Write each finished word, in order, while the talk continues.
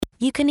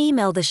You can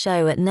email the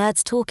show at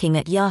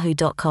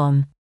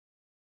nerdstalking@yahoo.com.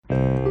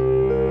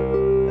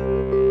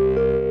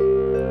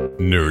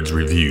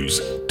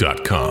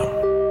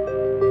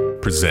 NerdsReviews.com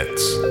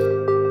presents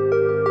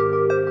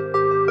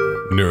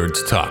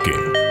Nerds Talking,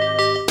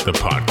 the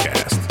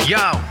podcast.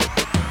 Yo,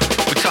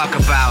 we talk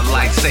about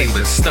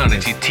lightsabers,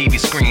 stunning your TV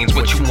screens,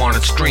 what you want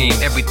to stream,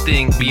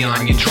 everything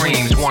beyond your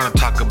dreams. Want to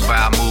talk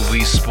about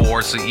movies,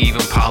 sports, or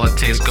even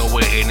politics? Go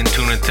ahead and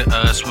tune into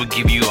us, we'll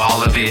give you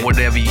all of it.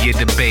 Whatever you're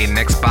debating,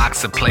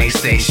 Xbox or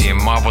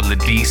PlayStation, Marvel or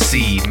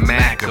DC,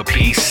 Mac or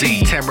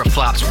PC.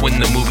 Teraflops when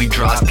the movie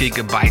drops,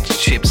 gigabytes,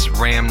 chips,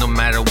 RAM, no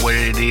matter what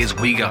it is,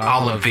 we got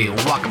all of it.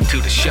 Welcome to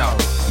the show.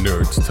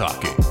 Nerds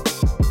Talking,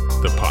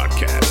 the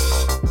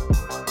podcast.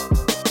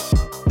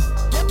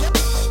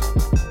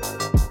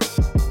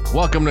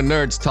 Welcome to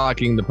Nerds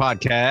Talking, the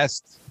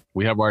podcast.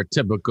 We have our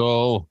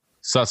typical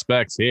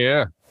suspects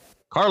here.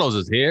 Carlos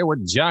is here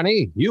with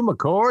Johnny, Hugh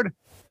McCord,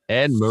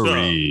 and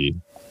Marie.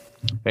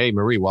 Hey,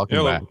 Marie,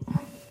 welcome back.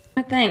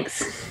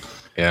 Thanks.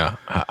 Yeah,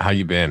 how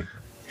you been?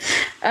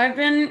 I've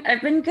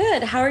been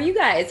good. How are you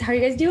guys? How are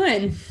you guys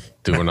doing?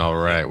 Doing all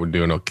right. We're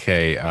doing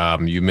okay.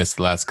 You missed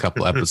the last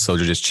couple episodes.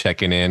 You're just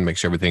checking in, make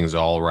sure everything's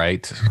all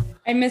right.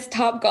 I missed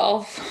Top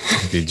Golf.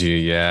 Did you?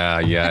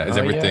 Yeah. Is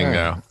everything?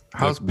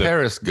 How's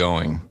Paris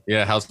going?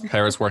 Yeah, how's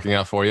Paris working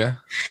out for you?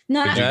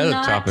 Not That's a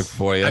topic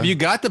for you. Have you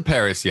got to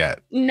Paris yet?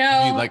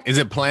 No. Is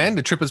it planned?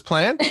 The trip is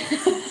planned?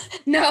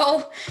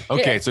 No.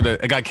 Okay, so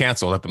it got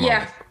canceled at the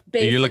moment. Yeah.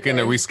 Basically. You're looking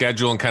to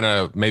reschedule and kind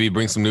of maybe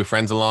bring some new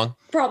friends along?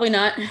 Probably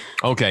not.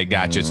 Okay,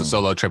 gotcha. It's a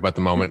solo trip at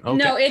the moment. Okay.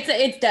 No, it's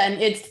done.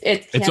 It's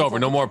canceled. over.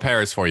 No more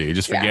Paris for you. You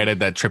just forget it.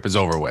 That trip is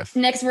over with.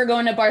 Next, we're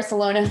going to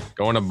Barcelona.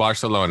 Going to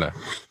Barcelona.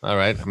 All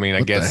right. I mean, I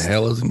what guess the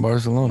hell is in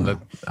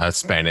Barcelona?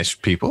 Spanish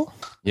people.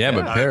 Yeah,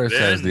 but Paris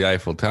has the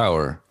Eiffel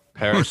Tower.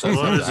 Paris has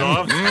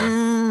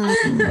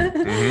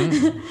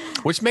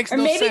which makes Or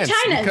no maybe sense.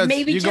 China. Because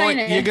Maybe you're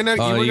China. You're gonna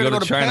go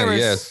to China. Paris.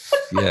 Yes.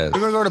 You're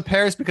gonna go to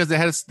Paris because they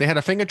had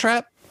a finger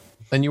trap,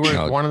 and you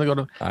were wanting to go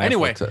to.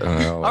 Anyway,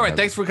 all right.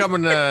 Thanks for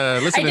coming.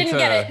 Listening I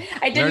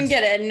didn't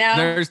get it. Now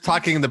Nerds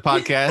Talking, the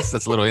podcast.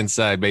 That's a little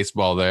inside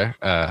baseball there.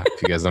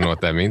 If you guys don't know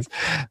what that means,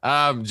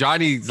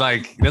 Johnny's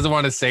he doesn't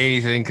want to say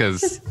anything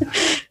because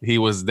he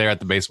was there at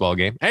the baseball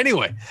game.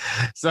 Anyway,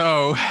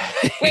 so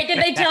wait, did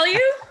they tell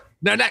you?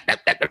 No. Did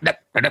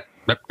What do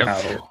you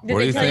they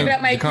tell you think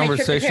about my the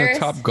conversation trip of to Paris?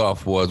 Top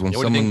Golf was when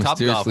someone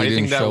mysteriously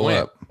didn't show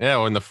up? Yeah,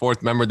 when the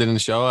fourth member didn't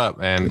show up,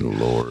 and Good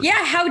Lord.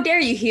 Yeah, how dare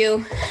you,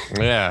 Hugh?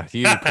 yeah,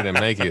 he couldn't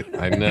make it.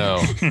 I know.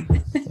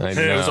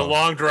 It was a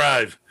long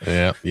drive.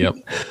 Yep.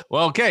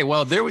 Well, okay.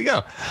 Well, there we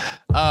go.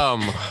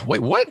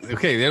 Wait, what?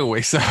 Okay.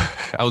 Anyway, so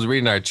I was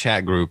reading our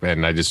chat group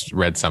and I just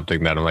read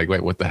something that I'm like,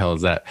 wait, what the hell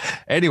is that?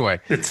 Anyway,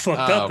 It's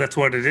fucked up. That's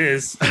what it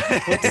is.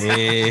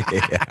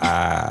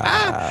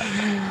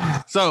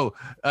 so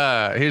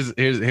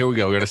here we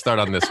go. We're gonna start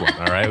on this one.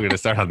 All right, we're gonna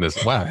start on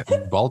this. Wow,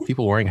 bald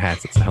people wearing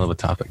hats. That's a hell of a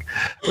topic.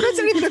 But that's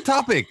not even a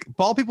topic.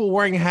 Bald people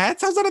wearing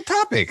hats. How's that a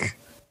topic?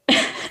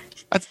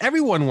 That's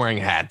everyone wearing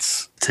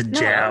hats. It's a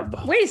jab.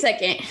 Wait a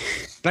second.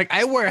 Like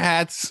I wear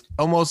hats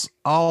almost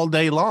all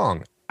day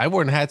long. I've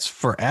worn hats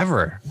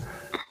forever.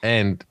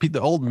 And the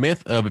old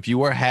myth of if you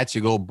wear hats, you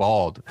go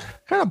bald.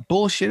 What kind of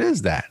bullshit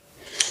is that?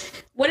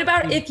 What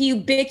about if you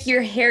bick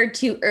your hair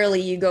too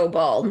early, you go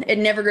bald? It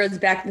never grows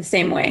back the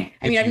same way.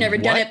 I mean, I've never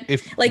done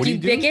it. what do you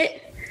you do? bick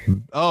it.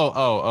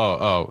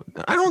 Oh.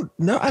 I don't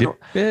know. I don't.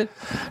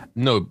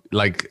 No,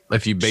 like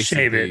if you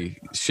basically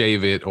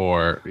shave it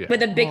or. Yeah.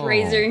 With a big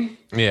razor.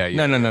 Yeah.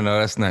 No.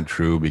 That's not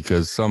true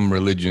because some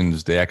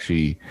religions, they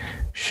actually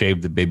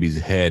shave the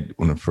baby's head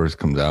when it first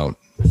comes out.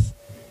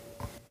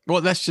 Well,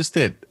 that's just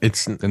it.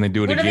 Then they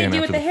do it What do they again do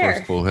after with the the hair?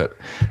 first full head.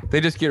 They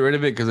just get rid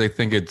of it because they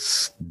think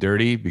it's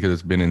dirty because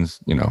it's been in,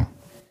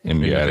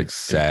 amniotic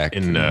sac.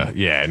 and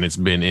it's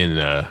been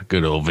in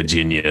good old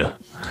Virginia.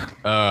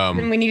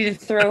 Then we need to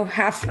throw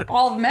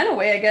all of men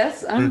away, I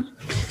guess.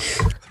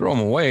 Throw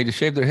them away. Just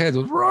shave their heads.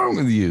 What's wrong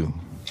with you?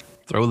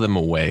 Throw them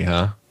away,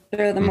 huh?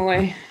 Throw them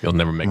away. You'll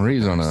never make.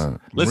 Marie's Listen.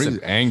 Marie's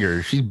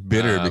anger. She's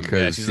bitter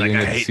because she's she like,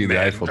 didn't I get to hate see the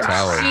men. Eiffel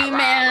Tower.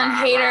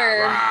 She-man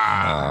hater.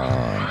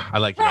 I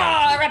like your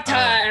attitude.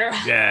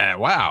 Reptile. Yeah,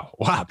 wow.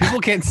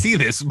 People can't see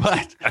this,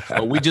 but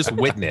what we just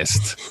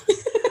witnessed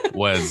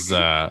was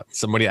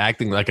somebody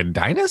acting like a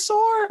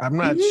dinosaur. I'm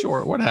not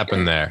sure what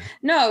happened there.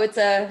 No, it's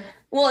a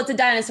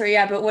dinosaur,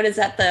 yeah, but what is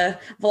that? The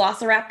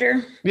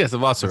Velociraptor? Yes, a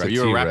velociraptor.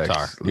 You're a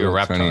raptor. You're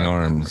a Tiny raptor.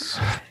 arms.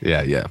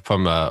 Yeah.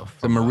 From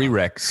The Marie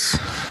Rex.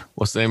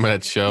 what's the name of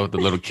that show? The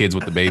little kids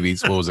with the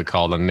babies. What was it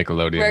called on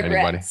Nickelodeon?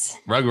 Anybody?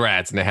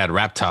 Rugrats, and they had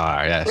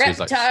Reptar. Yeah,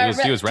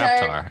 she was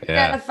Reptar.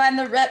 Yeah. Gotta find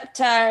the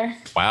Reptar.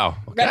 Wow.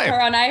 Okay.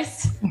 Reptar on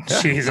ice.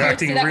 She's You ever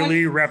acting see that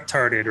really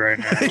reptarded right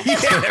now.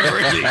 Yeah,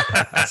 really.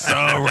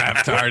 So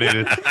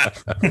rap-tarded.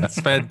 It's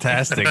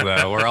fantastic,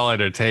 though. We're all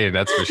entertained,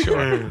 that's for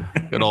sure.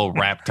 Good old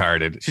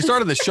rap-tarded. She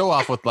started the show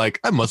off with like,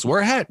 I must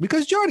wear a hat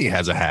because Johnny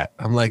has a hat.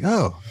 I'm like,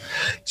 oh,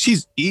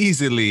 she's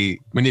easily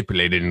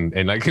manipulated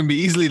and like can be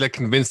easily like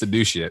convinced to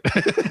do shit.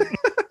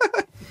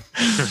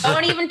 No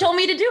one even told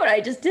me to do it.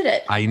 I just did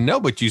it. I know,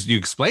 but you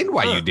explained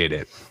why you did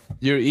it.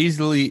 You're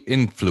easily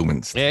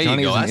influenced. There you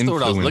Johnny's go. an That's the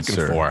word I was looking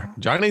influencer. for.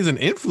 Johnny's an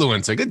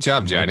influencer. Good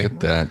job, Johnny. Look at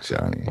that,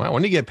 Johnny. Wow,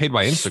 when do you get paid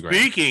by Instagram?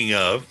 Speaking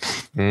of,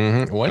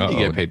 Mhm. When do you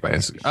Uh-oh. get paid by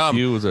Instagram?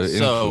 He was an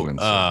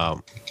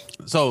influencer.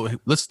 So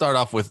let's start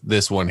off with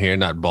this one here,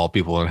 not bald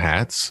people in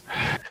hats.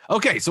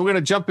 Okay, so we're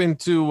gonna jump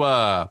into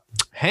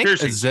Hank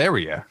Piercings.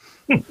 Azaria.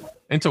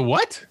 Into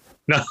what?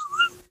 no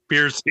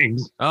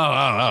piercings.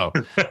 Oh.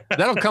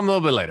 That'll come a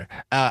little bit later.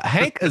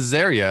 Hank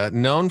Azaria,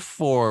 known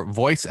for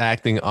voice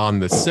acting on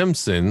The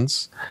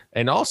Simpsons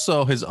and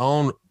also his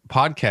own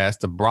podcast,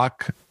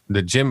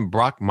 the Jim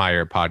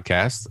Brockmeyer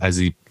podcast, as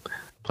he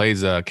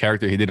plays a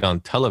character he did on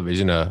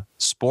television, a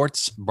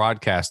sports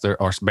broadcaster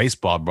or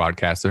baseball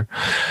broadcaster.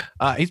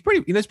 He's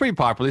pretty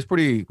popular. He's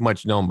pretty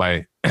much known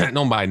by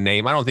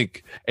name. I don't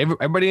think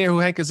everybody know who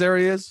Hank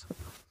Azaria is.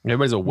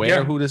 Everybody's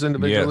aware who this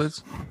individual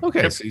is.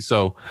 Okay,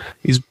 so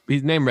he's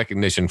name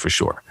recognition for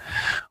sure.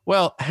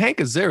 Well, Hank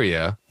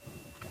Azaria,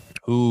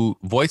 who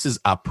voices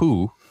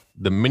Apu,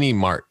 the mini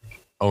mart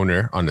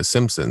owner on The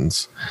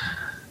Simpsons,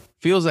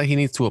 feels that he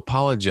needs to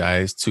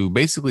apologize to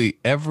basically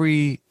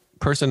every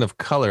person of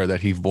color that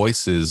he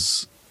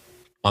voices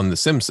on The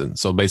Simpsons.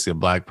 So basically a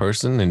black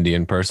person,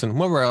 Indian person,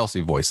 whoever else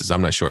he voices.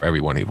 I'm not sure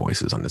everyone he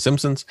voices on The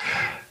Simpsons.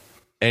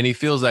 And he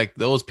feels like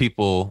those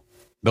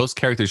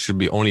characters should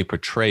be only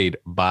portrayed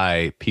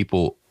by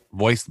people,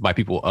 voiced by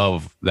people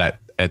of that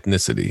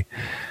ethnicity.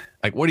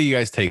 Like, what do you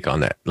guys take on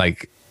that?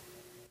 Like,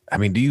 I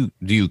mean, do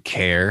you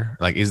care?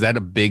 Like, is that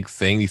a big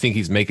thing? Do you think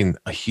he's making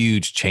a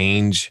huge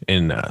change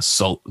in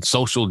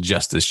social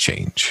justice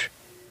change?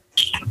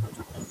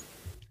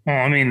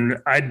 Well, I mean,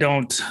 I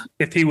don't.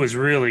 If he was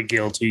really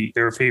guilty,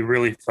 or if he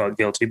really felt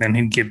guilty, then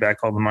he'd give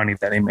back all the money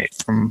that he made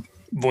from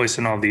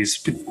voicing all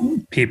these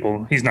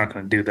people. He's not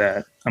going to do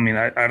that. I mean,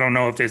 I don't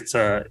know if it's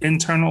a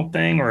internal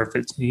thing or if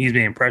he's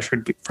being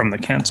pressured from the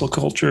cancel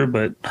culture,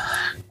 but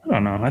I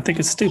don't know. I think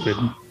it's stupid.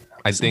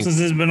 I think Simpsons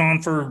has been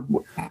on for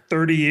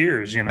 30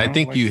 years. You know, I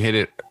think you hit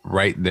it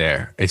right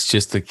there. It's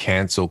just the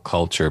cancel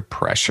culture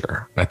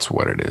pressure. That's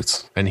what it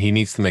is. And he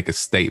needs to make a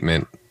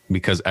statement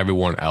because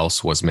everyone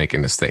else was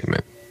making a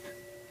statement.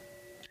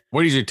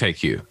 What is your take,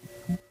 Hugh?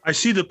 I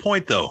see the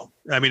point, though.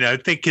 I mean, I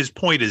think his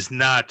point is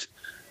not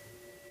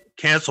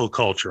cancel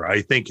culture.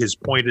 I think his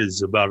point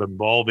is about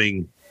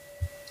involving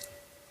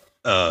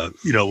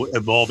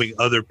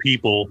other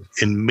people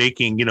in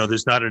making,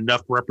 there's not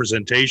enough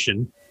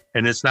representation.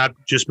 And it's not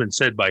just been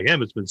said by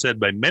him. It's been said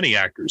by many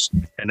actors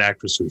and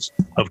actresses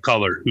of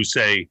color who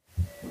say,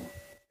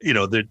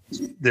 that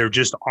there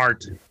just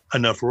aren't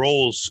enough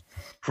roles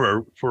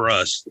for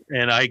us.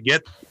 And I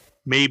get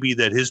maybe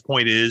that his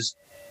point is,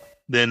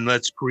 then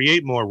let's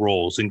create more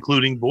roles,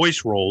 including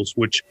voice roles,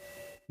 which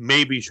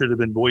maybe should have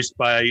been voiced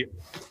by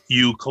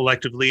you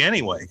collectively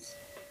anyway.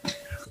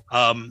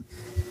 I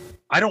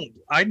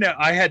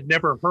had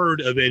never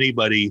heard of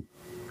anybody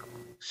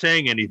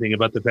saying anything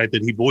about the fact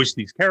that he voiced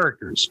these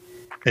characters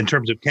in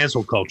terms of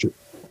cancel culture.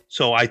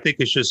 So I think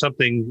it's just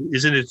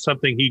isn't it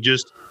something he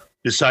just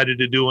decided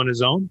to do on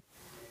his own?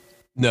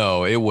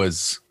 No, it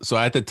was. So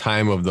at the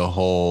time of the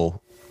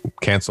whole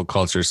cancel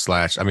culture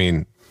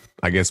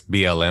I guess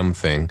BLM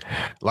thing,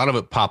 a lot of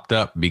it popped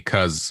up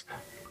because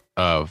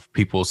of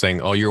people saying,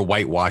 oh, you're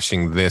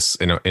whitewashing this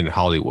in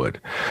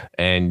Hollywood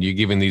and you're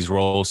giving these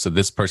roles to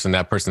this person,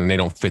 that person, and they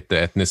don't fit the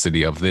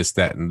ethnicity of this,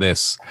 that, and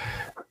this.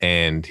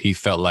 And he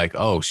felt like,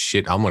 oh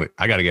shit,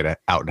 I got to get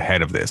out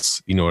ahead of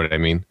this. You know what I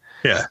mean?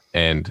 Yeah.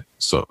 And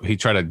so he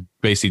tried to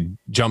basically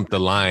jump the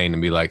line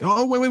and be like,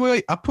 oh,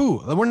 wait,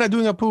 Apu, we're not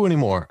doing Apu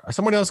anymore.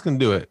 Somebody else can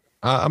do it.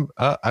 I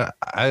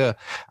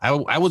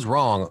was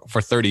wrong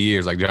for 30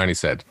 years, like Johnny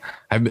said.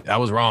 I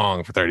was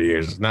wrong for 30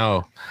 years.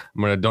 Now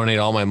I'm going to donate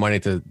all my money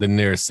to the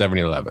nearest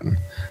 7-Eleven.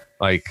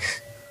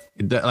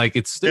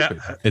 It's stupid.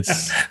 Yeah.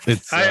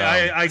 It's.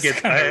 I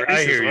get.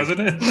 I hear you. Wasn't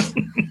it?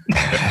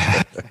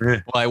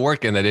 Well, I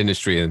work in that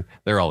industry, and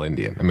they're all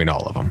Indian. I mean,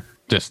 all of them.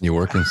 Just You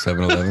work in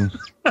 7-Eleven?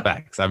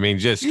 facts. I mean,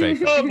 just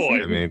straight. Oh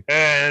boy. I mean,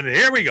 and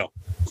here we go.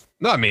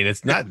 no, I mean,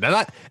 it's not.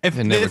 If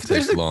It never if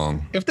there's takes a-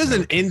 long. If there's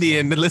an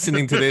Indian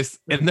listening to this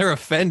and they're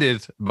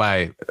offended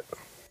by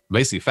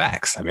basically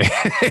facts, I mean,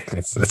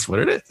 that's what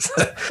it is.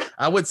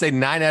 I would say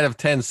 9 out of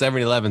 10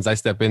 7-Elevens I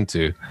step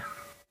into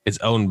is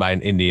owned by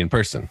an Indian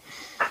person,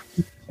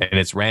 and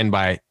it's ran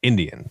by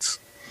Indians.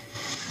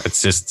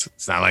 It's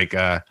not like,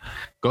 go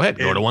ahead,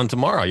 go to one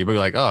tomorrow. You'll be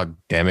like, oh,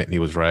 damn it, he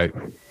was right.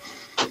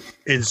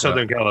 In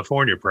Southern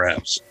California,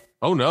 perhaps.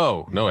 Oh,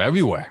 no,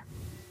 everywhere.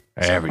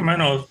 Everywhere.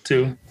 Sacramento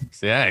too.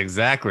 Yeah,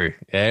 exactly.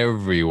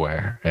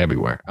 Everywhere.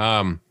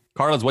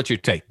 Carlos, what's your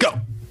take? Go.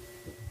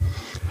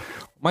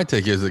 My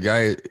take is the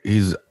guy,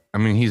 he's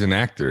an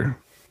actor.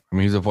 I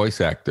mean, he's a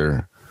voice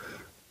actor.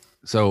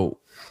 So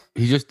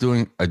he's just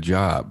doing a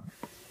job.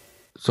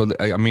 So,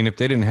 if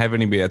they didn't have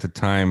anybody at the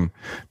time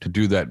to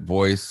do that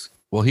voice,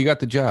 well, he got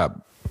the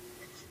job.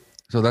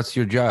 So that's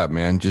your job,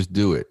 man. Just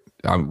do it.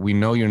 We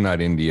know you're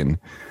not Indian.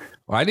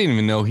 I didn't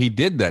even know he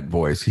did that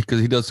voice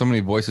because he does so many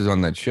voices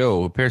on that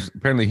show.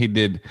 Apparently he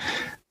did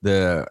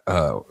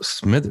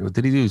Smithers.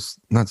 Did he do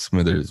not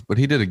Smithers, but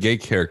he did a gay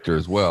character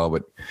as well.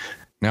 But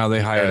now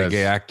they hired a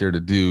gay actor to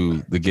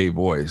do the gay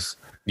voice.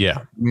 Yeah.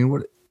 I mean,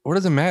 what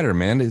does it matter,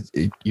 man?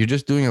 You're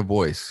just doing a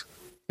voice.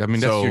 I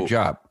mean, that's your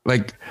job.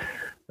 Like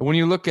when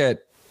you look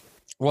at,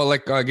 well,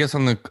 like I guess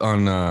on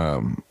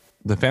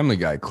the Family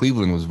Guy,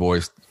 Cleveland was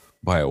voiced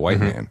by a white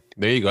man.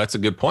 There you go. That's a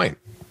good point.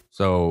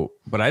 So,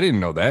 but I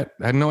didn't know that.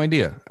 I had no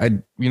idea.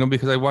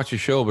 Because I watch a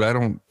show, but I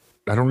don't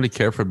really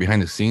care for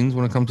behind the scenes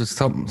when it comes to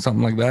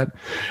something like that.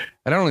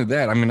 And not only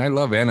that, I mean, I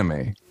love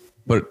anime,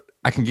 but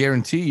I can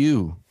guarantee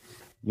you,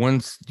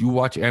 once you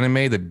watch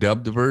anime, the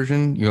dubbed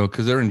version,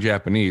 because they're in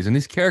Japanese, and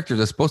these characters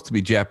are supposed to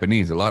be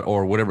Japanese a lot,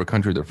 or whatever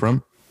country they're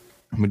from,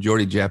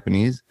 majority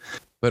Japanese,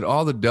 but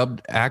all the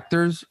dubbed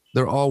actors,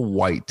 they're all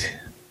white.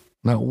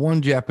 Not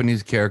one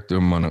Japanese character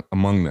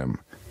among them.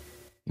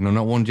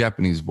 Not one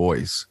Japanese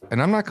voice.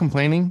 And I'm not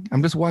complaining.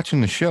 I'm just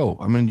watching the show.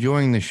 I'm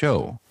enjoying the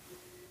show.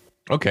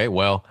 Okay,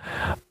 well,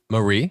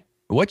 Marie,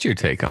 what's your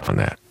take on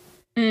that?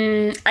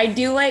 I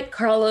do like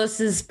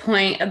Carlos's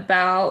point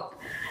about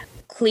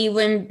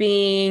Cleveland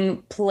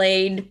being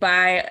played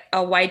by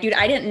a white dude.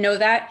 I didn't know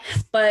that,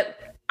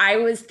 but I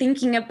was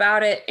thinking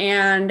about it,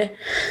 and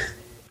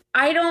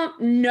I don't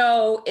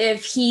know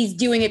if he's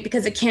doing it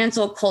because of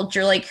cancel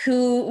culture. Like,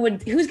 who's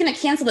going to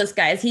cancel this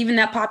guy? Is he even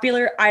that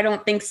popular? I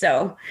don't think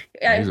so.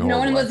 No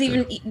one was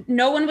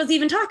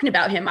even talking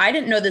about him. I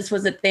didn't know this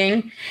was a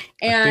thing.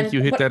 And I think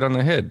you hit that on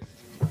the head.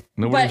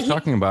 Nobody was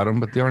talking about him,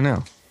 but they are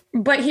now.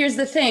 But here's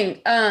the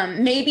thing.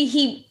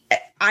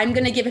 I'm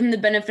going to give him the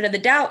benefit of the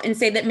doubt and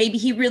say that maybe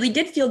he really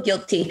did feel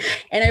guilty.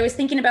 And I was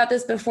thinking about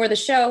this before the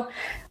show.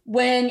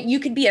 When you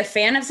could be a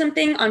fan of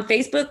something on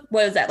Facebook,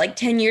 was that like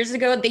 10 years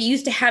ago? They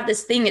used to have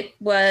this thing. It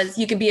was,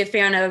 you could be a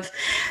fan of,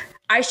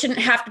 I shouldn't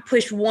have to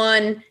push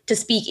one to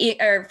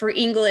speak or for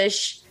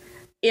English.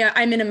 Yeah,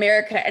 I'm in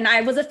America. And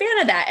I was a fan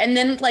of that. And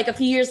then like a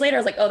few years later, I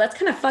was like, oh, that's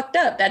kind of fucked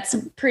up. That's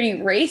pretty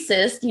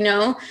racist,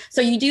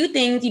 So you do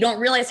things, you don't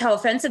realize how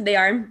offensive they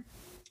are.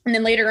 And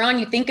then later on,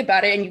 you think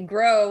about it and you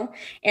grow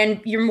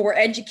and you're more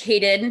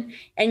educated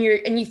and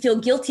you feel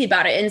guilty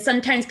about it. And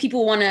sometimes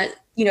people want to,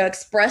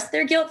 express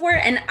their guilt for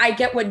it. And I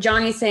get what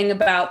Johnny's saying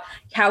about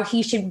how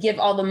he should give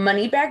all the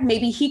money back.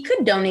 Maybe he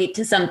could donate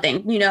to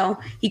something,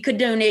 he could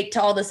donate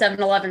to all the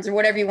 7-Elevens or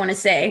whatever you want to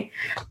say.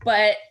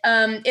 But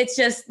it's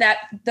just that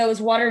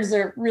those waters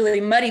are really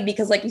muddy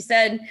because, like you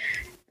said,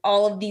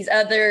 all of these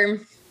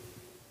other...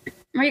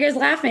 Why are you guys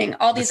laughing?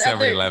 All these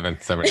 7-Eleven.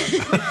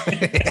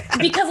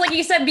 Because like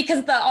you said,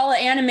 because all the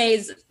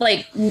animes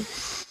like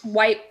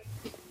white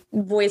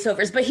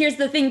voiceovers. But here's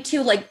the thing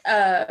too, like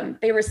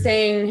they were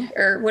saying,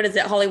 or what is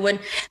it, Hollywood?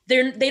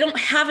 They don't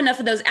have enough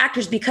of those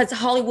actors because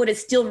Hollywood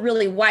is still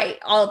really white.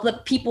 All of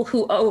the people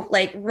who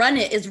run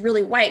it is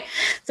really white.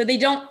 So they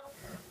don't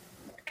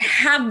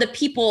have the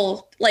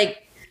people,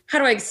 like, how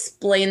do I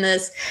explain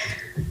this?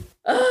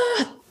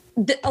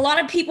 A lot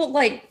of people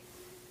like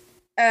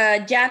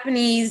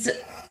Japanese,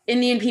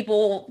 Indian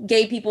people,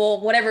 gay people,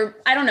 whatever,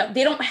 I don't know.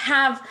 They don't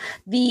have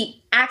the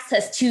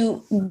access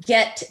to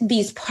get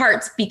these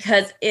parts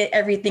because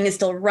everything is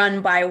still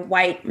run by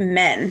white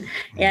men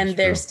and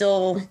they're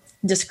still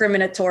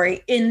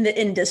discriminatory in the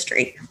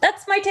industry.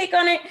 That's my take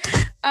on it.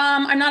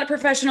 I'm not a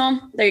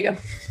professional. There you go.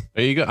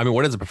 There you go. I mean,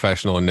 what is a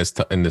professional in this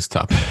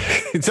topic?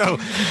 So,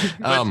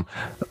 no,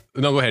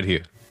 go ahead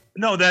here.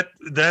 No, that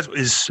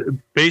is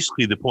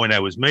basically the point I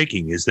was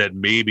making, is that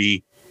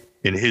maybe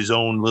in his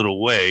own little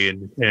way,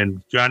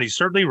 and Johnny's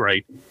certainly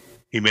right,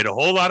 he made a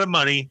whole lot of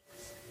money,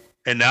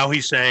 and now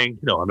he's saying,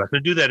 no, I'm not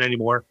going to do that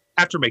anymore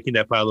after making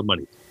that pile of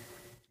money.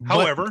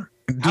 However,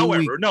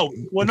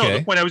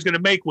 the point I was going to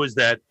make was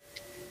that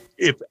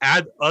if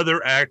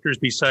other actors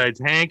besides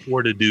Hank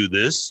were to do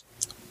this,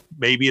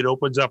 maybe it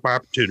opens up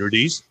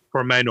opportunities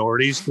for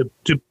minorities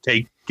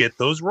to get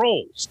those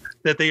roles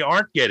that they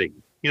aren't getting.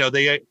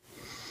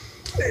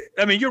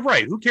 I mean, you're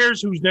right. Who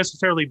cares who's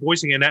necessarily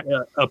voicing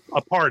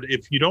a part?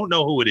 If you don't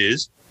know who it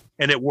is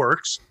and it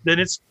works, then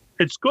it's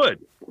good.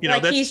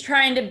 He's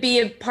trying to be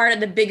a part of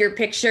the bigger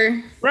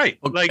picture. Right.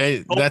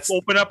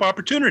 Open up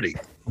opportunity.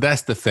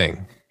 That's the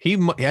thing.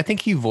 I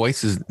think he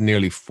voices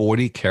nearly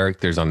 40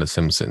 characters on The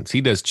Simpsons. He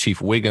does Chief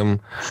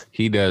Wiggum.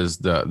 He does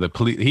the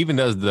police. He even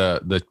does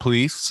the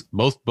police.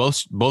 Both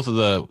of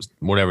the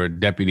whatever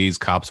deputies,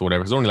 cops,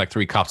 whatever. There's only like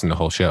 3 cops in the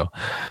whole show.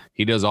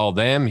 He does all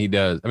them. He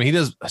does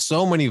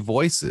so many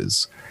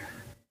voices.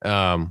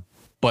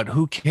 But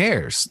who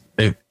cares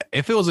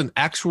if it was an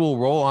actual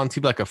role on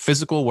TV, like a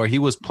physical where he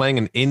was playing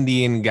an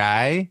Indian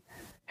guy,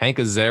 Hank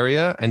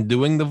Azaria, and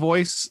doing the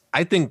voice?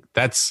 I think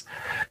that's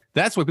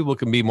where people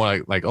can be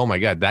more like, oh my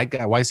God, that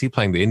guy, why is he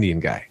playing the Indian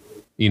guy?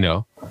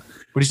 But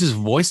he's just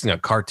voicing a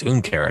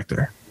cartoon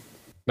character.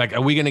 Like,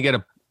 are we going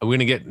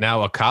to get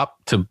now a cop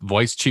to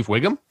voice Chief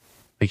Wiggum?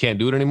 He can't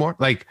do it anymore.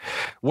 Like,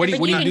 what do you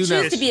do now? You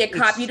can choose to be a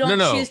cop. You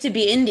don't choose to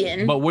be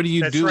Indian. But what do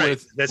you do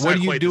with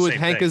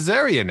Hank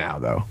Azaria now,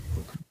 though?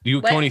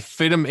 You can only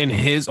fit him in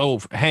his. Oh,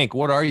 Hank,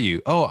 what are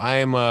you? Oh, I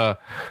am a,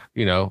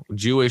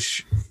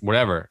 Jewish,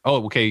 whatever.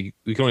 Oh, okay.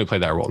 You can only play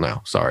that role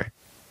now. Sorry.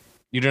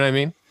 You know what I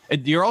mean?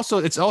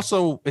 It's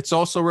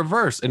also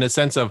reverse in the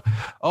sense of,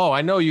 oh,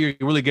 I know you're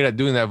really good at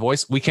doing that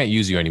voice. We can't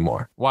use you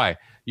anymore. Why?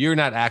 You're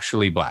not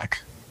actually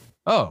black.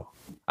 Oh,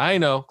 I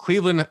know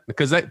Cleveland,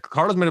 because that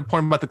Carlos made a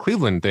point about the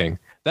Cleveland thing.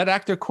 That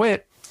actor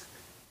quit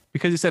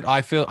because he said,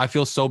 I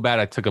feel so bad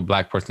I took a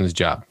black person's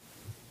job.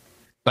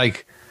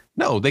 Like,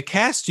 no, they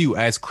cast you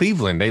as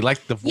Cleveland. They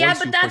like the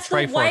voice you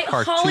portray for a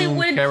cartoon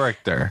Hollywood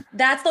character.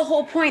 That's the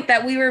whole point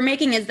that we were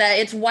making, is that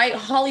it's white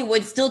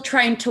Hollywood still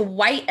trying to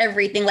white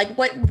everything. Like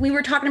what we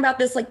were talking about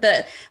this, like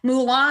the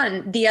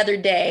Mulan the other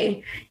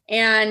day,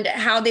 and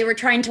how they were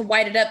trying to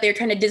white it up. They were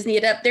trying to Disney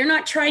it up. They're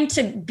not trying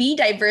to be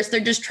diverse. They're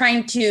just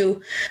trying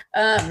to,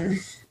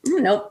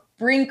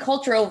 bring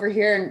culture over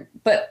here,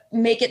 but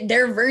make it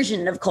their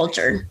version of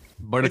culture.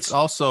 But it's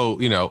also,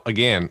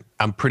 again,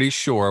 I'm pretty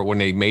sure when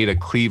they made a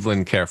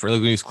Cleveland character,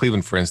 let's use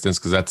Cleveland, for instance,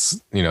 because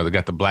that's, they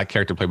got the black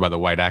character played by the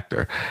white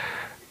actor.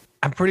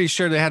 I'm pretty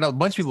sure they had a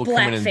bunch of people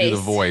come in and do the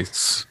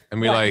voice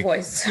and be like,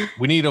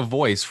 we need a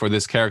voice for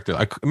this character.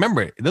 Like,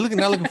 remember, they're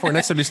not looking for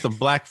necessarily just the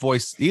black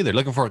voice either. They're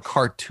looking for a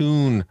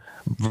cartoon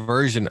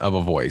version of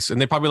a voice. And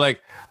they're probably like,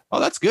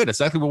 oh, that's good. That's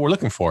exactly what we're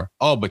looking for.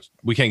 Oh, but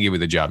we can't give you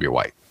the job. You're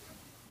white.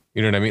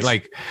 You know what I mean?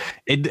 Like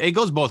it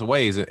goes both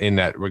ways in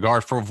that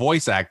regard for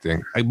voice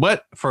acting,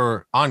 but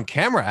for on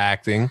camera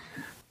acting,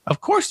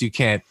 of course you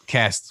can't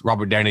cast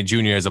Robert Downey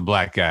Jr. as a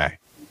black guy.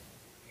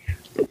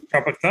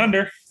 Tropic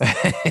Thunder.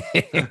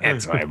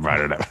 That's why I brought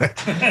it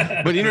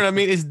up. But you know what I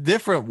mean? It's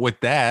different with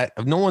that.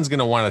 No one's going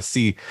to want to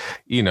see,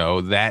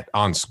 that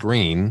on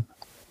screen.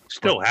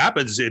 Still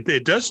happens.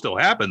 It does still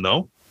happen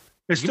though.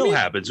 It still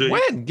happens.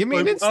 When? Give me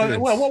an instance.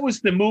 Well, what was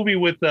the movie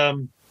with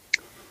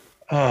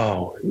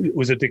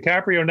was it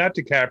DiCaprio? Not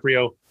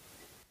DiCaprio.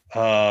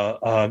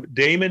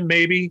 Damon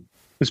maybe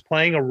was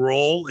playing a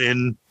role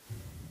in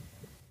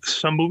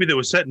some movie that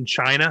was set in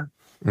China,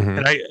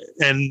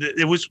 and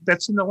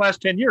that's in the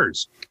last 10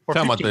 years.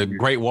 Talking about the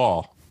Great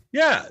Wall.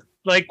 Yeah,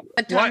 like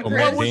Matt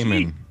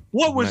Damon.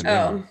 What was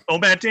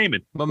Matt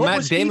Damon? But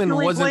Matt Damon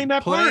wasn't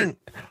playing,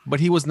 but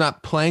he was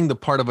not playing the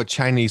part of a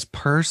Chinese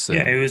person.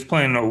 Yeah, he was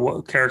playing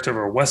a character of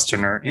a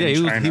Westerner.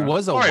 In China. He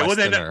was a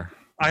Westerner.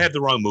 I have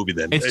the wrong movie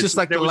then. It's just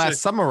like The Last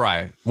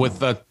Samurai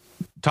with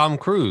Tom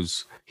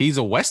Cruise. He's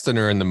a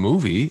Westerner in the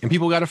movie, and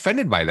people got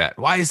offended by that.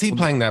 Why is he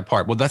playing that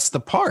part? Well, that's the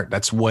part.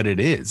 That's what it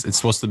is. It's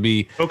supposed to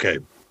be. Okay.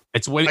 I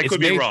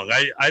could be wrong.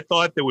 I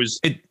thought there was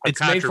a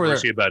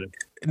controversy about it.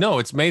 No,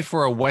 it's made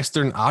for a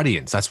Western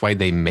audience. That's why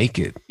they make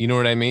it. You know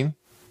what I mean?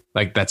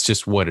 Like, that's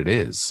just what it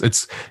is.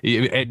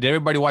 Did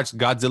everybody watch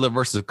Godzilla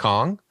versus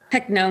Kong?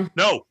 Heck no.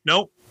 No.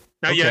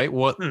 Not yet.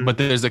 Well, but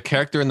there's a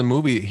character in the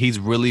movie. He's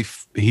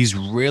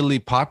really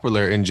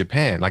popular in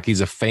Japan. Like,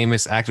 he's a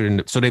famous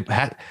actor. So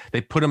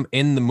they put him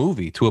in the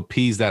movie to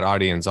appease that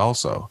audience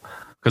also.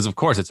 Because, of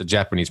course, it's a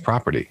Japanese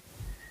property.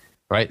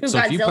 Right? So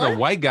Godzilla? If you put a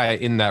white guy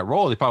in that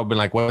role, they'd probably been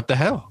like, what the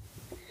hell?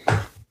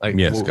 Like,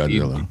 yes,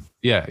 Godzilla.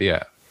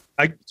 Yeah.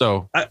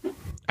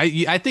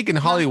 I think in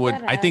Hollywood,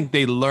 I think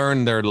they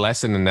learned their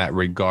lesson in that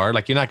regard.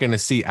 Like, you're not going to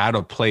see out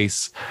of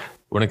place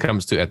when it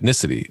comes to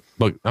ethnicity.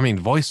 But I mean,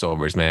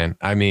 voiceovers, man.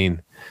 I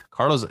mean,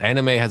 Carlos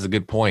Anime has a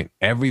good point.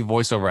 Every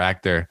voiceover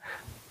actor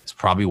is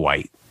probably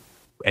white,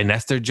 and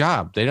that's their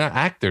job. They're not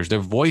actors.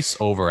 They're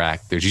voiceover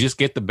actors. You just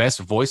get the best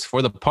voice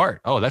for the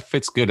part. Oh, that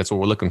fits good. That's what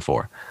we're looking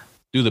for.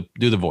 Do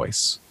the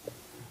voice.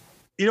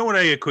 You know what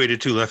I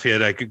equated to,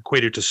 Lafayette? I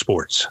equated to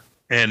sports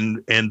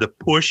and the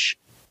push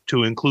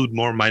to include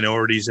more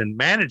minorities in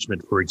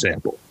management, for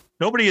example.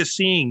 Nobody is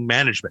seeing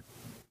management.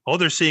 All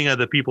they're seeing are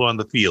the people on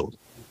the field.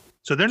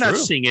 So they're not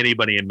seeing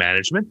anybody in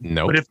management.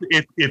 No. But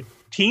if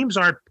teams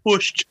aren't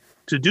pushed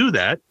to do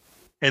that,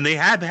 and they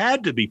have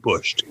had to be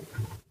pushed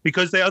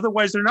because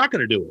otherwise they're not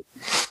going to do it.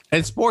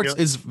 And sports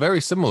is very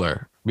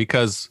similar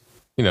because,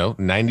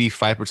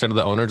 95% of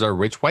the owners are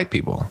rich white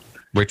people,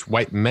 rich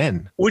white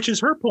men. Which is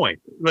her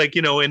point. Like,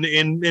 in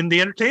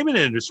the entertainment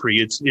industry,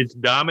 it's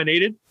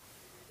dominated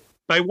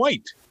by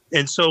white.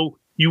 And so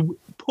you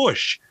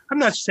push. I'm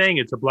not saying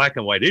it's a black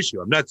and white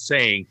issue. I'm not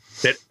saying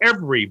that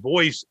every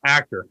voice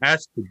actor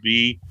has to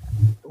be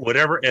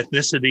whatever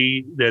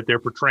ethnicity that they're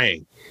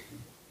portraying.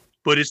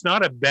 But it's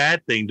not a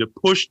bad thing to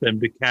push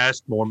them to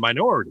cast more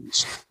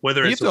minorities,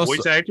 whether it's a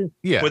voice actor,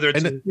 whether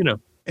it's,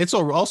 It's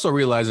also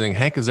realizing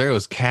Hank Azaria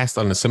was cast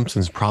on The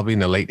Simpsons probably in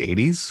the late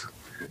 80s.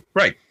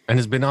 Right. And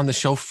has been on the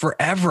show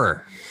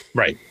forever.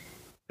 Right.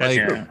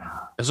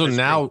 So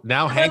now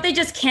Hank, they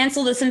just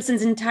cancel The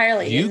Simpsons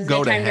entirely. You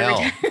go to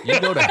hell.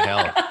 You go to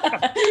hell.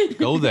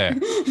 Go there.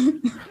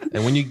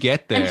 And when you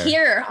get there, I'm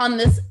here on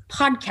this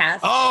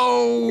podcast.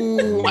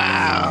 Oh,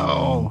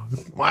 wow.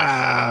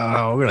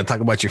 We're going to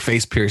talk about your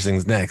face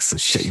piercings next. So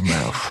shut your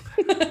mouth.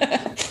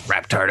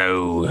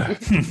 Raptardo.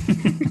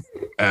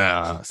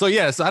 So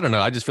I don't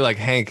know. I just feel like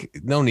Hank,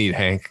 no need,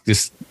 Hank.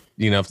 Just,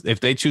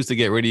 if they choose to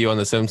get rid of you on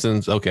The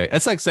Simpsons, okay.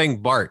 It's like saying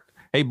Bart.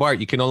 Hey, Bart,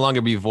 you can no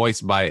longer be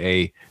voiced by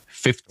a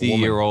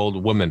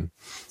 50-year-old woman.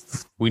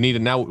 We need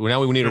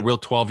we need a real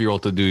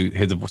 12-year-old to do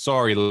his.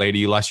 Sorry, lady,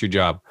 you lost your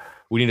job.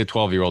 We need a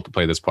 12-year-old to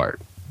play this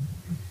part.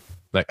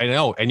 Like, I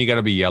know, and you got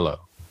to be yellow.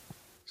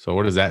 So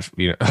what does that,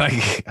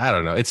 like, I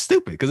don't know. It's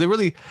stupid because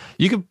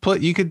you could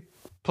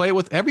play it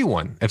with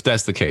everyone if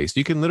that's the case.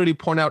 You can literally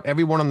point out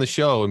everyone on the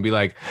show and be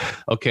like,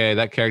 okay,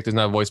 that character's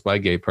not voiced by a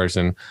gay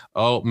person.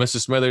 Oh, Mr.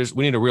 Smithers,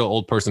 we need a real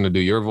old person to do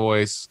your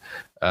voice.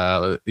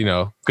 Because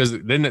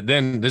then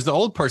there's the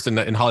old person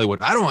in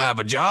Hollywood. I don't have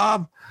a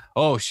job.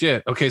 Oh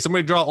shit. Okay,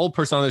 somebody draw an old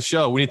person on the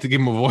show. We need to give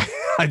him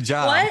a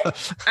job.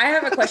 What? I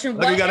have a question.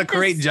 Like, we got to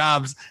create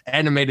jobs,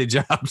 animated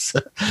jobs.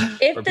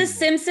 If The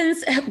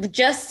Simpsons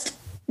just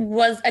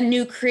was a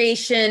new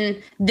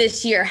creation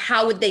this year,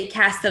 how would they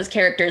cast those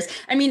characters?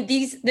 I mean,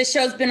 the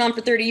show's been on for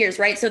 30 years,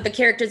 right? So the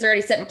characters are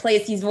already set in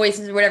place, these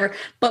voices or whatever.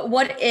 But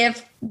what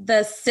if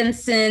The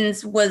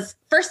Simpsons was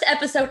first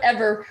episode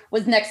ever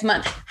was next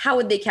month? How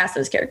would they cast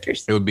those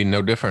characters? It would be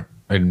no different.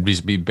 It'd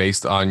just be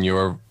based on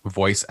your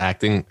voice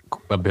acting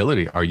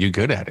ability. Are you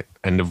good at it?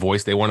 And the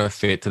voice they want to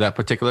fit to that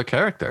particular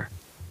character.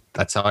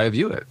 That's how I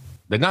view it.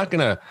 They're not going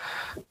to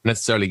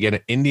necessarily get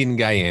an Indian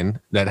guy in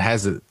that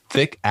has a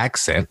thick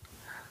accent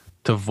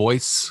to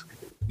voice,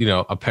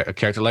 a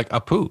character like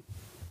Apu.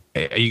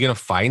 Are you going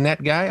to find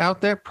that guy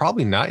out there?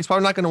 Probably not. He's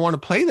probably not going to want to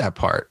play that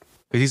part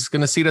because he's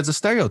going to see it as a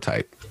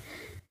stereotype.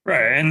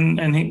 Right.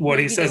 And what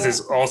he says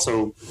is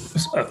also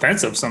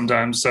offensive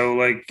sometimes. So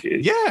like,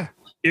 yeah.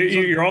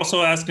 You're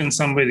also asking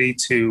somebody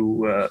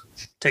to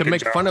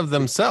make fun of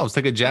themselves,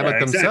 take a jab at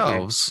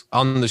themselves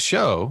on the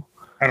show.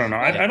 I don't know.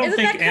 I don't Isn't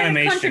think that kind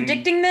animation. of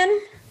contradicting then?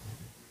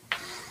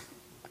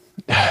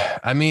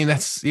 I mean,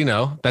 that's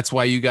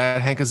why you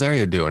got Hank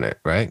Azaria doing it,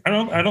 right?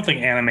 I don't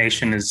think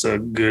animation is a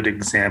good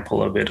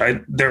example of it.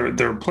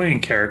 They're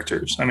playing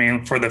characters. I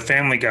mean, for the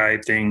Family Guy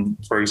thing,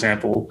 for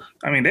example,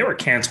 I mean, they were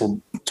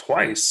canceled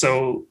twice,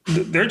 so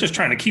they're just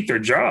trying to keep their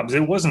jobs.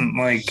 It wasn't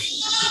like,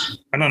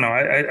 I don't know.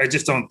 I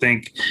just don't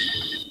think.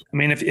 I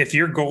mean, if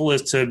your goal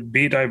is to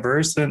be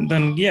diverse,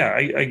 then yeah,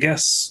 I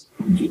guess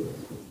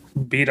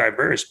be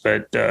diverse.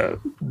 But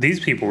these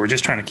people were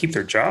just trying to keep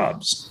their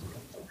jobs.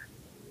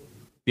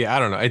 Yeah, I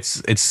don't know.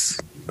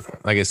 It's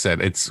like I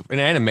said, it's in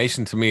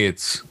animation to me.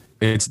 It's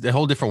a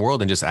whole different world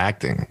than just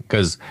acting.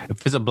 Because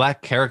if it's a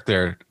black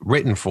character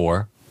written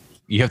for,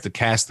 you have to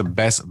cast the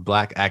best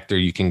black actor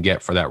you can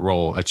get for that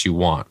role that you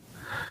want,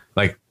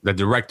 like the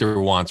director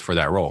wants for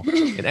that role.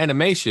 In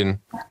animation,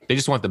 they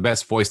just want the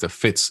best voice that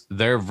fits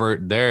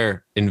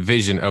their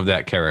envision of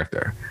that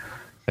character.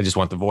 I just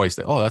want the voice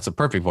that, that's a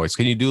perfect voice.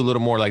 Can you do a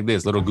little more like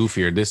this, a little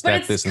goofier, this,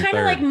 that, this, and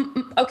third?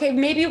 Like, okay,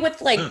 maybe with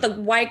like the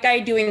white guy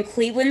doing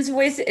Cleveland's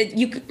voice,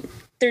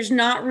 there's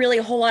not really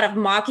a whole lot of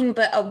mocking,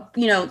 but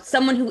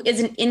someone who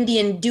isn't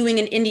Indian doing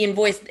an Indian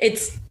voice, it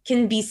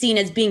can be seen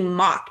as being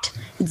mocked.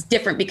 It's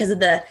different because of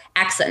the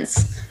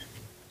accents.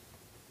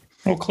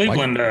 Well,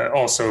 Cleveland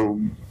also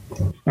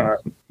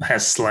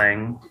has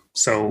slang,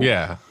 so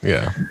yeah.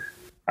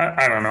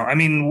 I don't know. I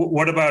mean,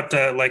 what about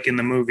like in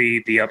the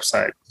movie The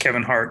Upside,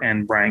 Kevin Hart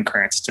and Bryan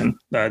Cranston?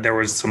 There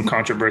was some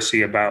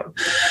controversy about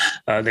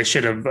they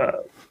should have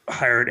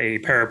hired a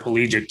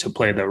paraplegic to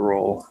play the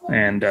role.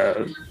 And,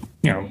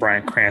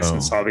 Bryan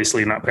Cranston's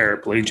obviously not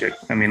paraplegic.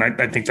 I mean,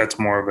 I think that's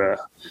more of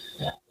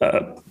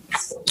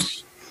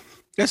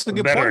that's a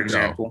good better point,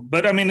 example. though.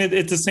 But I mean,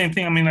 it's the same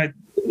thing. I mean,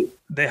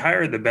 they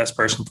hired the best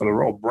person for the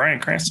role.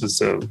 Bryan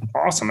Cranston's an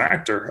awesome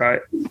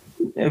actor.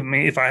 I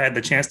mean, if I had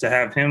the chance to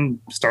have him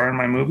star in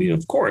my movie,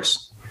 of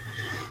course.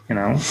 But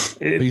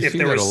you see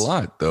that a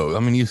lot, though. I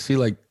mean, you see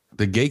like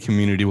the gay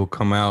community will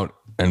come out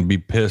and be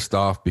pissed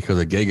off because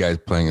a gay guy's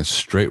playing a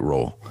straight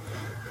role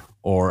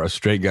or a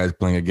straight guy's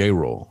playing a gay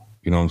role.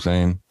 You know what I'm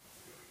saying?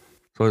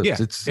 So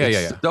it's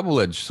a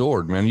double-edged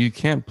sword, man. You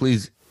can't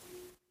please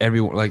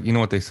everyone. Like, you know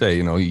what they say,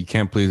 you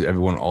can't please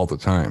everyone all the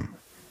time.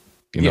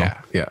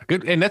 Yeah.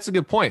 Good. And that's a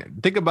good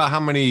point. Think about how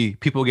many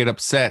people get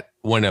upset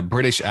when a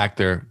British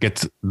actor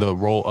gets the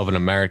role of an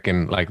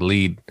American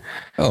lead.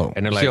 Oh,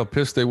 and they're see how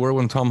pissed they were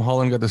when Tom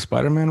Holland got the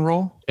Spider-Man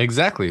role?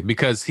 Exactly,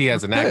 because he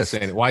has an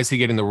accent. Why is he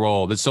getting the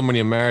role? There's so many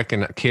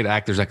American kid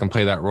actors that can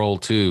play that role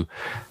too.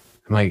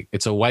 Like,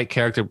 it's a white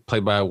character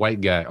played by a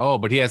white guy. Oh,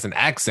 but he has an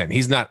accent.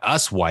 He's not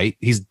us white.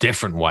 He's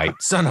different white.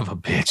 Son of a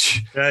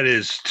bitch. That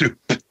is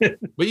stupid.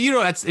 But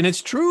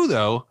it's true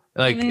though.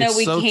 Like, even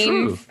though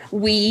true.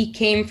 We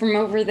came from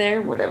over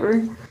there,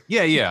 whatever.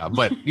 Yeah,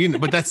 but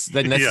that's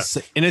and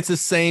it's the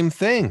same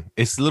thing.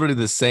 It's literally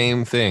the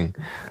same thing.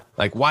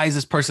 Like, why is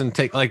this person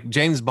like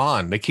James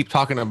Bond? They keep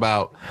talking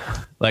about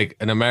like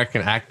an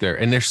American actor,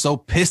 and they're so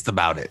pissed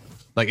about it.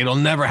 Like, it'll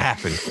never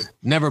happen.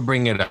 Never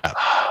bring it up.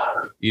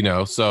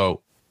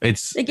 So they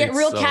get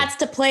real cats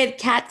to play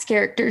cats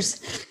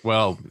characters.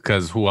 Well,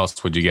 because who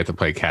else would you get to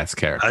play cats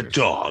characters? A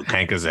dog.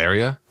 Hank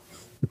Azaria.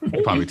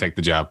 He'll probably take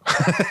the job.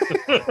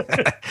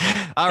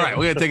 All right,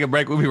 we're going to take a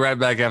break. We'll be right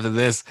back after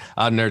this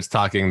on Nerds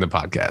Talking, the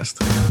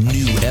podcast.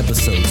 New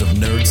episodes of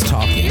Nerds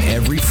Talking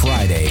every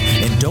Friday.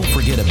 And don't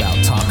forget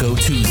about Taco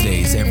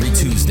Tuesdays every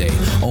Tuesday,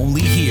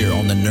 only here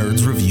on the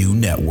Nerds Review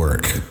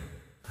Network.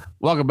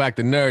 Welcome back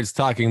to Nerds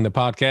Talking, the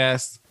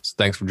podcast.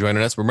 Thanks for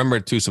joining us.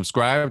 Remember to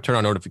subscribe, turn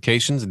on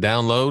notifications,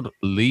 download,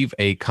 leave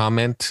a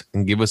comment,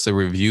 and give us a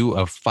review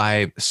of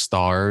 5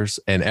 stars.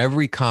 And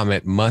every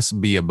comment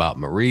must be about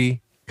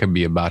Marie Could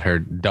be about her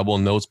double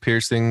nose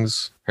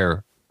piercings,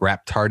 her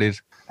rap-tarded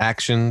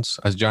actions,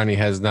 as Johnny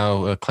has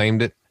now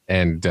claimed it.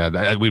 And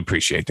we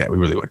appreciate that. We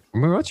really would.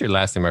 Remember, what's your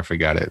last name? I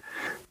forgot it.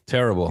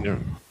 Terrible.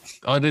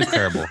 Oh, it is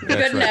terrible.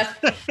 Good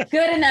enough.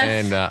 Good enough.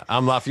 And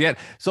I'm Lafayette.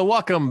 So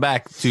welcome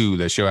back to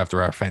the show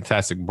after our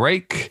fantastic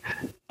break.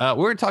 We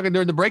were talking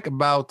during the break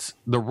about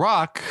The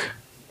Rock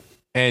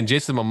and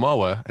Jason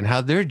Momoa and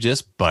how they're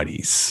just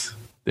buddies.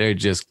 They're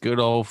just good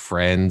old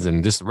friends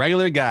and just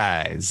regular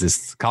guys,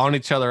 just calling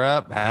each other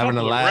up, having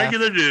a laugh.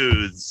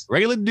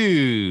 Regular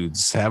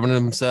dudes having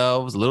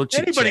themselves a little chit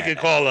chat. Anybody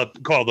can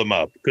call them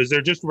up because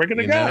they're just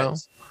regular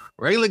guys.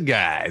 Regular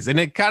guys. And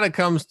it kind of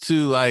comes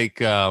to like,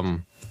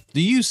 do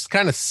you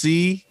kind of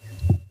see?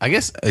 I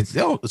guess it's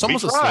almost it's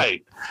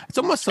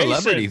almost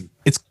celebrity. Jason.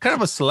 It's kind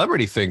of a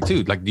celebrity thing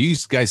too. Like, do you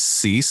guys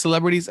see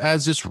celebrities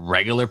as just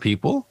regular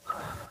people?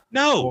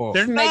 No,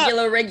 they're not.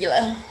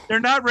 Regular. They're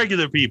not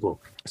regular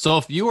people. So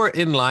if you were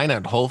in line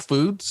at Whole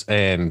Foods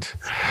and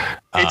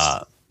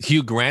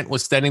Hugh Grant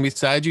was standing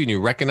beside you and you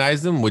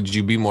recognized him, would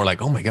you be more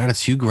like, oh my God,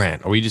 it's Hugh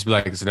Grant? Or would you just be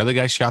like, it's another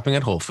guy shopping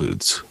at Whole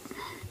Foods?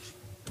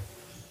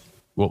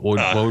 What would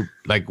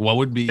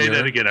be Say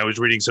that again. I was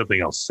reading something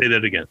else. Say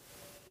that again.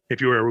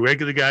 If you were a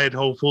regular guy at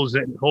Whole Foods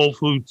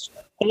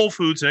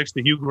next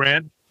to Hugh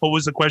Grant, what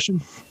was the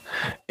question?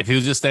 If he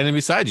was just standing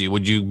beside you,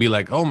 would you be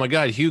like, oh my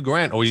God, Hugh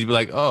Grant? Or would you be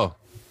like, oh,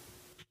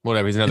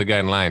 whatever, he's another guy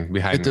in line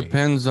behind me? It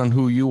depends on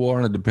who you are,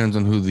 and it depends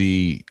on who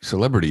the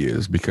celebrity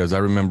is. Because I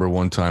remember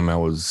one time I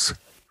was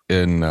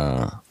in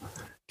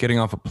getting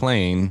off a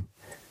plane,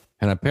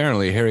 and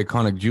apparently Harry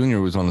Connick Jr.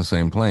 was on the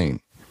same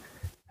plane,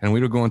 and we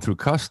were going through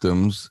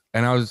customs,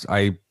 and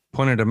I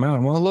pointed him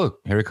out. Well, look,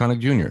 Harry Connick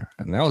Jr.,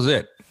 and that was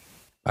it.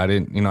 I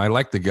didn't, I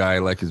like the guy, I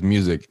like his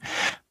music.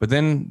 But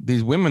then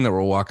these women that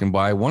were walking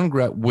by, one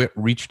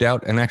reached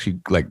out and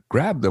actually like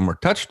grabbed them or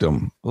touched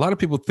them. A lot of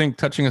people think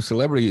touching a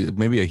celebrity is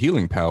maybe a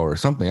healing power or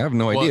something. I have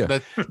no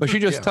idea. But she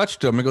just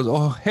touched him and goes,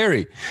 oh,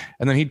 Harry.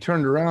 And then he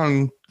turned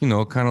around,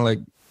 kind of like,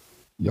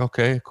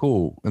 okay,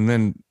 cool. And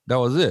then that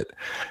was it.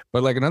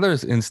 But like another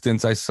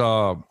instance, I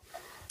saw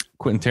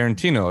Quentin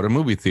Tarantino at a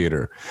movie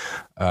theater.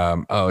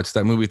 It's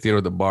that movie theater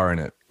with the bar in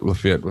it.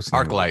 Lafayette. What's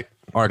the name? ArcLight.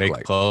 They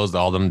ArcLight. closed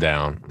all them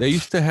down. They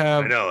used to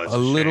have a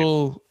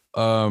little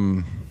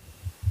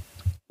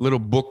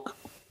book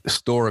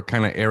store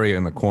kind of area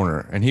in the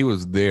corner, and he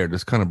was there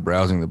just kind of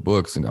browsing the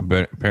books, and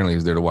apparently he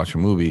was there to watch a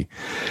movie.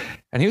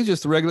 And he was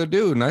just a regular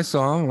dude, and I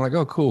saw him. I'm like,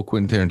 oh, cool,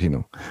 Quentin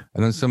Tarantino.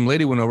 And then some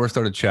lady went over,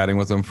 started chatting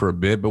with him for a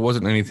bit, but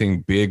wasn't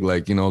anything big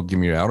like, give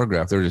me your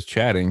autograph. They were just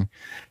chatting,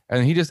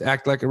 and he just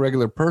acted like a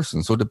regular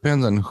person. So it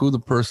depends on who the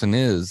person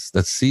is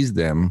that sees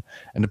them,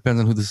 and depends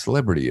on who the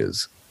celebrity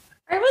is.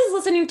 I was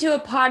listening to a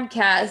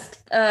podcast,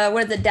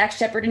 Dax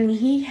Shepard, and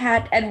he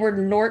had Edward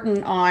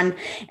Norton on,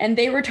 and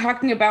they were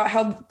talking about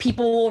how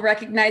people will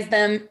recognize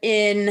them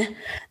in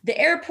the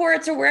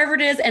airports or wherever it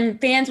is, and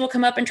fans will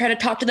come up and try to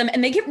talk to them,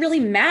 and they get really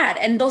mad,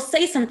 and they'll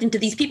say something to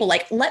these people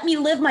like, let me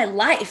live my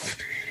life.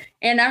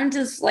 And I'm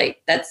just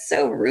like, that's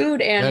so rude.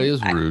 And that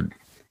is rude.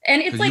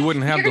 And it's like, you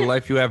wouldn't have the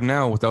life you have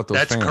now without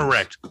those fans.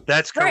 Correct.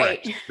 That's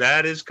correct. Right.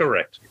 That is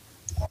correct.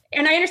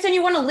 And I understand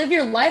you want to live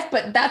your life,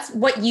 but that's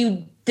what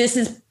this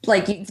is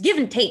like, it's give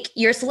and take.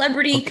 You're a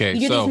celebrity. Okay,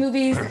 you do these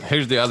movies.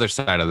 Here's the other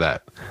side of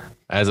that.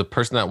 As a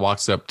person that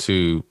walks up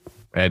to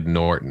Ed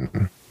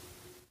Norton,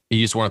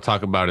 you just want to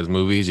talk about his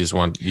movies.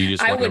 I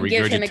would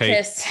give him a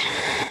kiss.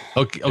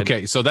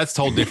 Okay, so that's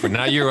totally different.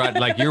 Now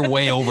you're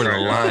way over the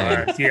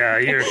line. Yeah,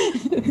 you're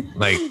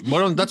like,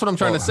 that's what I'm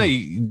trying to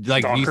say.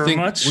 Like, you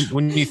think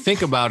when you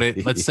think about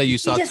it, let's say you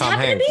saw Tom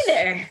Hanks. To be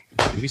there.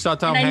 If you saw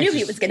Tom and Hanks, I knew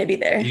he was going to be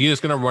there. You're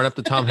just going to run up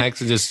to Tom Hanks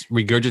and just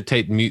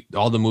regurgitate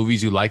all the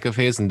movies you like of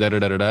his and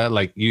da-da-da-da-da.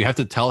 Like, you have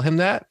to tell him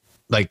that?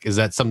 Like, is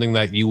that something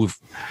that you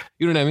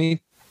know what I mean?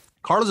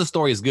 Carlos'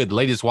 story is good. The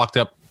lady just walked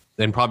up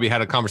and probably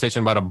had a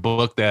conversation about a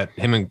book that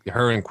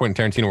her and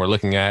Quentin Tarantino were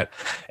looking at,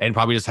 and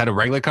probably just had a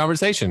regular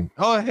conversation.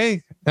 Oh,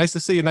 hey, nice to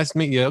see you. Nice to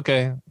meet you.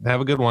 Okay,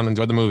 have a good one.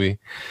 Enjoy the movie.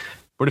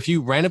 But if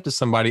you ran up to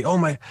somebody, oh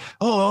man,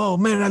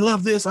 I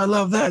love this, I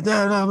love that,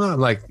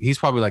 like, he's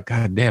probably like,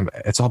 God damn,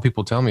 it's all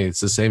people tell me. It's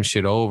the same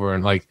shit over.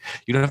 And like,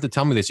 you don't have to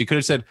tell me this. You could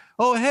have said,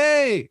 oh,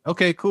 hey,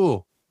 okay,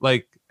 cool.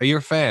 Like, you're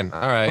a fan.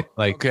 All right.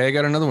 Like, okay, I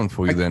got another one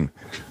for you then.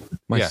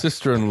 My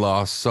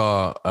sister-in-law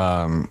saw,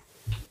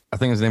 I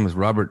think his name is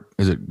Robert.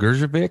 Is it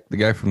Gershevik, the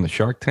guy from the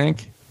Shark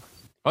Tank?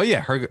 Oh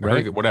yeah,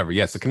 whatever.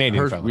 Yes, the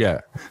Canadian fellow.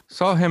 Yeah,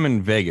 saw him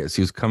in Vegas.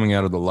 He was coming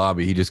out of the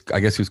lobby. I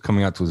guess he was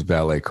coming out to his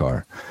valet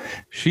car.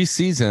 She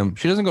sees him.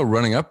 She doesn't go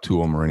running up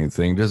to him or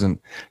anything.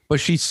 But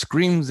she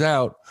screams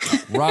out,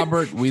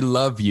 "Robert, we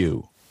love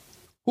you."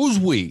 Who's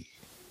we?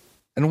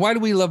 And why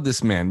do we love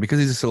this man? Because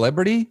he's a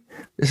celebrity?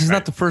 This is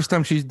not the first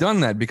time she's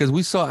done that, because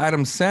we saw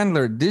Adam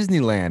Sandler at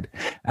Disneyland.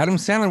 Adam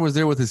Sandler was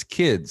there with his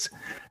kids.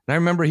 And I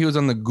remember he was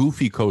on the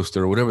Goofy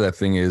coaster or whatever that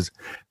thing is.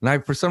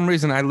 And for some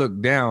reason, I look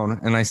down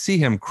and I see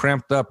him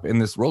cramped up in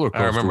this roller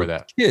coaster. I remember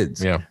that.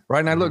 Kids. Yeah. Right.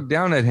 And I look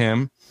down at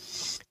him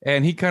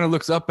And he kind of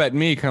looks up at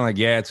me, kind of like,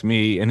 yeah, it's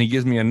me. And he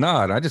gives me a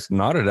nod. I just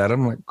nodded at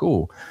him, like,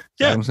 cool.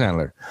 Yeah. Adam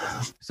Sandler.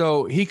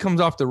 So he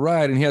comes off the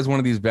ride and he has one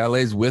of these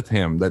valets with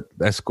him that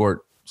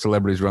escort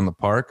celebrities around the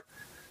park.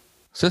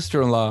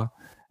 Sister-in-law,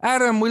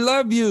 Adam, we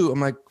love you.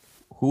 I'm like,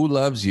 who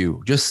loves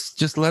you?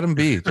 Just let him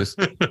be. Just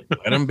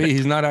let him be.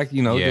 He's not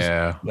acting,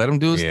 Yeah. just let him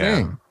do his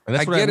thing. And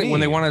that's I what get I it when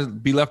they mean. want to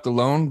be left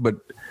alone, but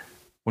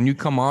when you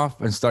come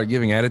off and start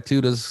giving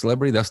attitude as a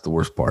celebrity, that's the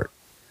worst part.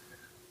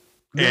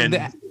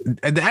 And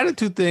The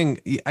attitude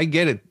thing, I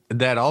get it,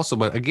 that also,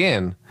 but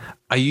again,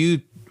 do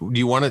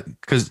you want to,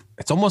 because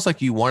it's almost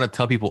like you want to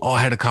tell people, oh,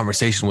 I had a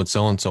conversation with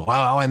so and so,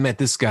 wow, I met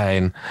this guy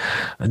and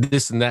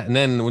this and that, and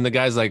then when the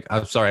guy's like,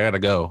 I'm sorry, I gotta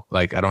go,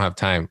 like I don't have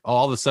time,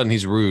 all of a sudden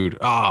he's rude.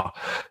 Oh,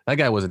 that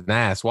guy was an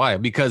ass. Why?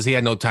 Because he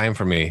had no time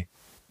for me.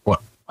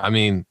 What? I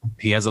mean,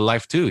 he has a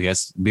life too. He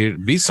has to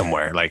be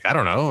somewhere. Like, I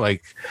don't know.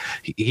 Like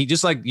he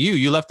just like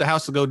you left the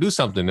house to go do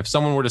something. If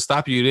someone were to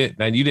stop you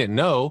and you didn't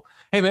know,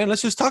 hey man,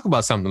 let's just talk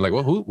about something. Like,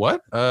 well, who,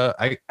 what?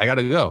 I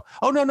gotta go.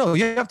 Oh no,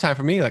 you have time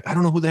for me. Like, I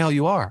don't know who the hell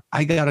you are.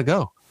 I gotta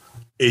go.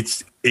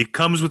 it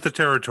comes with the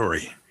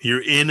territory.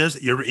 You're in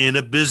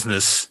a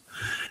business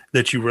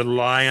that you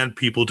rely on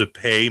people to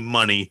pay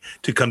money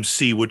to come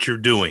see what you're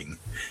doing.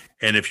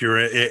 And if you're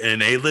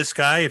an A-list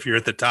guy, if you're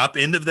at the top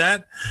end of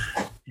that,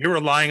 you're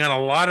relying on a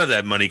lot of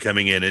that money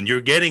coming in, and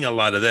you're getting a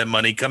lot of that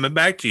money coming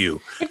back to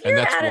you. And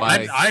that's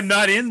why I'm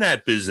not in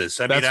that business.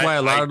 That's why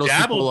a lot of those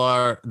people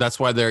are. That's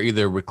why they're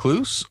either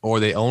recluse or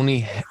they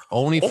only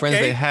friends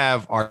they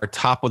have are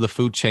top of the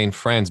food chain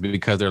friends,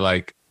 because they're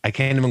like, I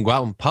can't even go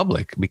out in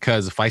public,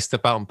 because if I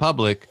step out in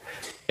public,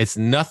 it's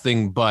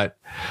nothing but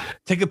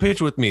take a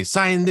picture with me,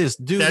 sign this,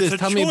 do this,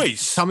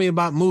 tell me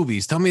about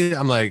movies, tell me.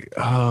 I'm like,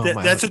 oh,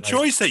 that's a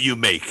choice that you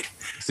make.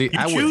 See,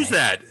 you choose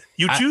that.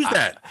 You choose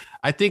that.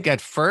 I think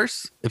at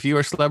first, if you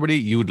were a celebrity,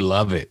 you would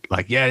love it.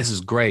 Like, yeah, this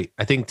is great.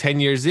 I think 10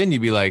 years in,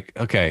 you'd be like,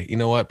 okay, you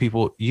know what,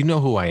 people, you know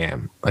who I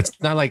am. It's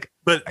not like,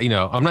 but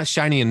I'm not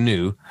shiny and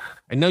new.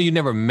 I know you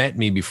never met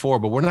me before,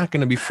 but we're not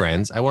going to be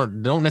friends.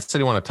 Don't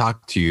necessarily want to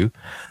talk to you.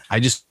 I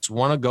just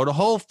want to go to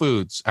Whole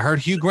Foods. I heard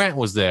Hugh Grant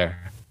was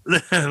there.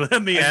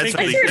 Let me add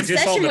something. It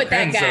just all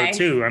depends, though,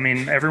 too. I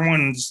mean,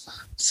 everyone's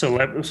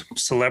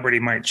celebrity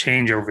might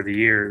change over the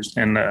years,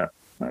 and I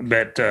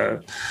bet.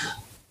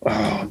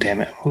 Oh,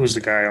 damn it! Who was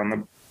the guy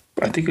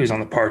I think he was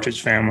on the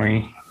Partridge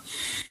Family.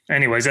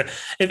 Anyways,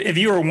 if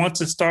you were once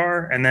a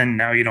star and then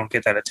now you don't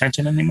get that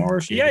attention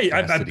anymore,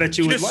 I bet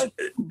you would like.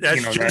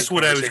 That's just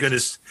what I was going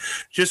to.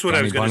 Just what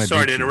I was going to.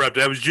 Sorry to interrupt.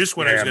 That was just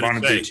what I was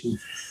going to say.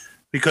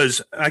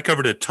 Because I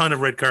covered a ton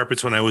of red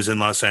carpets when I was in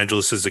Los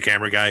Angeles as a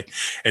camera guy,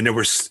 and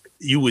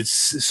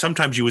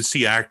sometimes you would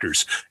see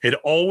actors. It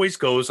always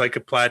goes like a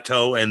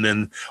plateau, and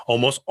then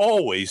almost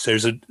always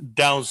there's a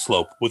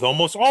downslope with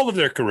almost all of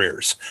their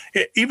careers,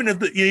 even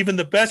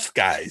the best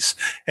guys.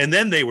 And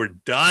then they were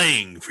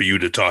dying for you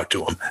to talk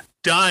to them.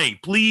 Dying,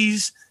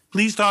 please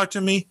talk to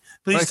me.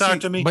 Please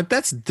talk to me. But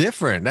that's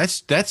different.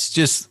 That's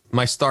just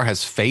my star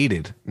has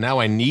faded. Now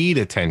I need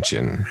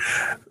attention.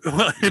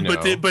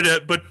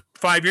 But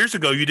 5 years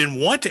ago, you didn't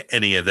want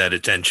any of that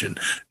attention.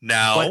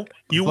 Now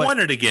you want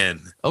it again.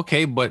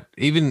 Okay, but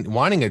even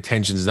wanting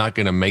attention is not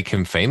going to make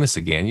him famous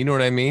again. You know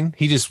what I mean?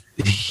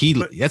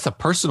 That's a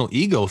personal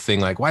ego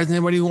thing. Like, why doesn't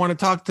anybody want to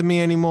talk to me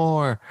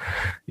anymore?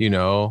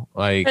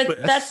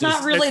 But that's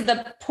not really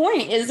the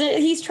point, is it?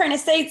 He's trying to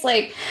say it's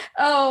like,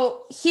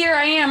 oh, here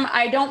I am.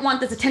 I don't want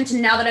this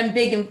attention now that I'm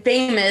big and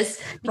famous,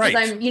 because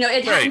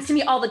it happens to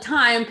me all the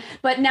time.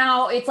 But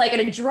now it's like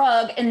a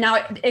drug, and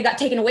now it got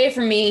taken away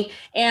from me,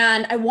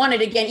 and I want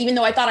it again, even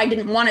though I thought I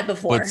didn't want it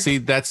before. But see,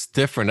 that's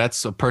different.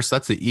 That's a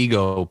person. That's an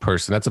ego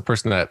person. That's a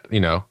person that,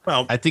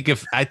 well, I think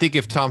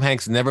if Tom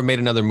Hanks never made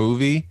another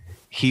movie,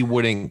 he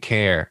wouldn't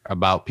care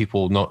about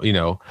people.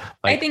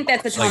 I think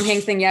that's the Tom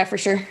Hanks thing. Yeah, for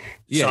sure.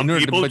 Yeah,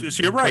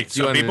 you're right.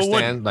 Some people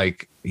wouldn't.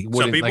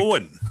 Some people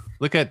wouldn't.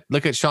 Look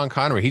at Sean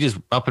Connery. He just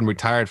up and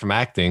retired from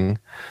acting.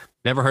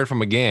 Never heard from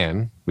him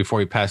again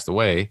before he passed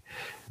away.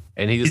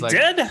 And he's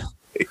dead.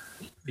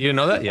 You didn't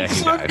know that? Yeah,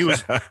 he died. He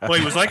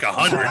was like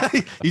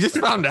 100. You just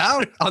found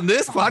out on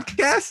this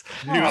podcast?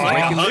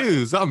 Breaking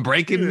news. I'm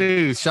breaking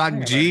news.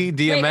 Shock G,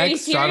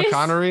 DMX, Sean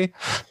Connery.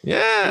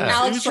 Yeah.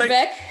 Alex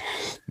Trebek.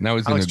 Now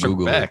he's going to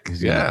Google it.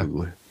 Yeah.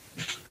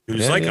 He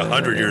was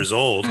 100 years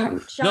old.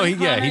 He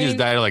just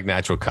died of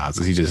natural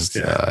causes. He just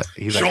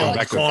he's Sean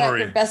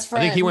Connery. Best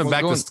friend. I think he went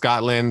back to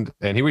Scotland,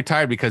 and he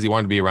retired because he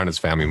wanted to be around his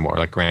family more,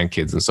 like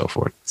grandkids and so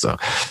forth. So,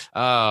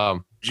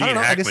 Gene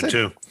Hackman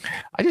too.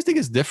 I just think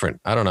it's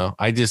different. I don't know.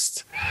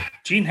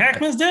 Gene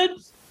Hackman's dead?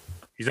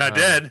 He's not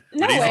dead.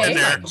 No but he's way. getting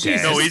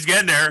there. No, he's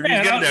getting there. Man,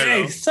 he's getting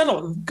there. Hey,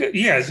 settle.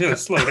 Yeah,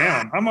 just slow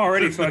down. I'm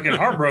already fucking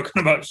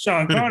heartbroken about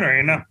Sean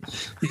Connery.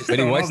 But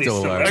he was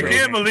still alive. I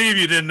can't believe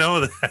you didn't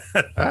know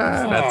that.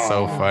 That's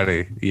so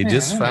funny. You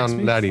just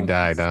found out he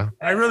died, huh?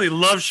 I really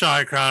love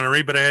Sean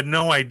Connery, but I had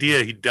no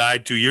idea he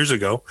died 2 years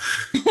ago.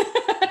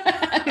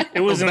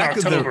 It was in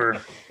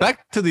October.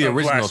 Back to the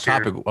original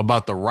topic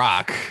about The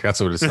Rock.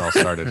 That's what it all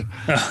started.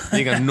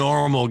 Being a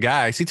normal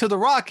guy. See, to The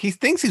Rock, he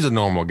thinks he's a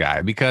normal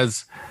guy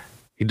because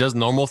He does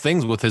normal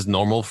things with his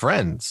normal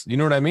friends. You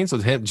know what I mean? So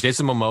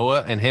Jason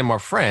Momoa and him are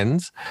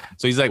friends.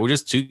 So he's like, we're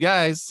just two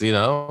guys, you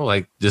know,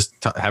 like just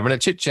having a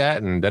chit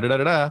chat and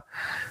da-da-da-da-da.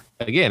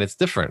 Again, it's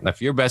different.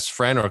 If your best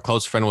friend or a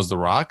close friend was The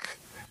Rock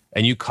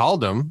and you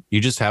called him,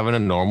 you're just having a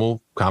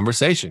normal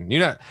conversation.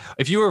 You're not,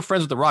 if you were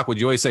friends with The Rock, would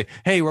you always say,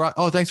 hey, Rock,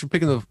 oh, thanks for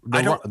picking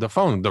the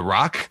phone, The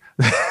Rock?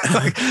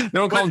 Like, they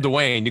don't call him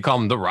Dwayne, you call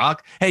him The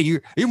Rock. Hey,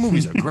 your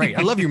movies are great.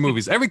 I love your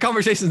movies. Every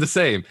conversation is the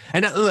same.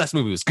 And that last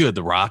movie was good,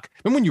 The Rock.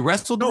 Remember when you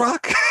wrestled The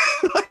Rock?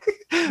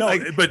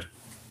 But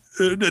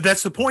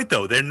that's the point,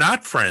 though. They're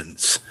not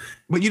friends.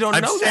 But you don't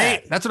know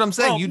that. That's what I'm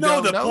saying. You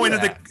don't know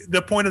that.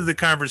 The point of the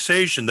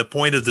conversation, the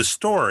point of the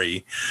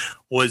story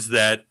was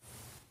that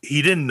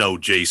he didn't know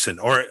Jason,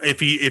 or if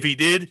he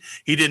did,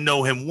 he didn't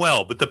know him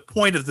well. But the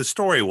point of the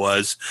story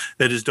was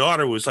that his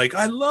daughter was like,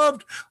 I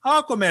loved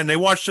Aquaman. They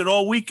watched it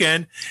all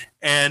weekend,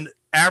 and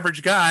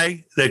average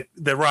guy that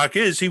The Rock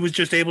is, he was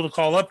just able to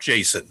call up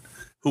Jason,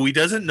 who he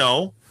doesn't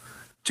know,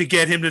 to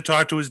get him to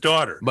talk to his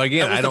daughter. But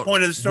again, that was the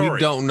point of the story. We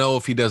don't know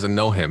if he doesn't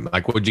know him.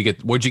 Like, where'd you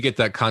get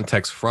that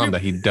context from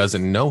that he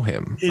doesn't know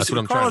him? That's what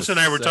I'm trying to say. Carlos and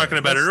I were talking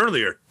about it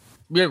earlier.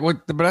 Yeah,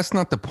 but that's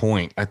not the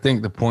point. I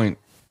think the point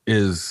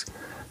is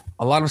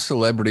a lot of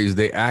celebrities,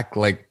 they act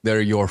like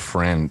they're your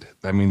friend.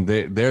 I mean,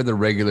 they're the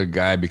regular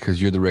guy because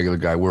you're the regular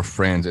guy. We're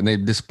friends. And they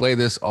display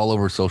this all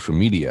over social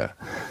media.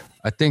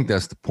 I think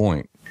that's the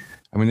point.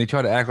 I mean, they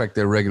try to act like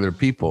they're regular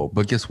people,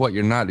 but guess what?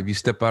 You're not. If you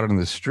step out on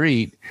the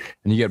street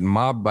and you get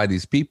mobbed by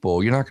these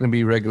people, you're not going to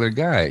be a regular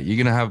guy. You're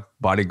going to have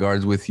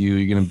bodyguards with you.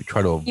 You're going to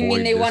try to avoid You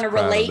mean they want to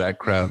relate? that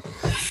crowd.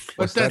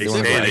 But that's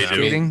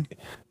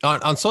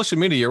on social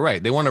media, you're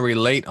right. They want to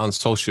relate on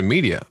social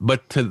media,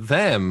 but to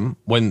them,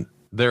 when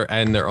they're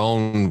in their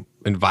own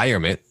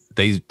environment,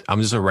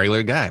 I'm just a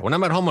regular guy. When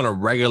I'm at home, I'm a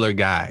regular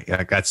guy.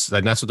 Like that's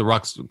what The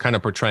Rock's kind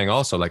of portraying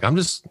also. Like, I'm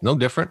just no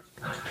different.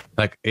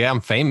 Like, yeah,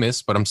 I'm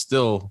famous, but I'm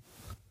still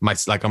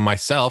I'm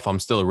myself. I'm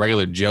still a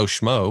regular Joe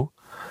Schmo.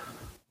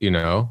 You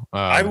know,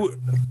 I would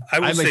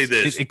say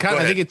this.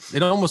 I think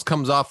it almost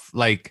comes off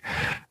like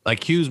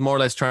Hugh's more or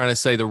less trying to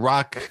say The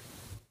Rock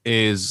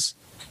is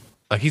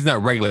like, he's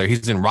not regular.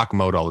 He's in rock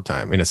mode all the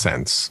time, in a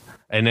sense.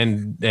 And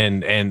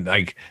then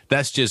like,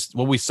 that's just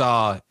what we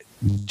saw.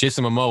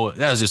 Jason Momoa,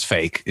 that was just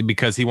fake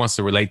because he wants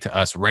to relate to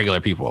us regular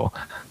people.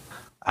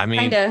 I mean,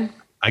 kinda.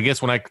 I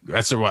guess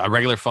that's a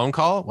regular phone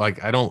call.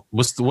 Like, I don't.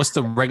 What's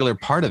the regular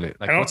part of it?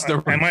 Like,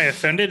 am I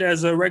offended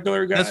as a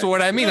regular guy? That's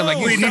what I mean. I'm like,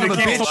 you son of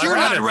a bitch, you're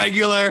not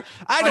regular.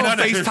 I don't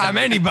FaceTime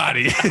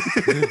anybody.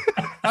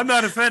 I'm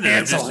not offended.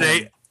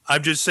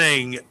 I'm just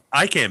saying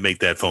I can't make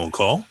that phone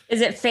call.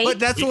 Is it fake? But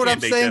that's what I'm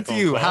saying to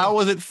you. How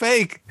was it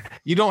fake?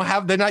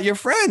 They're not your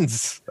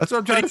friends. That's what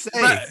I'm trying to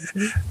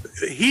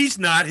say. He's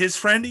not his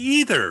friend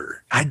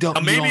either. I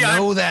don't. Maybe you don't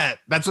know that.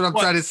 That's what I'm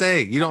trying to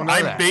say. You don't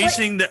know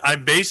that.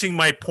 I'm basing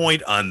my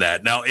point on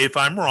that. Now, if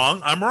I'm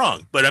wrong, I'm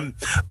wrong. But I'm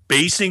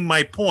basing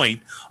my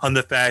point on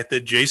the fact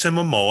that Jason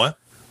Momoa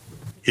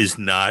is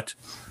not.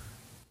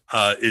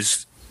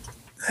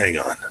 Hang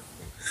on,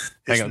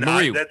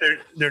 Marie. That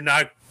they're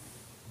not.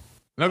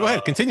 No, go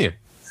ahead. Continue.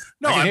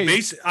 No, I'm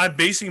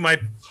basing my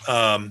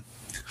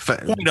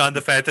point on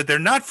the fact that they're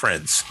not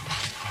friends.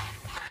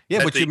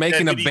 Yeah, but you're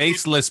making a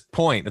baseless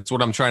point. That's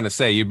what I'm trying to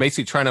say. You're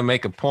basically trying to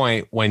make a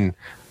point when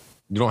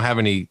you don't have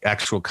any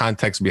actual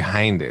context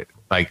behind it.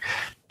 Like,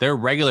 they're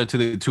regular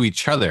to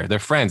each other. They're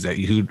friends.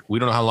 We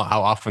don't know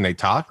how often they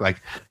talk.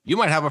 Like, you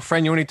might have a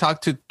friend you only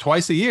talk to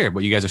twice a year,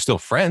 but you guys are still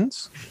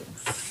friends.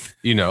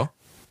 You know.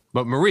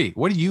 But Marie,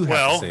 what do you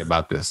have to say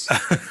about this?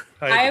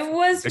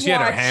 She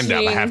had her hand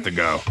up. I have to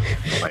go.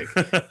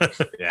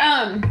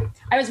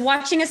 I was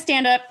watching a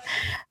stand-up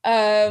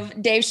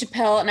of Dave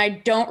Chappelle, and I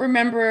don't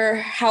remember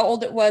how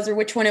old it was or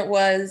which one it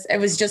was. It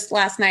was just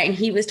last night, and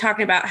he was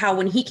talking about how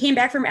when he came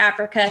back from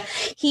Africa,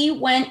 he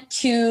went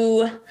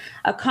to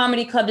a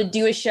comedy club to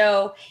do a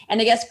show,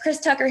 and I guess Chris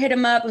Tucker hit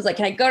him up, was like,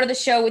 can I go to the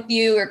show with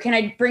you, or can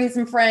I bring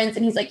some friends?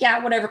 And he's like,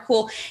 yeah, whatever,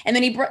 cool. And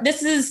then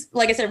this is,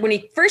 like I said, when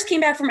he first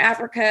came back from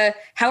Africa,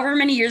 however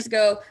many years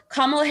ago,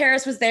 Kamala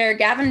Harris was there,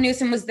 Gavin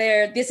Newsom was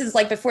there. This is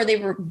like before they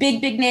were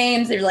big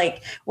names. They're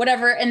like,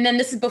 whatever. And then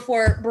this is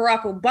before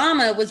Barack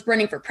Obama was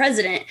running for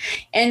president.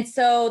 And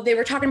so they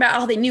were talking about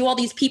how they knew all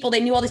these people.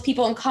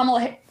 And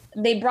Kamala,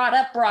 they brought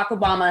up Barack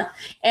Obama,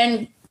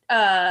 and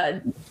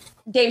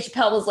Dave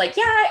Chappelle was like,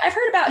 yeah, I've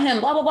heard about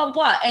him, blah, blah, blah,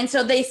 blah. And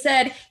so they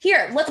said,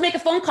 here, let's make a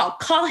phone call.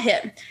 Call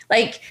him.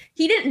 Like,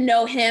 he didn't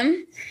know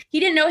him.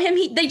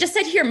 They just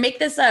said, here, make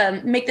this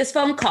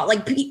phone call.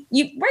 Like,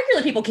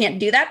 regular people can't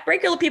do that.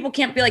 Regular people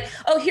can't be like,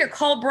 oh, here,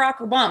 call Barack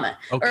Obama.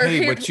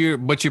 Okay,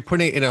 but you're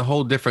putting it in a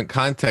whole different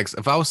context.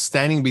 If I was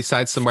standing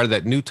beside somebody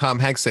that knew Tom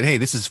Hanks, said, hey,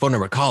 this is his phone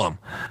number, call him.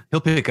 He'll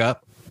pick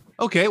up.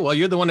 Okay, well,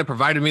 you're the one that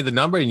provided me the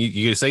number, and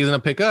you say he's gonna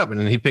pick up, and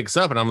then he picks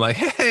up, and I'm like,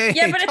 hey,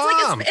 yeah, but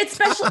Tom. it's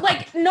special.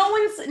 Like, no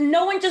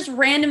one just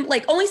random.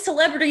 Like, not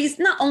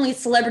only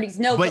celebrities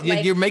know. But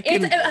you're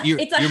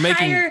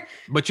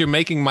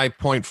making my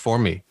point for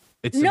me.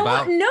 It's No,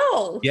 about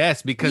no.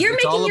 yes, because You're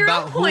it's all making your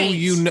about own who point.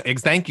 you know.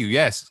 Thank you.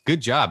 Yes, good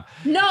job.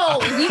 No,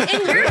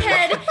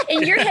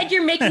 in your head,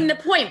 you're making the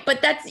point,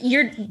 but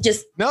you're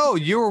just No,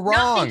 you're not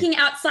wrong. thinking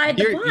outside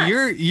the box.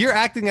 You're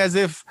acting as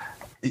if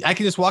I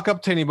can just walk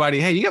up to anybody.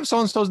 Hey, you have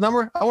so and so's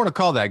number? I want to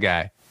call that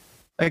guy.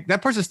 Like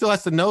that person still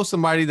has to know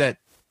somebody that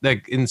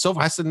in so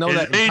has to know His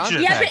that. in agent.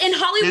 context. Yeah, but in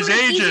Hollywood, His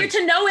it's easier agent.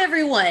 to know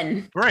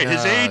everyone. Right,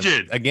 his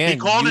agent. again, he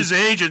called you- his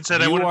agent,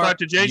 said, "I You want to are- talk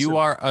to Jason." You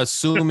are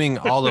assuming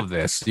all of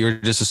this. You're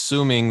just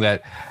assuming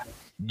that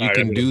you All right,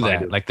 can I'm do gonna that.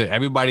 find it. Like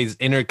everybody's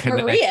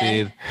interconnected.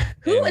 Maria.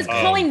 Who is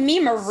calling me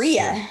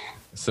Maria?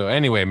 So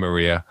anyway,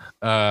 Maria.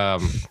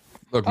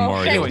 Look, Oh,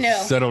 Mario, heck no.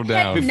 settle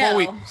down. Heck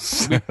no.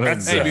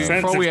 That's Hey,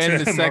 before we end the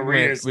sensitive to segment,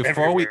 Maria's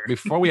everywhere.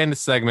 before we end the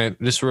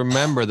segment, just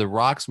remember the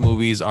Rock's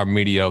movies are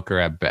mediocre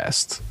at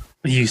best.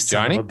 You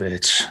son Johnny? of a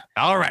bitch.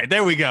 All right,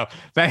 there we go.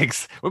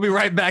 Thanks. We'll be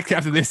right back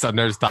after this on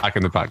Nerds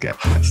Talking the podcast.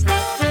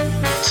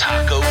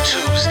 Taco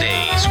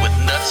Tuesdays with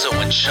Nutso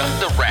and Chuck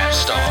the Rap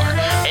Star.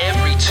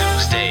 Every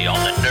Tuesday on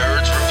the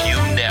Nerds Review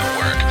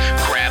Network.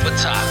 Grab a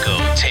taco,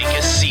 take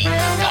a seat,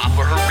 pop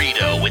a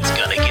burrito, it's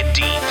gonna get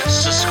deep.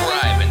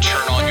 Subscribe and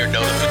turn on your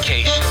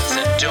notifications.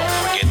 And don't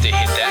forget to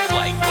hit that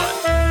like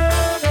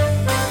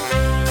button.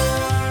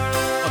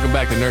 Welcome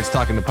back to Nerds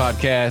Talking the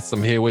podcast.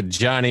 I'm here with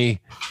Johnny.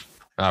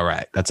 All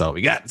right, that's all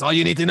we got. That's all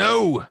you need to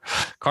know.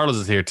 Carlos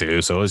is here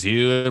too. So is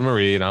you and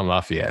Marie, and I'm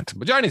Lafayette.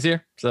 But Johnny's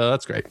here, so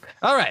that's great.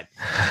 All right,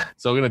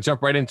 so we're gonna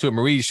jump right into it.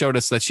 Marie showed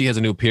us that she has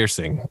a new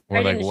piercing.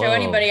 I didn't show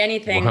anybody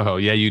anything. Whoa,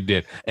 yeah, you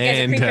did. You guys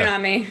are And creeping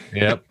on me.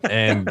 yep,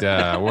 and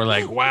we're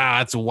like, wow,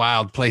 that's a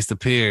wild place to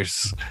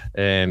pierce,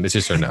 and it's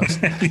just her nose.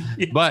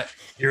 But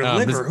Your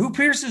this- liver. Who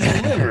pierces your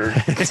liver?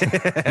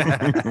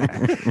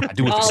 I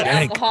do with All the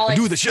shank. alcoholics. I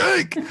do with the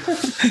shank.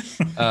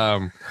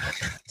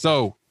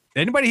 So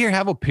anybody here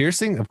have a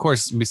piercing? Of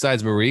course,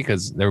 besides Marie,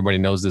 because everybody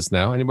knows this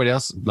now. Anybody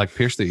else like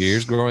pierce their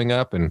ears growing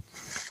up?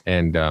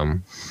 And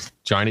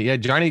Johnny, yeah,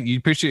 Johnny, you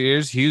pierced your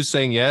ears. Hughes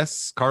saying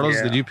yes. Carlos,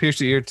 Yeah. did you pierce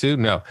your ear too?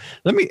 No.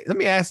 Let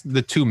me ask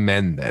the two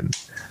men then.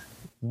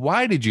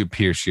 Why did you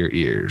pierce your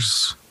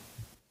ears?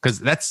 Because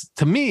that's,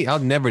 to me,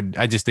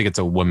 I just think it's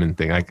a woman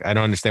thing. I don't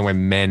understand why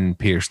men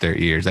pierce their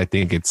ears. I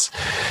think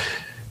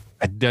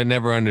I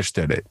never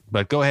understood it.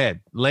 But go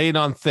ahead, lay it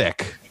on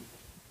thick.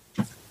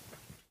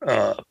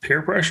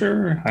 Peer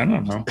pressure? I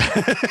don't know.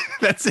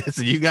 That's it.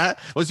 So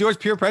was yours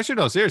peer pressure?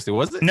 No, seriously,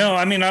 was it? No,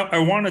 I mean, I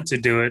wanted to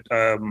do it.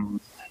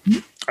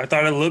 I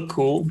thought it looked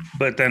cool,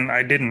 but then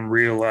I didn't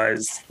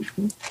realize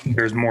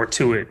there's more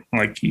to it.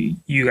 Like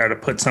you got to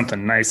put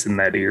something nice in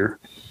that ear.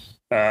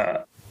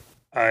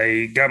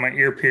 I got my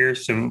ear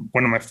pierced, and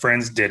one of my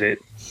friends did it,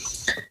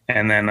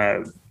 and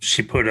then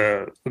she put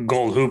a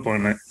gold hoop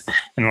on it.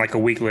 And like a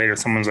week later,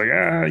 someone's like,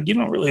 "You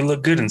don't really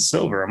look good in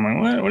silver." I'm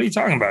like, "What are you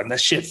talking about?" And that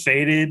shit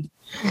faded,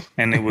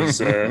 and it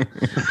was pretty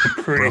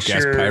Broke-ass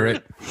sure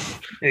pirate.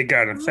 it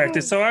got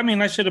infected. So I mean,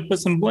 I should have put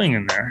some bling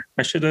in there.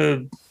 I should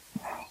have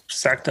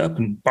sacked up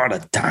and bought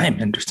a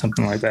diamond or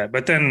something like that.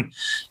 But then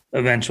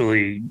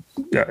eventually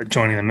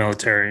joining the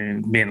military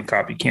and being a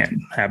cop, you can't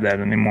have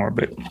that anymore.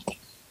 But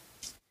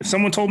if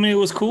someone told me it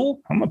was cool,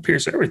 I'm gonna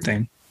pierce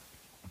everything.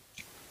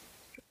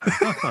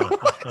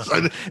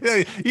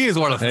 You just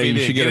want to Hey, fit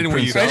you in. should get a in where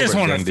Prince you I Albert. just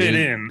wanna then, fit dude.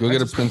 in. Go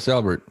get a Prince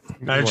Albert.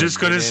 I was just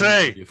going to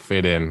say, you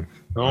fit in.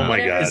 oh my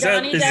Whatever God. Is that-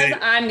 Johnny is does, it-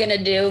 I'm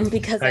gonna do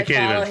because I I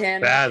can't follow even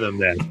him. fathom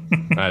that.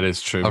 That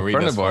is true. A Marie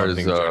friend does of follow ours,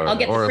 things. I'll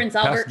get the or a Prince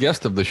past Albert.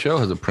 guest of the show,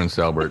 has a Prince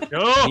Albert.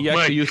 Oh, He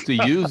my actually used to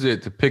use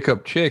it to pick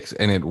up chicks,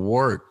 and it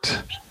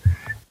worked.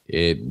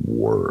 It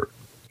worked.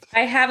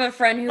 I have a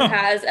friend who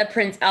has a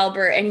Prince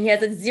Albert, and he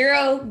has a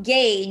 0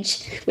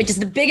 gauge, which is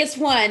the biggest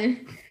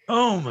one.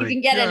 Oh my You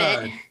can get in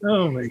God. it.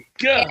 Oh my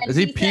God. And Does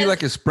he pee says-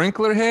 like a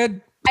sprinkler head?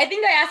 I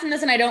think I asked him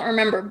this and I don't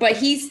remember, but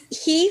he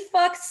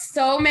fucks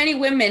so many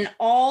women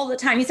all the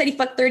time. He said he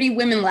fucked 30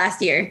 women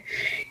last year.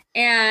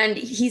 And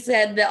he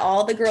said that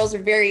all the girls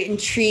are very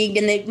intrigued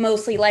and they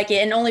mostly like it.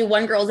 And only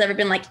one girl's ever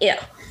been like, ew.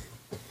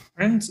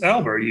 Prince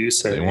Albert, you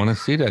say? They want to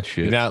see that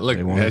shit. Now look,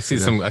 They wanna I see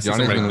that. some. I see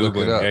Johnny's somebody gonna look it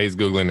googling. up. Yeah, he's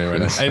googling it right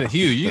now. And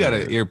Hugh, you got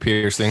an ear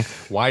piercing.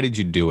 Why did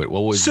you do it?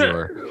 What was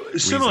your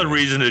Similar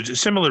reason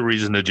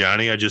to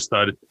Johnny. I just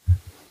thought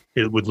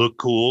it would look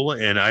cool,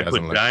 and I Doesn't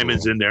put look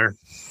diamonds cool. in there.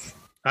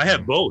 I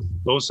have both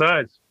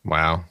sides.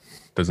 Wow,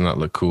 does not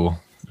look cool.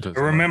 Does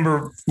I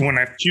remember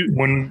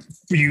when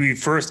you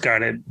first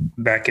got it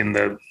back in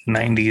the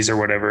 90s or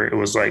whatever, it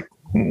was like,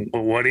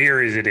 well, what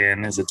ear is it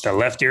in? Is it the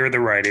left ear or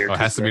the right ear? Oh, it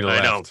has to be the I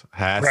left. know.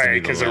 Has to Right, be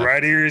because the left.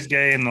 right ear is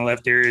gay and the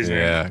left ear is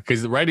Yeah,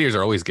 because the right ears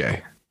are always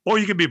gay. Or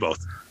you can be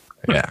both.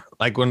 Yeah,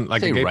 like when a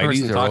Say gay righties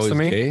person are talks to always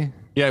me. gay?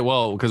 Yeah,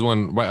 well, because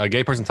when a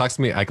gay person talks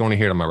to me, I can only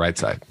hear it on my right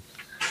side.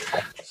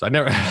 So I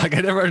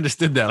never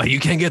understood that. Like, you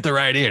can't get the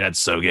right ear. That's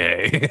so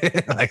gay.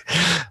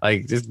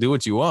 like just do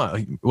what you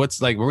want.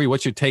 What's like, Marie?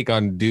 What's your take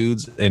on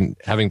dudes and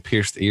having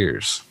pierced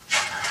ears?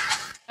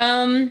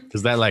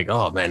 Is that like,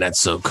 oh man, that's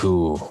so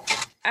cool?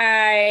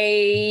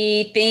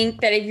 I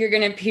think that if you're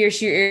going to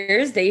pierce your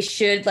ears, they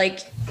should, like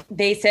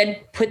they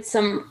said, put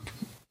some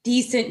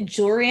decent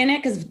jewelry in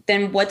it, because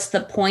then what's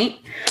the point?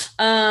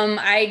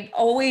 I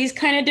always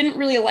kind of didn't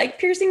really like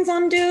piercings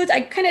on dudes.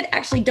 I kind of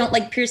actually don't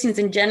like piercings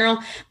in general,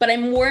 but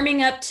I'm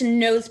warming up to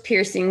nose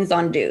piercings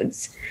on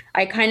dudes.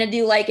 I kind of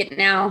do like it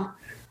now.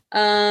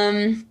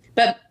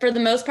 But for the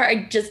most part,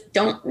 I just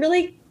don't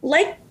really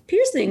like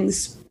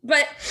piercings.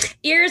 But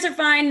ears are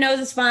fine, nose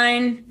is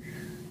fine.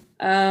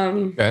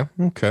 Okay.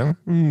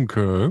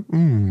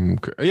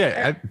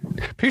 Yeah,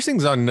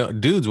 piercings on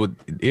dudes with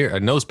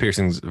nose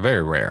piercings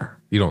very rare.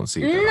 You don't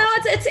see that. No,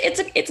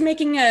 it's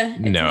making a.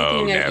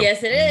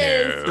 Yes, it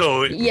is.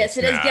 No. Yes,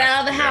 it is. Get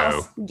out of the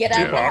house. Get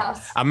out of the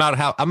house.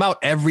 I'm out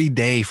every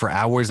day for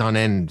hours on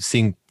end,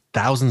 seeing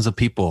thousands of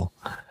people.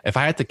 If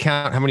I had to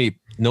count how many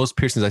nose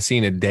piercings I see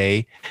in a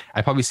day,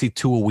 I probably see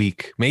 2 a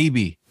week,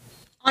 maybe.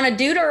 On a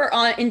dude or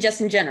in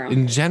general?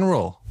 In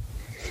general.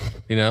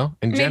 You know,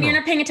 Maybe you're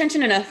not paying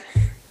attention enough.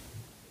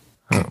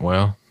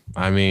 Well,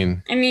 I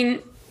mean,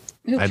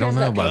 who I don't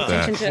know about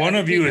that. One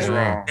of you is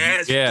wrong.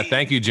 Yeah,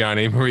 thank you,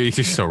 Johnny. Marie,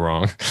 you're so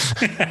wrong.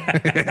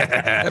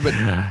 Yeah, but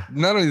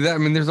not only that, I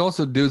mean, there's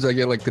also dudes that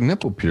get like the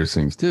nipple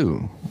piercings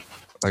too.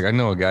 Like I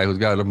know a guy who's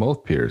got them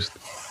both pierced.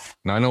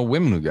 Now I know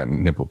women who got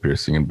nipple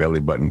piercing and belly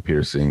button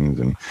piercings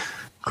and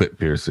clit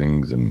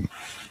piercings and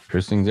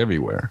piercings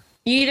everywhere.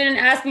 You didn't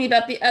ask me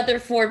about the other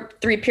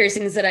 3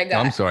 piercings that I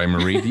got. I'm sorry,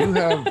 Marie. Do you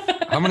have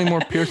how many more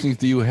piercings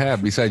do you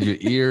have besides your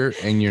ear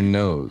and your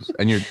nose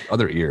and your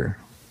other ear?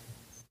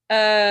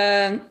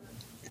 Well,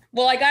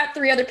 I got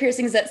 3 other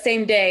piercings that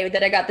same day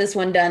that I got this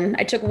one done.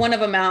 I took one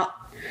of them out,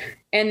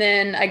 and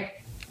then I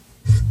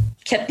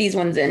kept these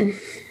ones in.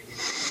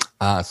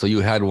 So you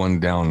had one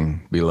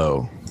down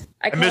below.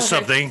 I missed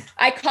something.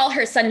 I call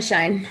her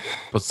Sunshine.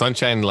 But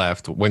Sunshine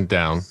went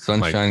down.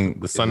 Sunshine,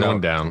 the sun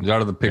went down. It's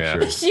out of the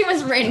picture. Yeah. She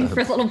was raining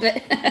for a little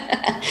bit.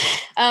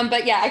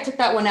 But yeah, I took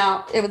that one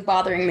out. It was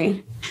bothering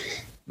me.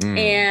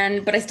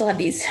 But I still have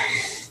these.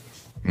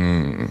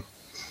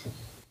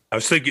 I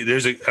was thinking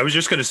I was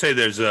just going to say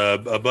there's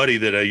a buddy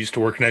that I used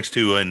to work next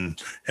to in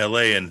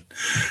LA. And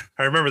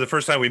I remember the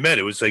first time we met,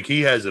 it was like,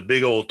 he has a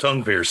big old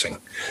tongue piercing.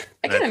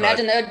 I can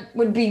imagine that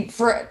would be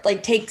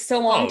take so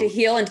long to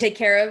heal and take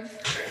care of.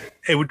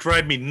 It would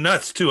drive me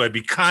nuts too. I'd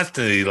be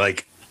constantly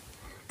like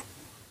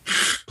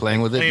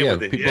playing with it. Yeah.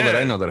 People that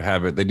I know that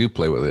have it, they do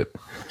play with it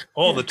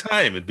all the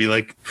time. It'd be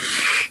like,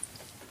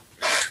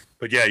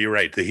 but yeah, you're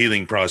right. The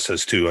healing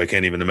process too. I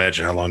can't even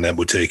imagine how long that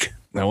would take.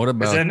 Now, what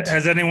about?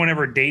 Has anyone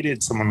ever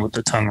dated someone with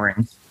a tongue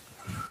ring?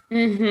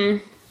 Mm-hmm.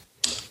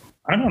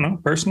 I don't know.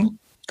 Personally,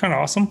 kind of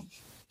awesome.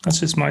 That's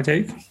just my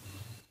take.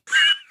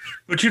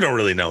 But you don't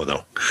really know,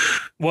 though.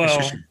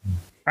 Well,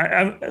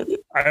 I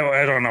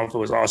don't know if it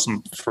was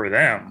awesome for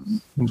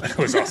them, but it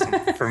was awesome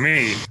for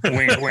me.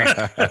 Wink, wink.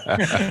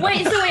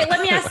 Wait,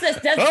 let me ask this.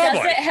 Does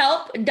it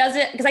help? Does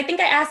it? Because I think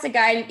I asked a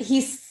guy, and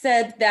he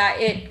said that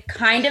it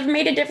kind of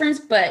made a difference,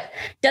 but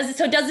does it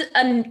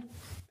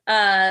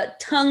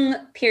tongue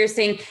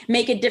piercing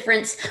make a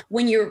difference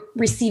when you're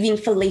receiving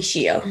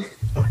fellatio?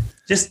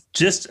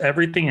 Just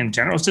everything in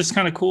general. It's just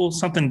kind of cool,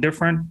 something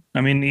different.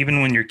 I mean,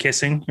 even when you're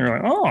kissing, you're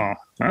like, oh,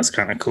 that's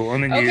kind of cool.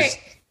 And then you just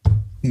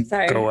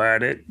go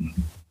at it.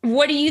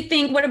 What do you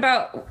think?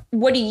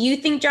 What do you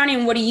think, Johnny?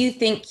 And what do you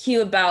think,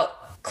 Hugh,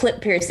 about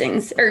clit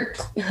piercings or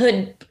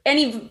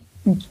any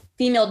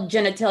female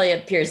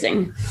genitalia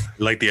piercing? I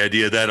like the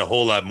idea of that a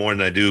whole lot more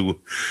than I do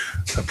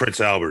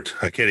Prince Albert.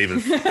 I can't even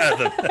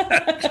fathom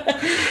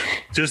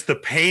that. Just the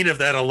pain of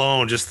that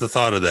alone, just the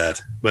thought of that.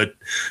 But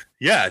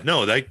yeah,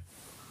 no,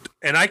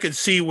 and I could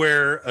see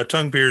where a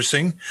tongue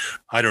piercing,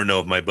 I don't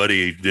know if my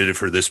buddy did it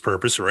for this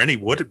purpose or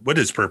what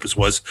his purpose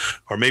was,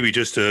 or maybe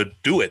just to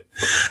do it,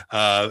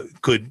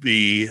 could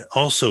be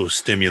also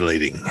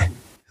stimulating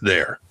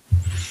there.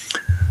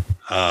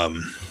 I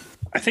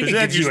think it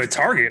gives you a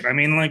target. I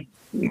mean, like,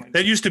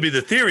 that used to be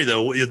the theory,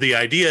 though, the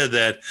idea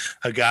that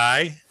a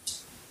guy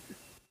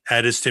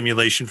had his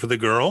stimulation for the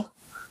girl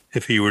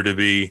if he were to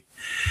be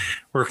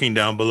working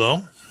down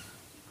below.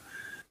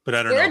 But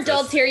I don't know. We're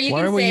adults here. You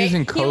can say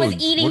he was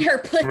eating her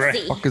pussy. What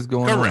the fuck is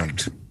going on?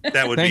 Correct.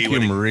 That would Thank be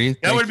you, Marie.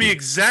 That would be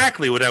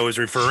exactly what I was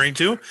referring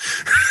to.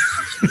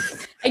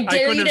 I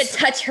dare you to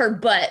touch her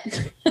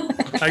butt.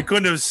 I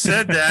couldn't have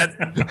said that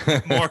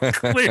more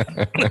clearly.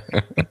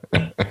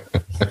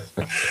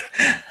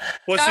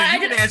 Well, so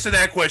you can answer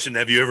that question.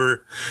 Have you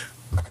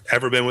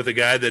ever been with a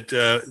guy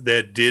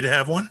that did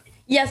have one?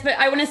 Yes, but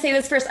I want to say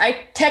this first.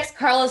 I texted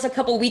Carlos a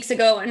couple weeks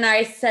ago and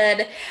I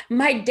said,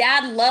 my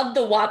dad loved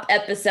the WAP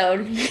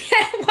episode.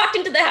 I walked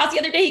into the house the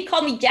other day. He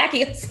called me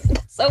Jackie. That's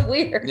so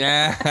weird.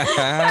 Yeah.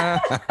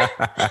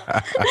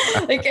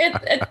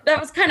 That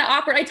was kind of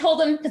awkward. I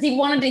told him because he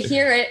wanted to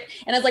hear it.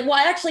 And I was like, well,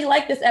 I actually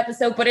like this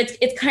episode, but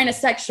it's kind of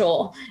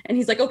sexual. And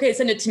he's like, okay,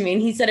 send it to me.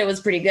 And he said it was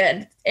pretty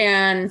good.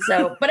 And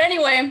so, but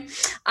anyway,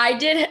 I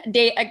did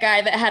date a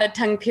guy that had a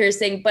tongue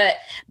piercing, but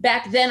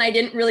back then I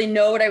didn't really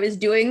know what I was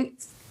doing.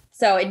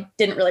 So it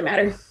didn't really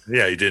matter.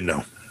 Yeah, you didn't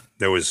know.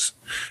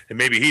 And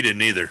maybe he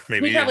didn't either.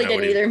 Maybe he probably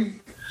didn't either.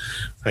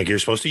 Like you're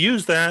supposed to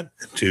use that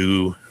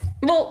to.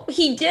 Well,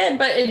 he did,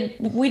 but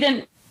we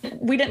didn't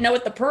know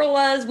what the pearl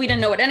was. We didn't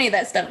know what any of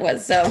that stuff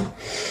was. So.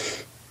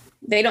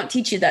 They don't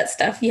teach you that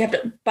stuff. You have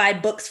to buy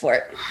books for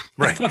it.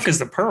 Right. The fuck is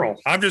the pearl?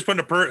 I'm just putting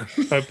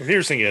a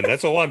piercing in.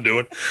 That's all I'm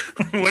doing.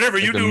 Whatever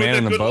you The do. Man with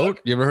in it, the good luck. Boat?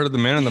 You ever heard of The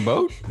Man in the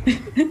Boat?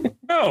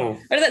 No.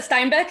 What is that,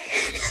 Steinbeck?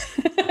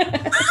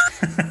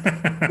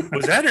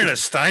 Was that in a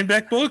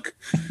Steinbeck book?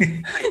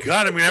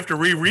 God, I'm gonna have to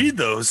reread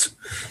those.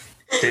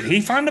 Did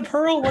he find a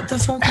pearl? What the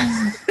fuck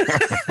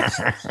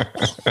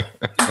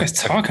is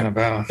he talking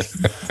about?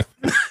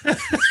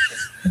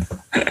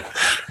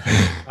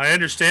 I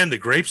understand the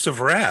grapes of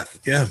wrath.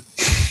 Yeah.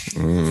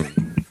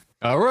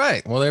 All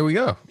right. Well, there we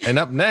go. And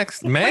up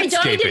next, Wait,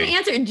 Johnny didn't manscaping.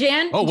 answer.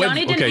 Jan. Oh, wait.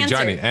 Johnny didn't Okay, answer.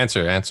 Johnny,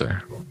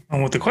 answer.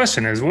 And what the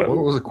question is? What? What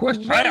was the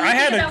question? What do you I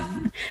think had a-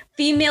 about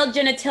female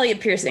genitalia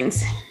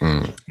piercings.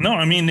 No,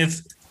 I mean,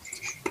 if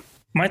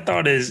my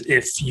thought is,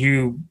 if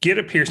you get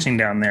a piercing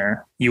down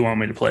there, you want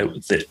me to play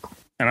with it,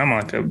 and I'm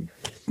like a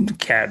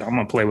cat. I'm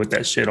gonna play with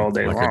that shit all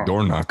day Like long. a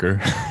door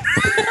knocker.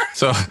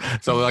 So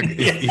like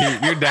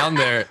you're down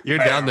there,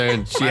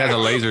 and she has a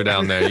laser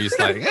down there. You're just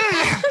like,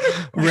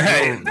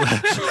 Right.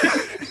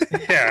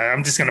 Yeah,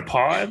 I'm just gonna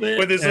paw at it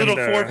With his and,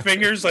 little four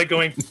fingers, like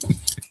going.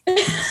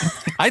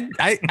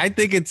 I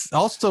think it's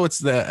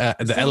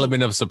the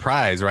element of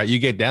surprise, right? You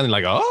get down and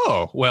like,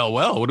 oh, well,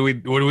 what do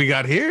we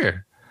got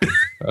here?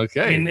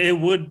 Okay. I mean, it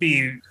would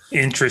be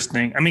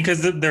interesting. I mean,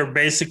 because they're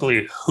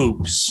basically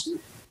hoops.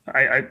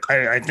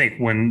 I think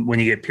when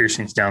you get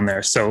piercings down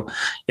there. So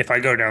if I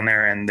go down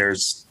there and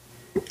there's,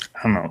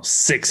 I don't know,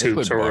 6 They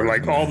hoops put or bars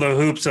like in all there.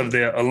 the hoops of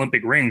the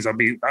Olympic rings,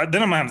 then I'm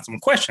gonna have some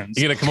questions.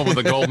 You're gonna come up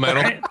with a gold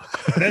medal. Right?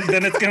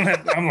 then it's gonna.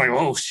 I'm like,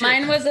 oh shit.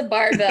 Mine was a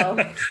barbell.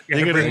 Gotta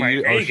You're bring gonna- my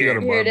A she got a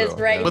game. Here it is,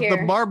 barbell. right But here.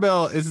 the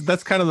barbell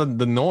that's kind of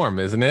the norm,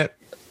 isn't it?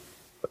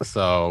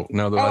 So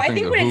No, Oh, I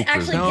think the when hoop it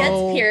actually is, No,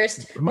 gets pierced,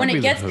 it might when be it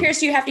the gets hoop.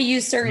 pierced, you have to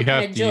use certain You have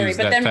kind of to jewelry. use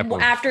But that then type of-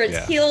 after it's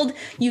yeah. healed,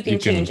 you can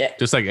change it.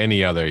 just like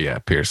any other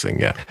piercing.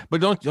 Yeah, but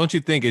don't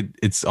you think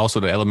it's also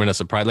the element of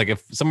surprise? Like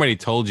if somebody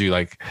told you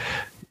like,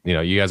 you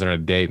know, you guys are on a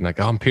date and like,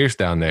 oh, I'm pierced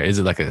down there. Is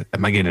it like am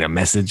I getting a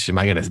message? Am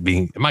I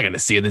gonna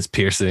see this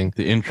piercing?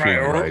 the intrigue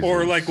Right, or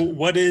rises. like,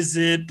 what is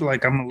it?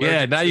 Like, I'm allergic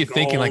Yeah, now to you're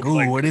thinking like,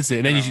 gold, ooh, what is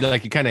it? And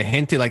then you kind of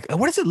hinted like,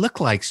 what does it look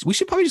like? We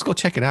should probably just go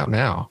check it out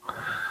now.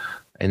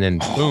 And then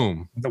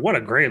boom, What a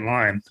great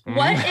line.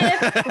 What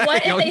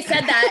if they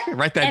said that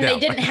Write that and down. they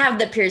didn't have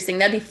the piercing?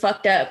 That'd be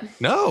fucked up.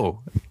 no,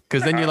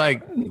 because then you're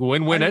like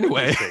win-win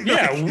anyway.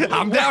 Yeah,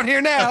 I'm down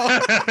here now.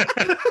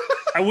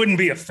 I wouldn't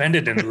be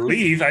offended and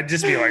leave. I'd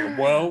just be like,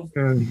 well,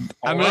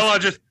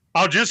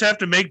 I'll just have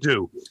to make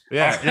do.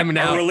 Yeah, I mean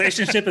our now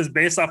relationship is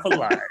based off of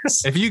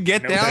lies. if you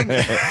get down,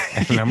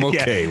 and I'm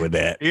okay with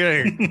that.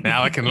 you're like,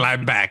 now I can lie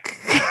back.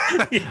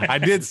 I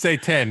did say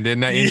 10,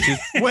 didn't I? Inches.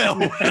 Well.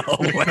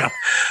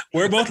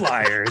 We're both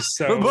liars.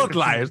 So We're both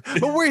liars,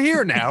 but we're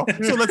here now.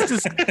 So let's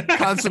just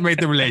consummate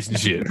the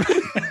relationship.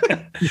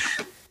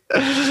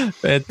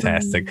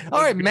 Fantastic.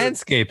 All right,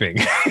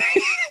 manscaping.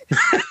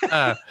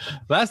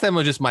 Last time it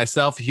was just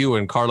myself, Hugh,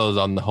 and Carlos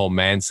on the whole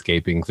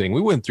manscaping thing.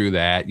 We went through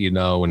that,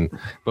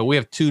 but we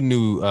have 2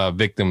 new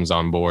victims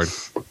on board.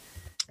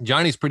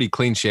 Johnny's pretty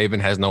clean shaven,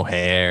 has no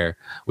hair.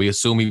 We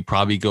assume he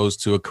probably goes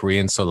to a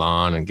Korean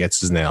salon and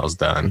gets his nails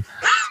done.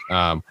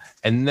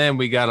 And then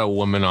we got a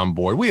woman on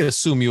board. We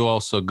assume you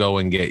also go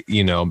and get,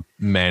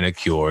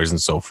 manicures and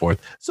so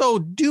forth. So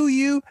do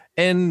you?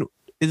 And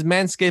is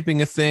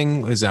manscaping a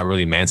thing? It's not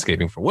really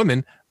manscaping for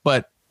women,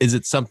 but is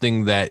it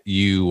something that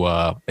you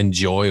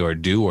enjoy or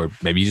do, or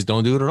maybe you just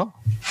don't do it at all?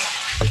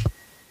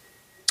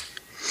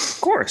 Of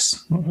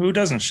course. Who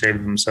doesn't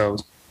shave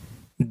themselves?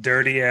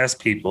 Dirty ass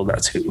people.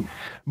 That's who.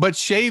 But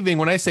shaving,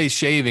 when I say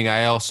shaving,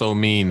 I also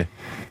mean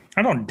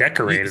I don't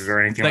decorate it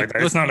or anything like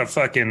that. It's not a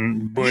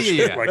fucking bush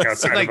like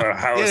outside of a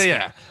house.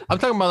 Yeah. I'm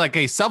talking about like,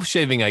 hey,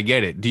 self-shaving, I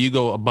get it. Do you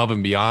go above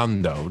and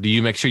beyond though? Do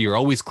you make sure you're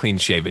always clean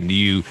shaven? Do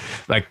you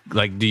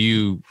do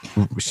you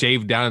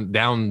shave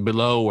down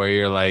below where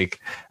you're like,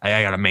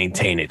 I gotta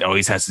maintain it.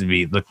 Always has to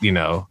be,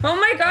 Oh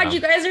my God, you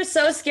guys are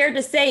so scared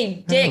to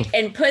say dick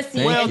and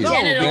pussy Well, and no,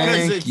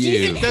 genitals. thank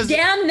you. It doesn't,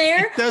 Down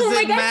there. it doesn't oh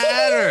my God.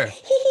 matter.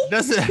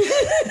 Doesn't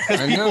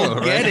I know,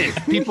 right? get it.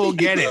 People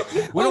get it.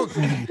 We don't.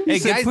 Hey,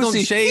 said guys don't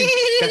pussy. shave.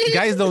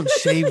 Guys don't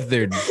shave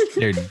their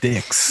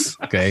dicks.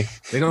 Okay,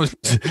 they don't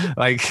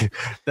like.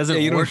 Doesn't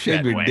Yeah, you don't work shave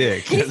that your way.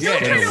 dick. He's still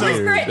That's trying to kinda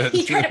whisper weird. it.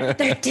 He tried to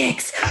their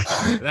dicks.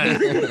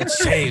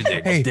 Shave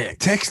their Hey, dick.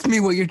 text me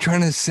what you're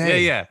trying to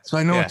say. Yeah. So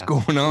I know Yeah. what's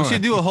going on. We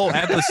should do a whole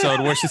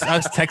episode where it's just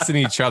us texting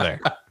each other.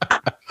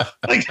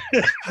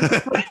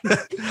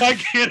 I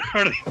can't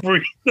hardly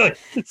breathe.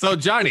 So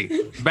Johnny,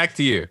 back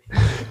to you.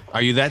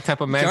 Are you that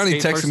type of man? Johnny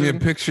texted me a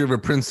picture of a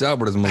Prince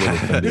Albert as my little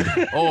offended.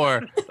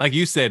 Or like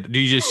you said, do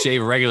you just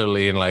shave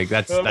regularly and like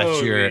that's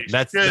your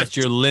that's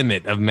your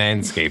limit of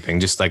manscaping?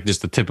 Just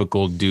the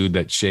typical dude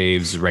that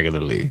shaves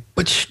regularly.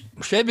 But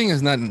shaving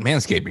is not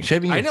manscaping.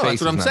 Shaving your I know face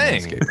that's what I'm is not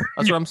saying. manscaping.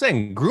 That's what I'm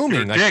saying.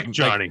 Grooming, Your dick,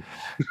 Johnny.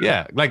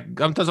 yeah, like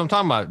that's what I'm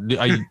talking about.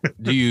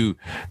 Do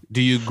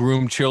you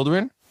groom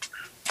children?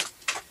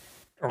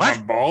 Or my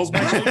balls.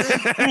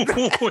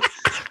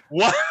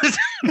 What?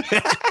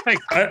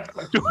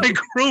 Do I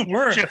groom?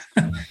 We're-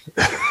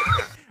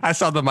 I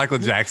saw the Michael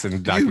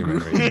Jackson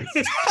documentary.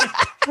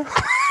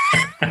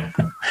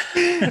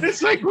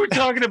 It's like we're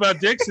talking about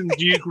Dixon.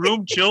 Do you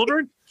groom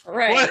children?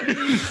 Right.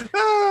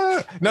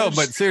 What? No,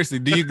 but seriously,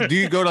 do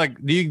you go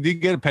do you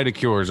get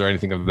pedicures or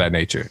anything of that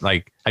nature?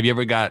 Like, have you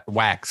ever got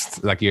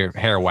waxed, like your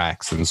hair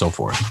waxed and so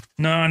forth?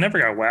 No, I never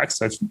got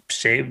waxed. I've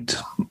shaved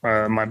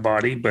my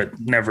body, but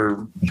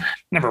never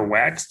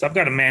waxed. I've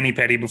got a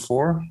mani-pedi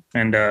before,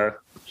 and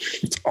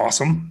it's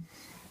awesome.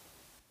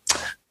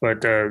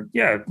 But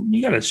yeah,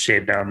 you got to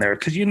shave down there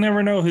because you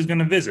never know who's going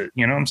to visit.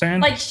 You know what I'm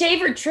saying? Like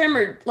shave or trim,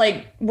 or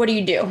like, what do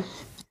you do?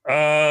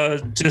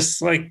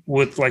 Just like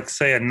with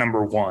say a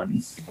number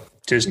one,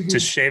 just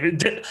shave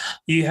it.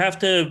 You have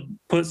to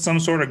put some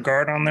sort of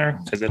guard on there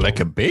because Like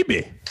a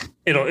baby.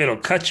 it'll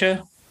cut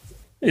you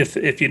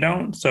if you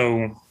don't.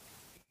 So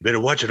Better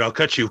watch it. I'll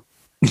cut you.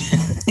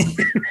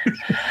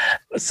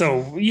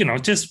 so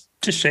just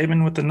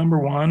shaving with the number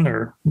one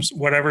or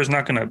whatever is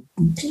not going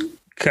to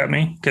cut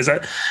me because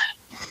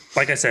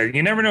like I said,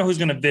 you never know who's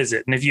going to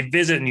visit. And if you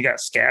visit and you got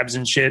scabs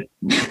and shit,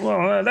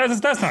 well,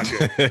 that's not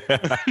good.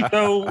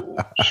 So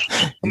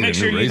make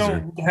sure you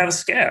don't have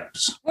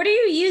scabs. What do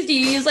you use? Do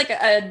you use like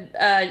an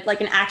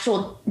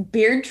actual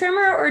beard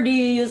trimmer, or do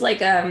you use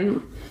like a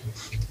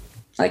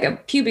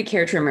pubic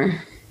hair trimmer?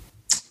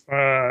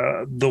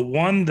 The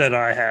one that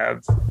I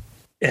have,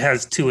 it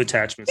has two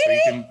attachments. So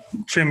you can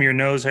trim your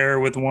nose hair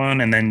with one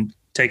and then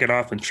take it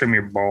off and trim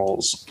your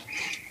balls.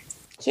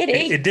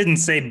 Kidding. It didn't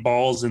say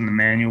balls in the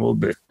manual,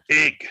 but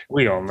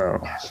we all know.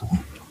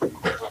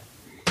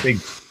 Big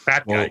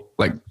fat guy. Well,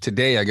 like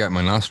today, I got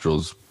my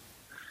nostrils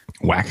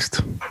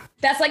waxed.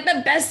 That's like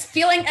the best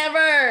feeling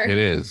ever. It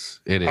is.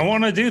 I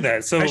want to do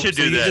that. So I should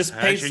do you that. just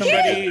pay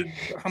somebody.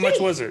 How much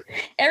was it?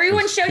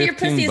 Everyone It's show your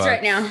 15 pussies bucks.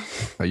 right now.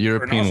 A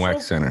European nostril?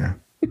 wax center.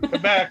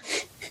 Come back.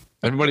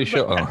 Everybody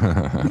show.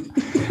 Oh.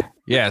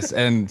 Yes,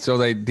 and so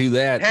they do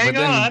that. Hang but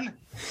then on.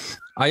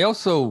 I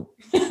also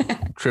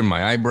trim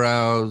my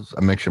eyebrows.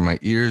 I make sure my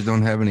ears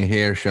don't have any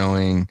hair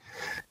showing.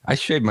 I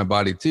shave my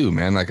body too,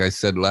 man. Like I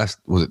said was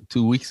it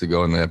 2 weeks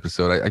ago in the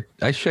episode?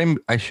 I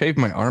shave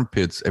my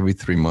armpits every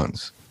 3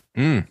 months.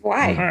 Why? All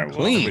right, well,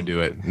 Clean. Never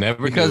do it.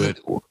 Never Because do it.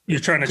 you're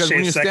trying to Because shave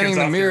when you're standing seconds in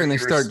the off mirror your- and they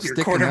your- start your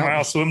sticking quarter out.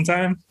 mile swim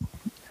time.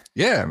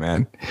 Yeah,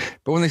 man.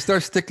 But when they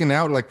start sticking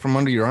out like from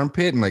under your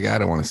armpit, and like I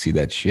don't want to see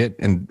that shit.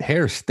 And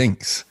hair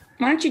stinks.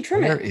 Why don't you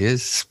trim Hair it?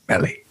 is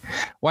smelly.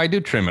 Well, I do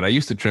trim it. I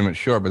used to trim it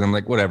short, but I'm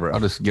like, whatever. I'll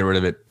just get rid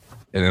of it,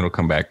 and it'll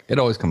come back. It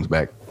always comes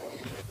back.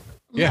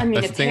 Yeah, I mean,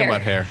 that's the it's thing hair.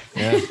 about hair.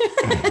 Yeah.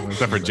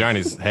 Except for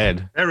Johnny's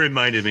head. That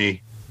reminded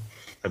me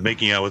of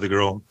making out with a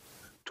girl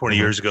 20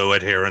 years ago.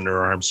 Had hair under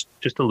her arms,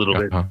 just a little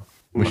bit. Uh-huh.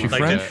 Was she Like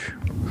French?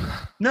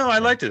 No, I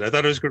liked it. I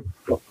thought it was good.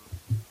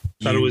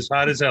 Thought it was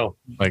hot as hell.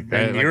 Like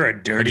Man, that. you're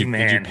a dirty Did you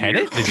man. pet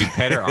it? Did you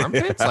pet her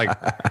armpits? Like,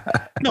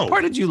 No, what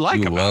part did you like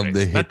You about love it?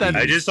 the Not that-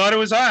 I just thought it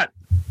was hot.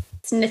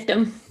 Sniffed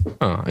them.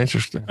 Oh,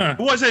 interesting.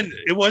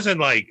 It wasn't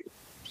like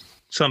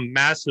some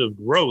massive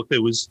growth.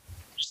 It was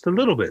just a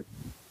little bit.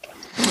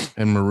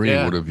 And Marie,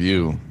 Yeah. what of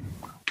you?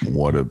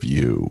 What of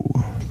you?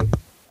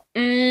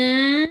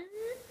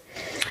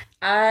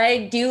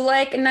 I do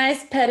like a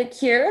nice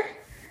pedicure.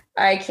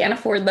 I can't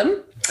afford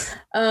them.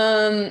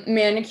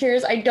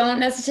 Manicures I don't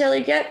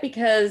necessarily get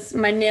because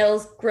my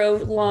nails grow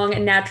long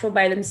and natural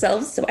by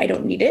themselves, so I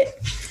don't need it.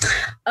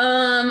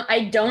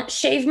 I don't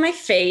shave my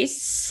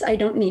face. I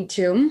don't need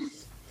to.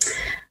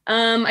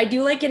 I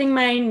do like getting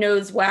my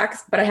nose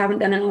waxed, but I haven't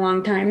done it in a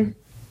long time.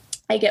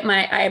 I get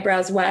my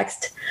eyebrows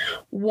waxed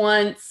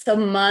once a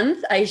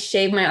month. I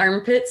shave my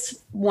armpits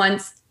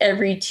once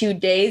every 2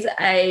 days.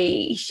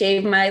 I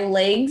shave my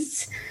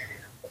legs,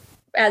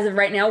 as of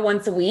right now,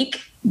 once a week.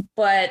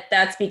 But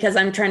that's because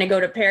I'm trying to go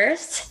to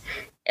Paris.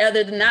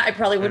 Other than that, I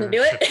probably wouldn't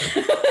do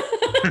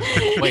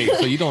it. Wait,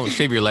 so you don't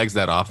shave your legs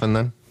that often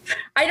then?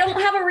 I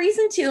don't have a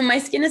reason to. My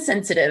skin is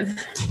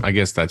sensitive. I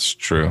guess that's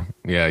true.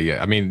 Yeah.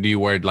 I mean, do you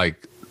wear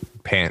like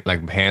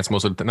pants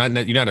most of the time?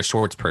 You're not a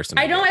shorts person.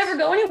 I don't guess. ever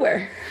go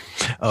anywhere.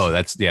 Oh,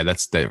 that's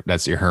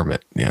your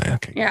hermit. Yeah.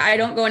 Okay. Yeah, I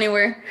don't go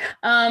anywhere.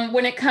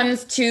 When it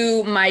comes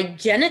to my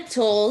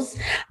genitals,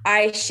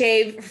 I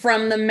shave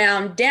from the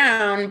mound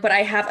down, but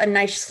I have a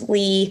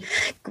nicely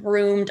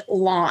groomed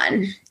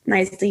lawn,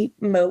 nicely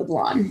mowed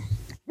lawn.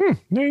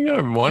 There you go,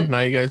 everyone. Now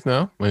you guys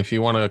know. If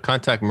you want to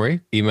contact Marie,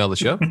 email the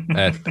show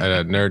at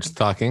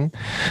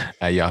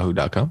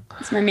nerdstalking@yahoo.com.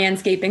 It's my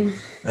manscaping.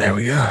 There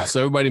we go. So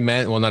everybody,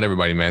 not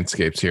everybody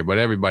manscapes here, but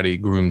everybody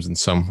grooms in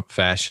some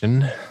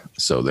fashion.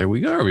 So there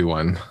we go,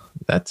 everyone.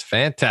 That's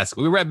fantastic.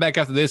 We'll be right back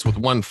after this with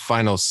one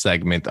final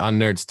segment on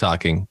Nerds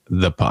Talking,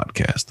 the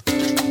podcast.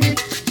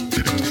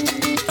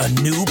 A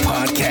new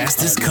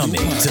podcast is coming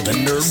to the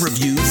Nerd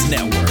Reviews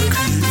Network.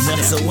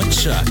 Nutso and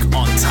Chuck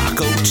on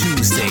Taco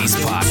Tuesdays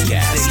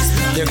podcast.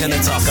 They're going to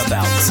talk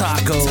about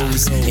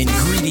tacos,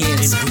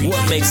 ingredients,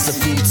 what makes the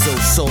food so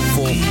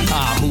soulful.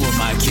 Who am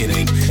I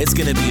kidding? It's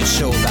going to be a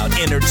show about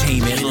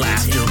entertainment,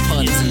 laughter,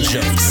 puns, and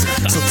jokes.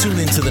 So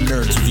tune into the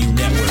Nerds Review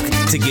Network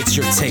to get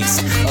your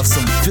taste of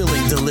some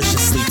filling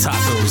deliciously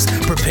tacos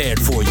prepared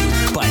for you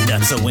by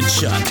Nutso and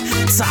Chuck.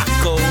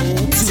 Taco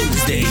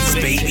Tuesdays,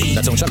 baby.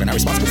 Nutso and Chuck are not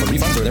responsible for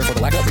refunds or therefore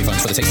the lack of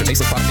refunds for the taste or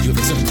tasteless product that you have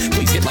consumed.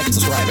 Please hit like and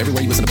subscribe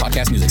everywhere you listen to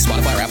podcast music,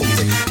 Spotify or Apple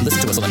Music.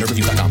 Listen to us on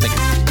nerdreviews.com. Thank you.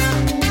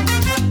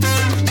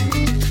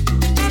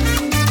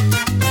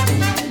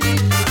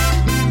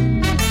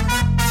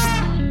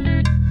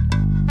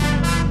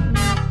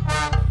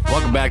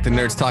 Welcome back to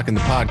Nerds Talking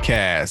the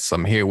podcast.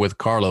 I'm here with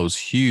Carlos,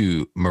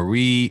 Hugh,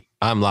 Marie.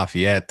 I'm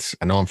Lafayette.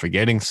 I know I'm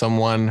forgetting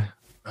someone.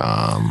 Wait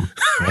a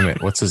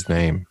minute, what's his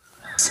name?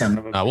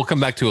 We'll come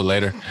back to it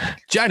later.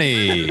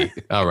 Johnny.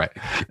 All right.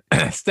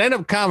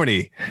 Stand-up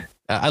comedy.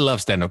 I love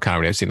stand-up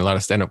comedy. I've seen a lot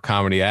of stand-up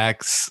comedy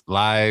acts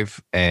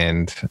live.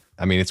 And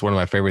I mean, it's one of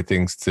my favorite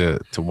things to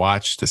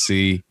watch, to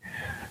see.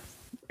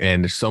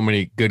 And there's so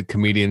many good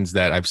comedians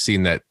that I've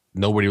seen that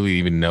nobody really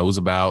even knows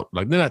about.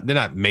 Like they're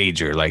not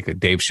major, like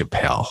Dave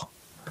Chappelle.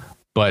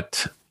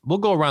 But we'll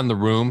go around the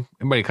room.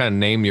 Everybody kind of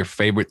name your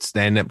favorite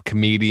stand-up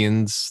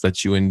comedians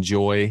that you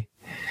enjoy.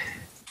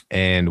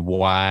 And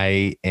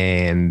why,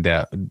 and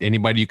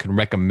anybody you can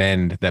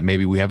recommend that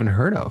maybe we haven't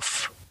heard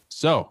of.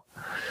 So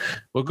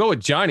we'll go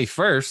with Johnny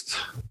first.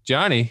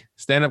 Johnny,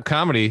 stand-up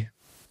comedy,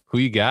 who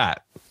you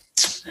got?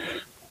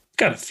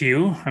 Got a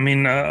few. I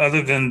mean,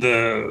 other than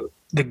the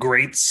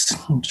greats,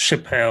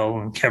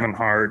 Chappelle and Kevin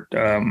Hart,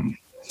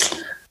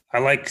 I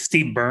like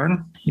Steve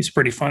Byrne. He's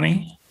pretty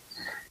funny.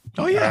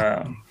 Oh,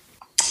 yeah.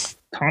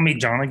 Tommy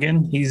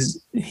Johnigan.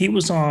 He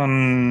was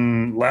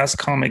on Last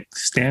Comic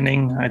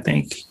Standing, I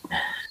think.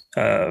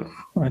 I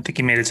think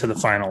he made it to the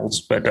finals,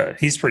 but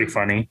he's pretty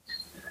funny.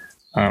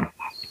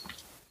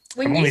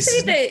 When you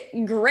say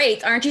the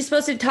great, aren't you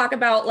supposed to talk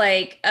about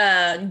like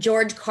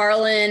George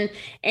Carlin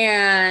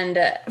and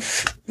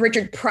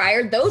Richard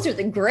Pryor? Those are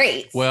the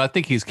greats. Well, I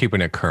think he's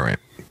keeping it current.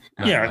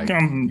 Yeah,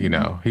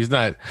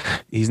 like,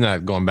 he's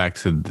not going back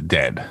to the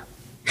dead.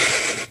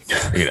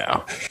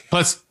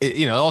 Plus,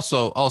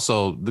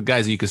 also the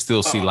guys that you can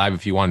still see live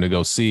if you wanted to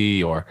go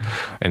see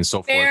and so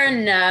forth. Fair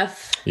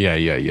enough.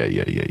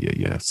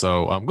 Yeah.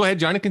 So go ahead,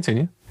 Johnny,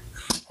 continue.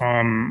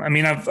 I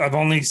mean, I've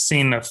only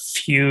seen a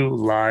few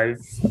live.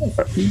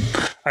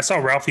 I saw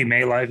Ralphie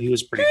May live. He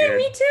was pretty good.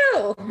 Me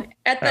too.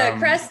 At the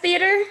Crest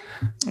Theater?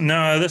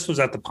 No, this was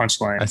at the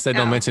Punchline. I said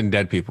don't mention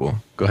dead people.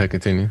 Go ahead,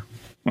 continue.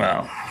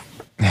 Well,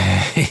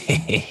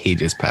 he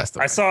just passed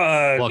away. I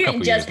saw he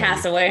didn't just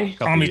pass away.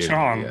 Tommy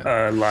Chong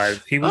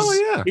live. He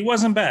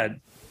wasn't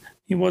bad.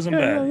 He wasn't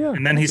bad. Yeah.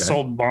 And then he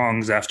sold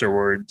bongs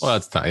afterwards.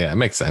 Well, it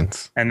makes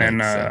sense. And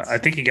then I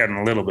think he got in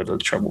a little bit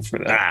of trouble for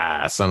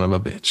that. Son of a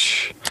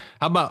bitch.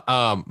 How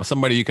about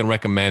somebody you can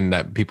recommend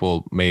that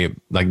people may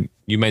like?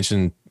 You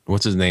mentioned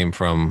what's his name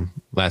from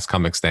Last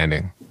Comic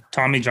Standing?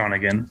 Tommy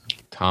Johnigan.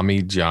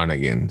 Tommy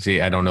Johnigan.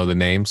 See, I don't know the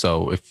name,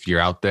 so if you're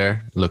out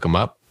there, look him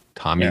up.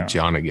 Tommy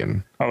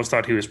Johnigan. I always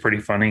thought he was pretty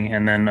funny.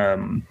 And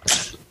then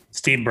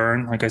Steve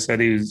Byrne, like I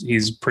said,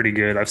 he's pretty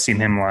good. I've seen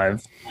him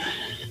live.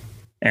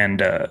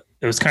 And it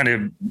was kind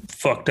of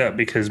fucked up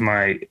because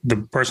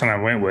the person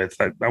I went with,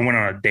 I went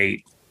on a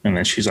date, and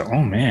then she's like,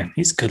 "Oh man,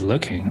 he's good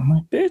looking." I'm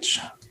like, "Bitch,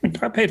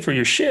 I paid for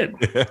your shit."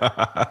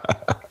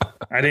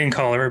 I didn't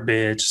call her a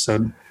bitch,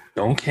 so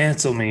don't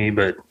cancel me.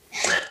 But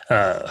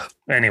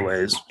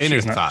anyways,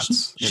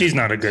 she's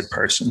not a good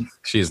person.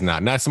 She's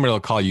not somebody will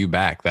call you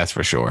back. That's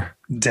for sure.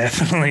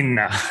 Definitely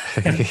not.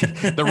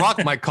 The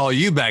Rock might call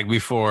you back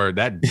before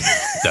that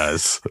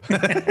does.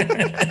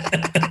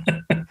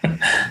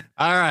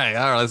 All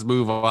right. Let's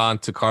move on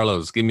to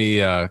Carlos. Give me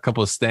a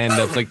couple of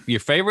stand-ups, like your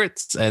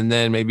favorites, and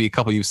then maybe a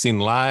couple you've seen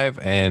live,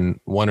 and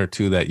one or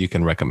two that you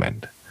can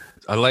recommend.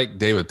 I like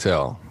David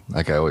Tell.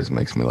 That guy always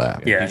makes me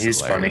laugh. Yeah,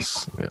 he's funny.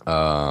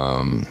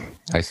 Yeah.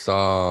 I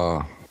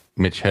saw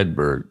Mitch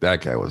Hedberg.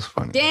 That guy was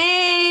funny.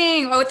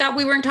 Dang! Oh, I thought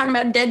we weren't talking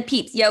about dead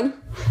peeps, yo.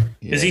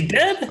 Yeah. Is he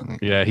dead?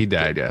 Yeah, he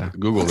died. Yeah,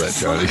 Google that,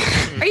 Johnny.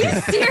 Are you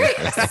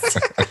serious?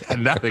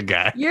 Another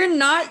guy. You're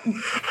not.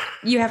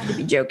 You have to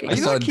be joking. I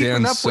saw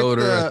Dan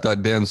Soder. I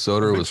thought Dan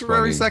Soder was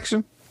funny.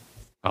 Section.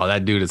 Oh,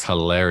 that dude is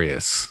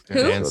hilarious.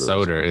 Who? Dan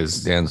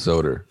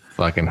Soder.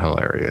 Fucking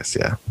hilarious.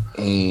 Yeah.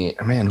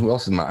 Man, who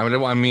else is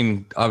I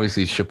mean,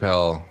 obviously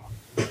Chappelle.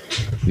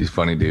 He's a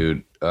funny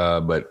dude.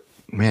 But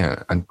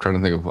man, I'm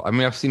trying to think of. I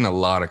mean, I've seen a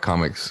lot of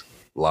comics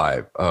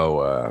live.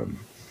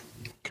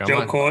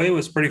 Joe Coy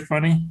was pretty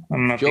funny. I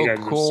don't know if you guys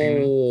have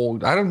seen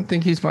him. I don't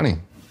think he's funny.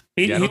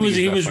 He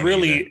was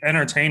really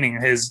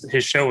entertaining. His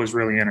show was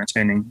really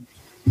entertaining.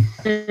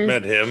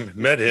 Met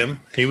him.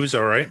 He was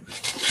all right.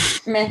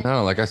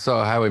 No, like I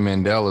saw Howie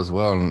Mandel as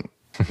well, and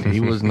he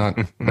was not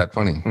that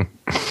funny.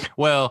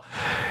 Well,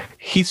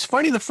 he's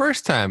funny the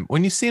first time.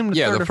 When you see him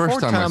the third or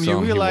fourth time, you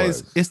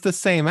realize it's the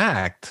same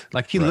act.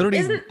 Like he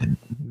literally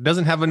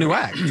doesn't have a new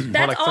act for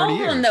That's like 30 all of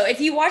years. them, though. If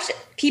you watch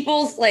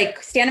people's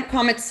like stand-up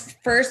comics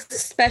first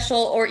special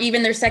or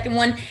even their second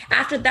one,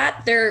 after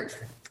that, their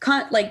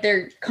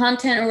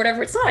content or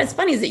whatever, it's not as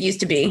funny as it used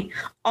to be.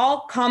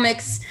 All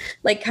comics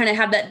like kind of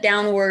have that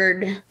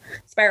downward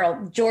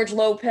spiral. George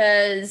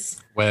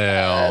Lopez,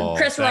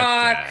 Chris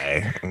Rock,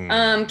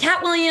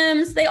 Cat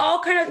Williams, they all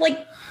kind of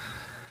like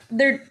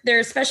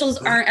their specials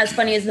aren't as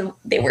funny as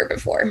they were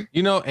before.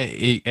 You know,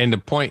 and the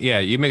point, yeah,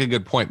 you make a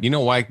good point. You know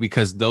why?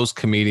 Because those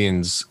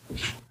comedians,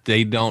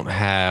 they don't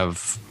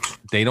have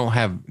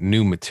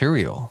new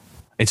material.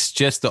 It's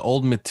just the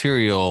old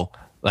material,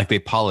 like they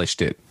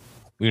polished it.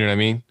 You know what I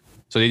mean?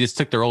 So they just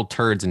took their old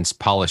turds and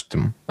polished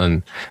them.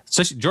 And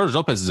especially George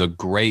Lopez is a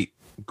great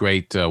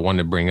one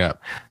to bring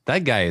up.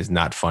 That guy is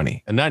not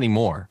funny, and not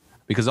anymore,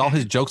 because all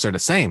his jokes are the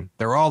same.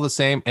 They're all the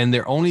same, and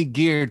they're only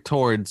geared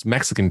towards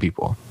Mexican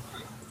people.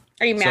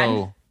 Are you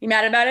mad? You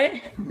mad about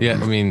it? Yeah,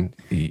 I mean,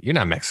 you're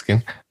not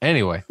Mexican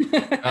anyway.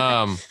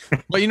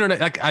 But you know,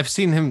 like I've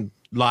seen him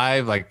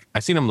live. Like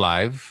I've seen him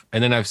live,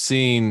 and then I've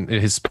seen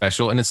his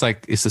special, and it's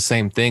like it's the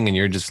same thing. And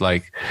you're just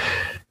like,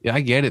 yeah,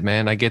 I get it,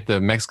 man. I get the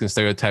Mexican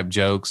stereotype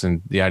jokes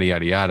and yada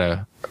yada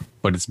yada,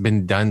 but it's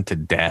been done to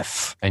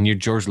death. And you're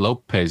George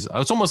Lopez.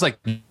 It's almost like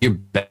you're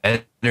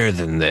better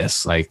than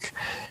this. Like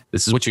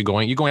this is what you're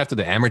going. You're going after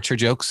the amateur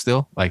jokes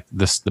still, like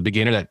the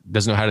beginner that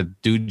doesn't know how to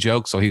do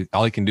jokes. So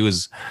all he can do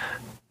is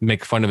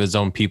make fun of his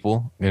own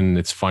people, and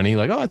it's funny.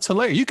 Like, oh, it's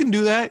hilarious. You can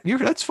do that.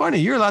 That's funny.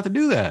 You're allowed to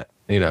do that.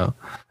 You know.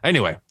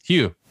 Anyway,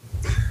 Hugh.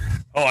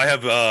 Oh, I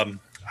have.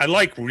 I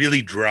like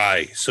really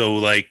dry. So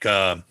like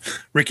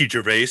Ricky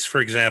Gervais,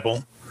 for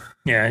example.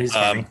 Yeah, he's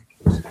funny.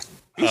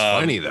 He's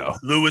funny though.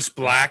 Lewis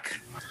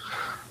Black.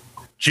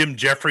 Jim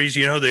Jeffries,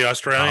 you know, the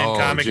Australian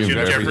comic. Jim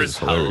Jeffries,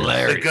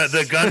 hilarious.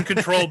 The gun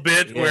control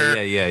bit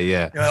where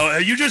yeah. You know,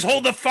 you just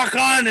hold the fuck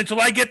on until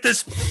I get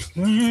this.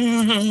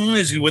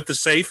 Is he with the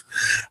safe?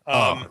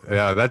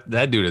 Yeah,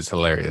 that dude is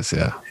hilarious.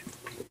 Yeah,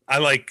 I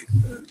like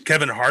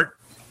Kevin Hart.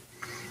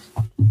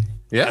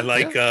 Yeah, I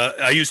like.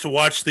 I used to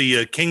watch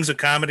the Kings of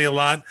Comedy a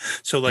lot.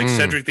 So like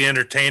Cedric the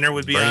Entertainer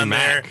would be Bernie on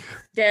Mac. there.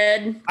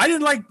 Dead. I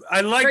didn't like.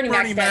 I like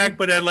Bernie Mac,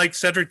 but I like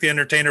Cedric the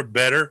Entertainer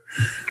better.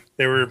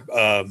 There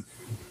were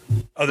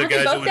other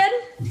guys. Both dead?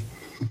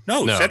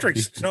 No,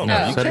 Cedric's no.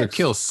 Oh. Cedric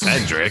kills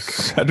Cedric.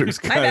 Cedric's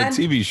got a bad.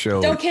 TV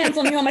show. Don't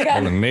cancel me. Oh my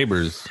On the god.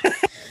 Neighbors.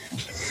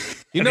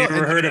 Have you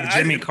ever heard of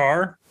Jimmy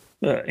Carr,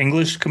 the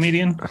English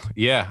comedian?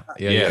 Yeah.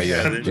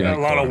 A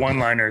lot of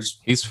one-liners.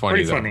 He's funny.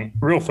 Pretty though. funny.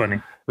 Real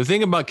funny. The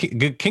thing about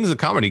Kings of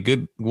Comedy,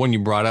 good one you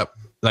brought up.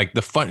 Like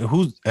the fun.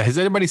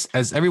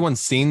 Has everyone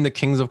seen the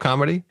Kings of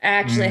Comedy? I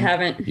actually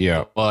haven't.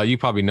 Yeah. Well, you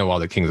probably know all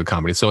the Kings of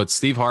Comedy. So it's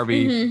Steve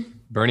Harvey,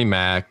 Bernie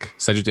Mac,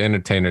 Cedric the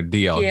Entertainer,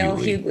 D.L.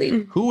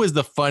 Hughley. Who is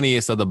the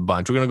funniest of the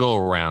bunch? We're gonna go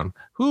around.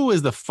 Who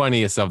is the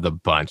funniest of the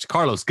bunch?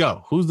 Carlos,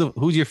 go.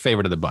 Who's your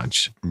favorite of the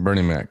bunch?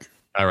 Bernie Mac.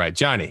 All right,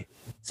 Johnny.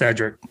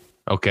 Cedric.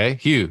 Okay,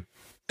 Hugh.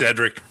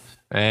 Cedric.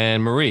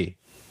 And Marie.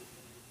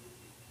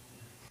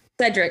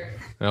 Cedric.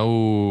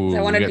 Oh,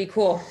 I want to be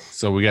cool.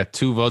 So we got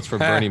 2 votes for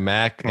Bernie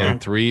Mac and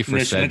 3 for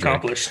Mission Cedric.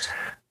 accomplished.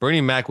 Bernie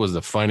Mac was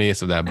the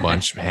funniest of that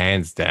bunch,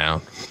 hands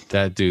down.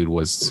 That dude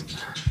was.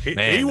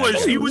 He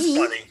was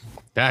funny.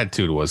 That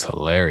dude was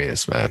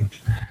hilarious, man.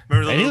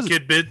 Remember the little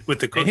kid bit with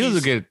the cookies?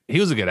 He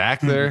was a good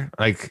actor.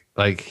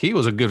 Like he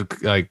was a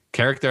good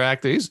character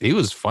actor. He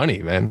was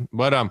funny, man.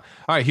 But all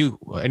right, Hugh.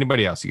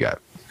 Anybody else you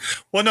got?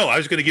 Well, no, I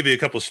was going to give you a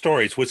couple of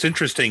stories. What's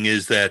interesting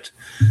is that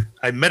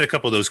I met a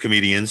couple of those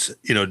comedians,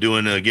 you know,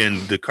 doing,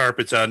 again, the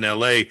carpets out in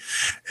LA,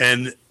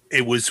 and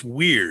it was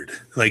weird.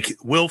 Like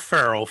Will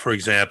Ferrell, for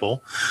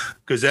example,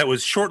 because that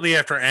was shortly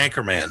after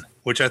Anchorman,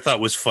 which I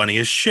thought was funny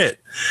as shit.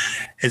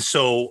 And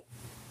so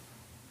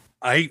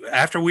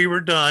after we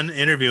were done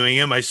interviewing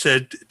him, I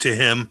said to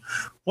him,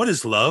 "What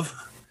is love?"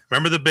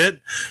 Remember the bit?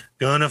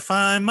 Gonna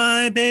find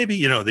my baby.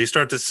 You know, they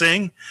start to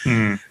sing.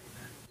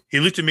 He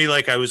looked at me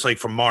like I was like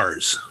from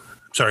Mars.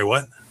 Sorry,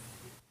 what?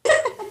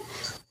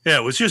 Yeah,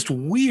 it was just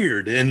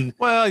weird. And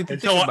well, you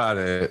think about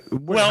it.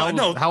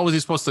 How was he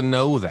supposed to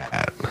know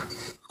that?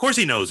 Of course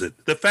he knows it.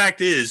 The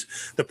fact is,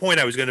 the point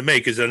I was going to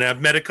make is that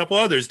I've met a couple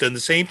others, done the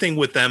same thing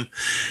with them.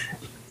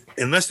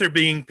 Unless they're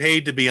being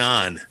paid to be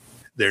on,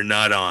 they're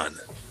not on.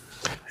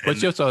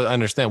 But you have to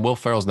understand, Will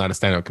Ferrell's not a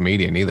stand-up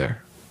comedian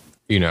either.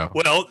 You know.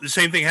 Well, the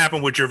same thing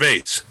happened with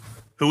Gervais,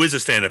 who is a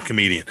stand-up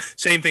comedian.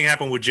 Same thing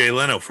happened with Jay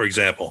Leno, for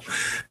example.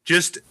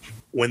 Just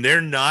when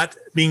they're not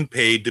being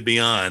paid to be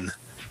on,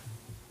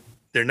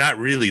 they're not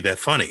really that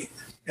funny.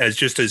 And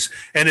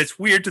it's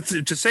weird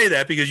to say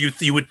that because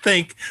you would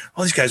think,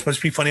 oh, these guys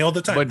must be funny all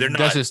the time. But they're not.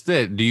 That's just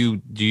it. Do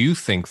you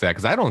think that?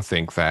 Because I don't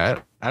think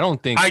that.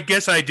 I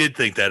guess I did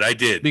think that. I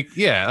did.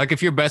 Yeah, like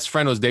if your best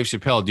friend was Dave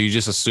Chappelle, do you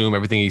just assume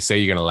everything he say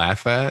you're gonna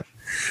laugh at?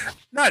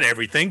 Not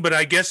everything, but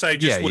I guess I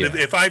just would have,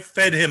 if I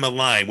fed him a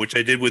line, which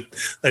I did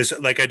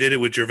like I did it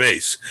with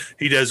Gervais.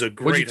 He does a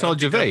great. What'd you tell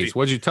Gervais?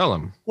 What'd you tell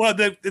him? Well,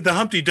 the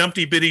Humpty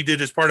Dumpty bit he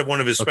did as part of one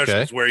of his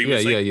specials, where he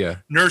was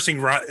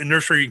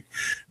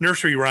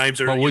nursery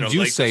rhymes. Or what would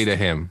you say to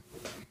him?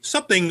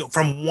 something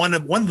from one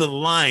of the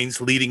lines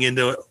leading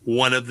into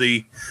one of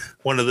the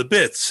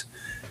bits,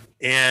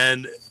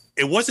 and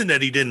it wasn't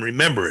that he didn't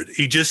remember it.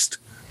 He just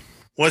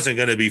wasn't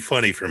going to be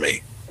funny for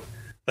me.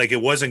 Like,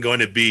 it wasn't going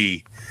to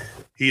be,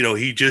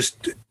 he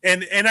just,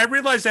 and I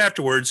realized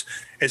afterwards,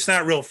 it's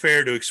not real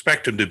fair to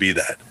expect him to be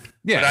that.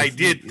 Yeah, but I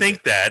did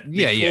think that.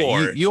 Yeah,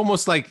 before. yeah. You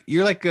almost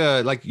you're like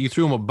you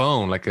threw him a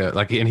bone,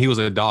 and he was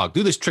a dog.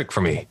 Do this trick for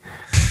me.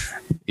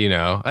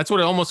 That's what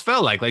it almost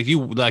felt like. Like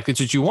it's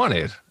what you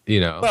wanted.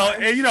 Well,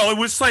 it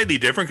was slightly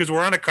different because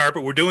we're on a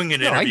carpet. We're doing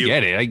an interview.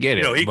 I get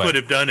it. He could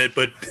have done it,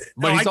 but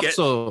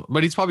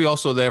he's probably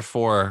also there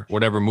for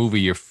whatever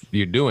movie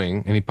you're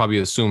doing, and he probably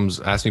ask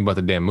me about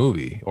the damn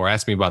movie or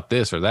ask me about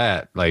this or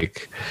that.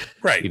 Like,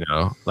 right.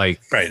 Right.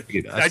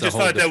 I just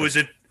thought that was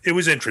it. It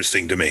was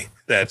interesting to me.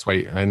 That's why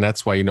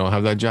you don't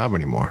have that job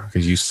anymore,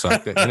 because you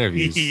sucked at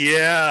interviews.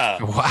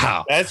 Yeah.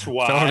 Wow. That's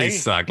why. Totally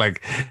sucked.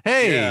 Like,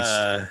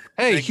 hey,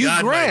 Hugh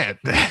Grant.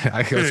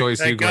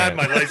 Thank God,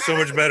 my life's so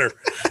much better.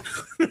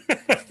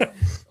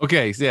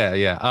 Okay.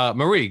 Yeah.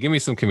 Marie, give me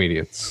some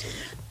comedians.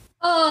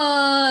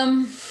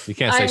 You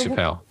can't say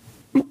Chappelle.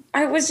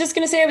 I was just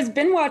gonna say I was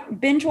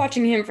binge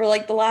watching him for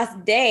like the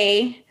last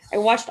day. I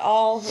watched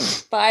all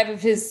 5 of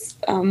his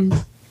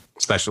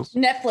specials,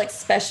 Netflix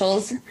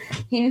specials.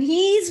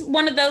 He's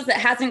one of those that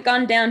hasn't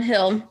gone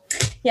downhill.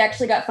 He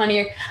actually got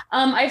funnier.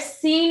 I've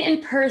seen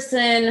in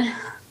person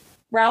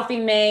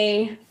Ralphie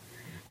May,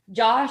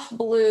 Josh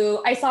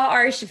Blue. I saw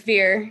Ari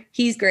Shaffir.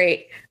 He's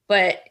great,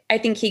 but I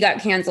think he got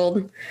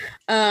canceled.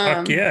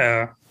 Fuck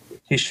yeah,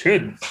 he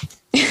should.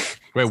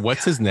 Wait,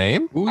 what's his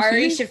name?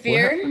 Ari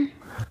Shaffir.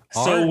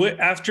 So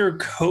after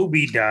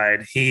Kobe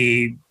died,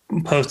 he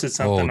posted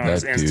something on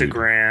his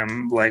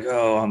Instagram like,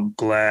 "Oh, I'm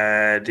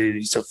glad, dude,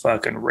 he's a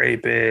fucking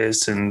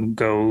rapist," and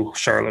go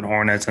Charlotte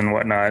Hornets and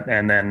whatnot.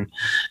 And then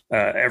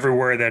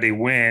everywhere that he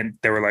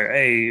went, they were like,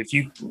 "Hey, if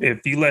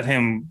you let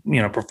him,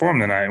 perform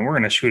tonight, we're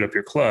gonna shoot up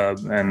your club."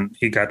 And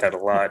he got that a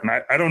lot. And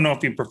I don't know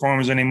if he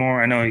performs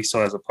anymore. I know he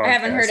still has a podcast. I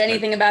haven't heard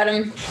anything about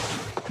him.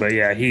 But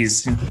yeah,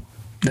 he's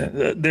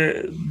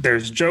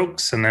there's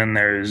jokes and then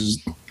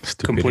there's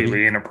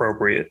completely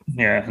inappropriate.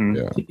 Yeah,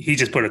 and he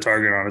just put a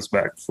target on his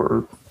back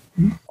for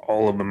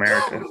all of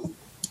America.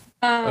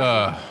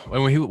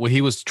 When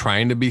he was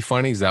trying to be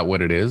funny, is that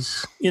what it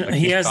is?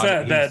 He has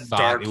that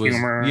dark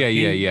humor.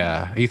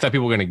 Yeah. He thought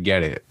people were gonna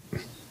get it.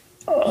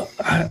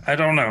 I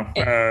don't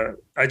know.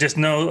 I just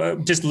know,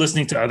 just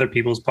listening to other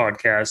people's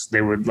podcasts,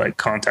 they would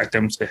contact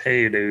him and say,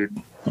 "Hey, dude,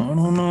 I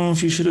don't know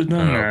if you should have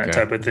done that,"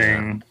 type of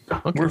thing.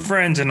 Okay. We're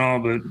friends and all,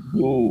 but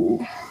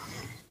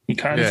he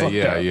kind of fucked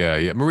up.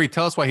 Yeah. Marie,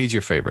 tell us why he's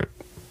your favorite.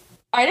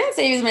 I didn't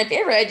say he was my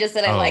favorite. I just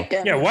said I liked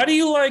him. Yeah, why do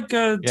you like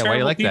why do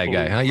you like people? that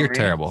guy? Huh? You're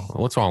terrible.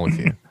 What's wrong with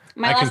you?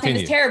 My last name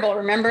is terrible,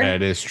 remember?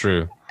 That is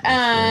true.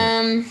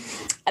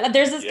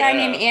 There's this guy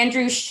named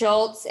Andrew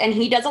Schultz, and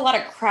he does a lot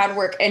of crowd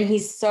work, and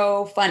he's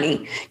so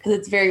funny because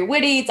it's very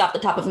witty. It's off the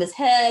top of his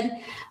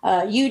head.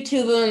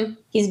 YouTube him.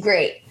 He's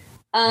great.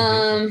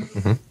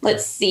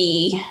 Let's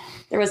see.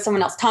 There was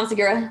someone else, Tom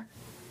Segura.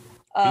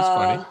 He's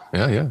funny.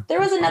 Yeah. There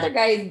was another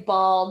guy who's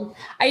bald.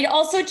 I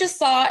also just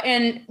saw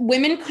in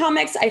women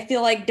comics, I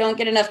feel like don't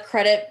get enough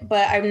credit,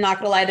 but I'm not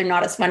going to lie, they're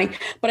not as funny.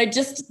 But I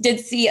just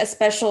did see a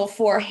special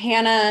for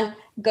Hannah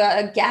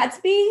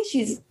Gadsby.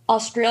 She's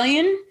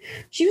Australian.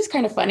 She was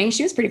kind of funny.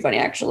 She was pretty funny,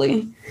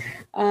 actually.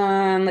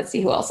 Let's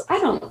see who else.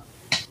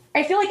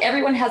 I feel like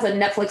everyone has a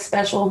Netflix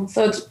special.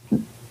 So it's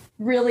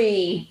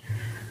really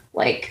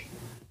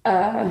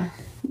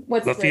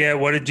Lafayette,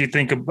 what did you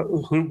think about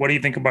what do you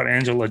think about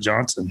Angela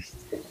Johnson?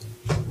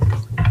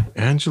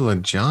 Angela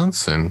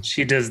Johnson?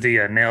 She does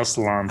the nail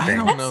salon thing.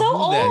 I don't know so who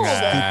old.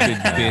 That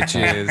stupid bitch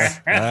is.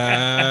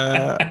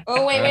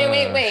 Oh, wait.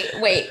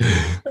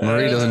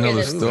 Marie doesn't know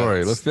the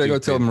story. Let's go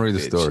tell Marie the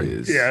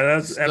story. Yeah,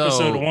 that's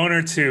episode 1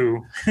 or 2.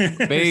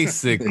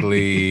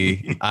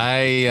 Basically,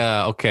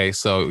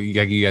 so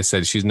you guys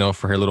said she's known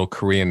for her little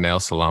Korean nail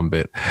salon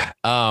bit.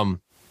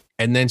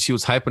 And then she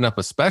was hyping up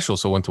a special,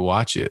 so I went to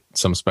watch it,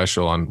 some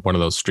special on one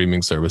of those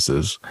streaming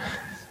services.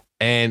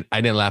 And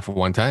I didn't laugh at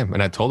one time.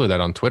 And I told her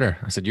that on Twitter.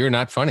 I said, "You're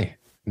not funny.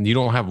 You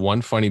don't have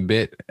one funny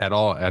bit at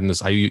all." And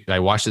I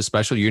watched this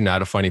special. You're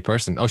not a funny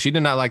person. Oh, she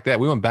did not like that.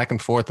 We went back and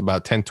forth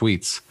about 10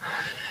 tweets.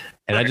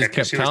 And I just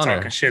kept telling her. She was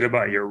talking shit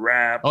about your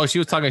rap. Oh, she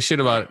was talking shit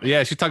about, she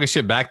was talking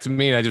shit back to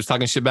me. And I was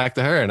talking shit back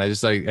to her. And I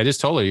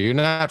just told her, "You're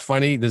not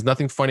funny. There's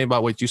nothing funny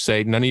about what you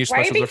say. None of your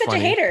specials are funny." Why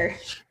are you being such a hater?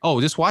 Oh,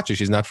 just watch her.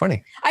 She's not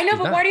funny. I know,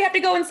 but why do you have to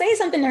go and say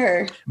something to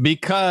her?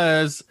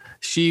 Because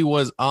she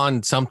was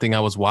on something I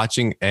was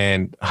watching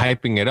and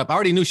hyping it up. I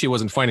already knew she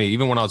wasn't funny.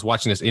 Even when I was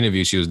watching this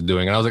interview she was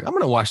doing. And I was like, I'm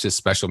going to watch this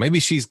special. Maybe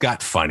she's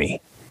got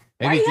funny.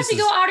 Why do you have to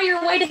go out of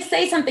your way to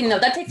say something, though?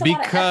 That takes a lot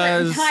of effort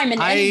and time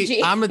and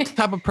energy. I'm the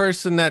type of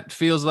person that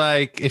feels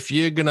like if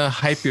you're going to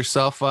hype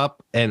yourself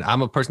up, and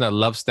I'm a person that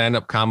loves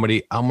stand-up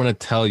comedy, I'm going to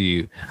tell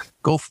you,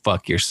 go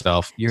fuck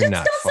yourself. You're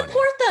not funny. Just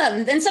don't support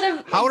them instead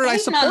of How did I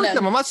support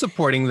them? I'm not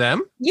supporting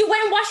them. You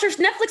went and watched her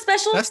Netflix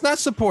special? That's not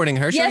supporting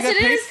her. She got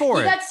paid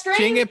for it.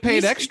 She didn't get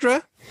paid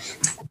extra.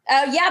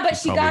 Yeah, but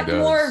she got Probably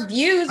does. more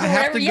views or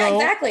whatever. Yeah,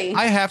 exactly.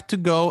 I have to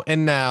go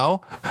and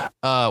now,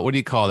 what do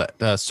you call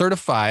that?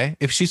 Certify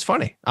if she's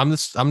funny. I'm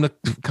the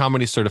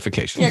comedy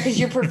certification. Yeah, because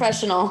you're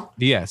professional.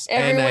 Yes.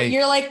 Everyone,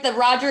 you're like the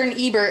Roger and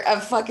Ebert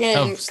of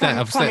fucking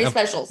comedy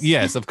specials.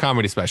 Yes, of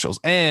comedy specials.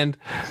 And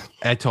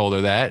I told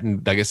her that,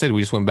 and like I said,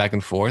 we just went back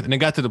and forth, and it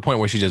got to the point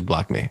where she just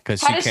blocked me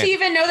because How does she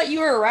even know that you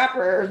were a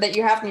rapper or that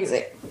you have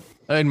music?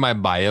 in my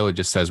bio it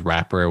just says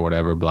rapper or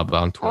whatever, blah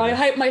blah on Twitter. Oh, I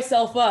hype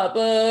myself up.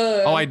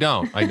 Oh, I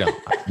don't.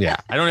 Yeah,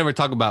 I don't ever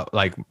talk about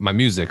like my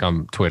music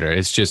on Twitter.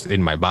 It's just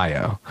in my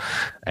bio.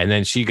 And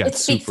then she got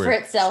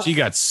She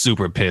got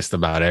super pissed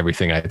about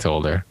everything I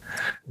told her.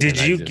 Did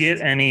you get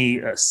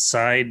any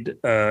side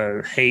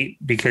hate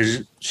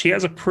because she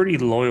has a pretty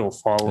loyal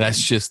following?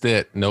 That's just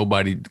it.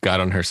 Nobody got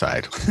on her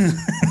side.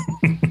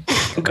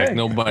 Okay. Like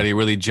nobody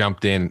really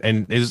jumped in,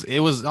 and it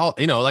was all,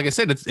 you know, like I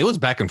said, it was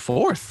back and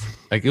forth.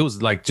 Like it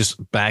was like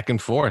just back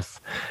and forth.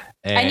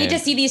 And I need to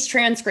see these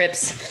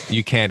transcripts.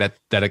 You can't.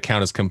 That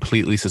account is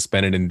completely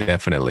suspended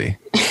indefinitely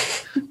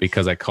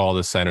because I called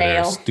the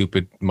senator a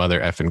stupid mother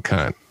effing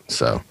cunt.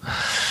 So,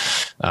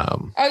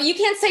 oh, you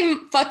can't say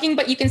fucking,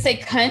 but you can say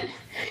cunt.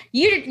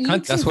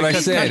 Cunt, that's what I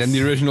said in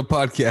the original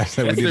podcast.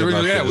 That we did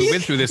about this. We've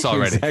been through this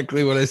already.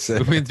 Exactly what I said.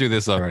 We've been through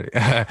this already.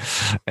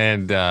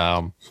 And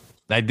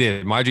I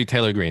did. Marjorie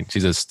Taylor Greene.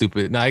 She's a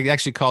stupid. No, I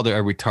actually called her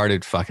a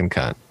retarded fucking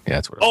cunt. Yeah,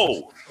 that's what.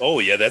 Oh,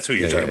 yeah, that's what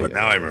you're talking about.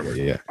 Now I remember.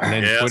 Yeah.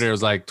 And then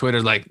Twitter's like,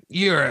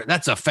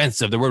 that's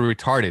offensive. The word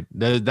retarded.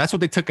 That's what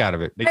they took out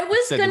of it. They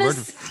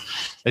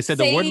said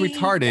the word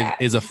retarded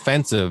is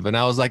offensive, and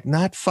I was like,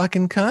 not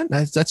fucking cunt.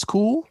 That's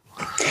cool.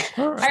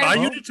 Right.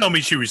 You didn't tell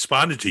me she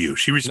responded to you.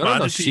 She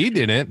responded. No, she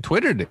didn't.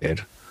 Twitter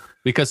did,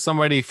 because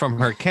somebody from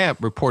her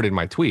camp reported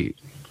my tweet.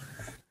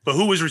 But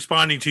who was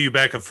responding to you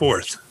back and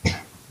forth?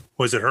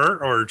 Was it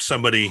her or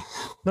somebody?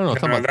 No,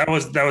 that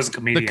was a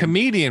comedian. The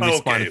comedian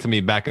responded to me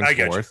back and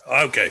forth.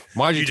 Okay.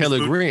 Marjorie Taylor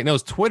Greene. No, it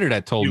was Twitter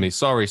that told me,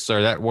 sorry,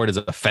 sir, that word is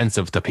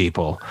offensive to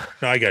people.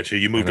 No, I got you.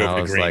 You moved over to Green.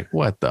 I was like,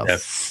 what the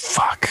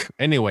fuck?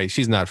 Anyway,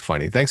 she's not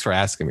funny. Thanks for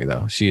asking me,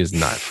 though. She is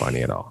not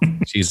funny at all.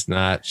 She's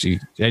not.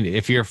 And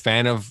if you're a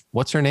fan of,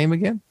 what's her name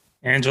again?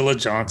 Angela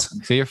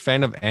Johnson. So you're a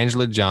fan of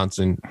Angela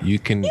Johnson. You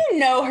can. You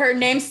know her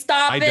name.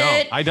 Stop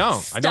it. I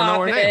don't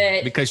know her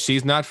name because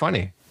she's not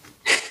funny.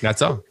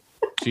 That's all.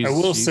 I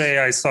will say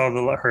I saw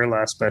her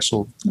last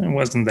special. It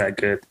wasn't that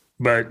good,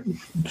 but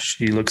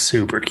she looks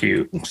super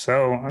cute.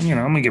 So, I'm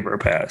going to give her a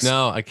pass.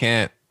 No, I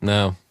can't.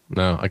 No,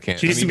 I can't.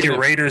 She used to be a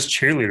Raiders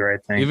cheerleader, I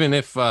think. Even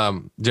if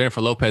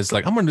Jennifer Lopez is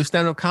like, I'm going to do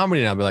stand-up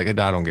comedy, and I'll be like, I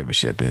don't give a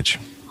shit, bitch.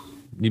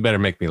 You better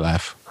make me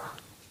laugh.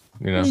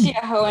 You know?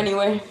 Yeah, ho,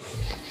 anyway.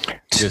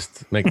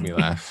 Just make me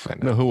laugh.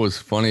 You know who was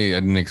funny? I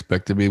didn't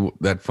expect to be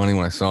that funny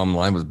when I saw him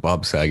live was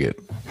Bob Saget.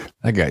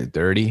 That guy's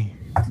dirty.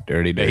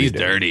 Yeah, he's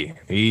dirty.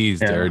 He's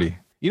dirty.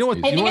 You know what?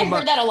 I think I've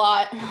heard that a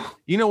lot.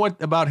 You know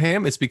what about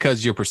him? It's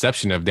because your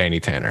perception of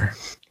Danny Tanner.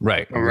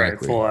 Right. Right.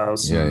 Full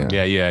House. Yeah.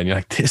 And you're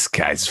like, this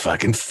guy's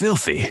fucking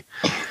filthy.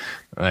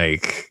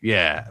 Like,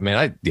 yeah. I mean,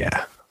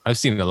 I've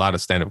seen a lot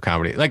of stand-up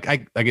comedy. Like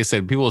I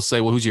said, people will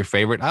say, well, who's your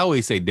favorite? I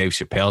always say Dave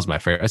Chappelle's my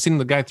favorite. I've seen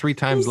the guy 3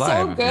 times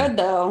live. He's so good,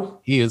 though.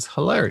 He is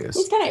hilarious.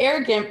 He's kind of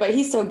arrogant, but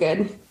he's so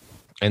good.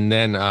 And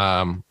then,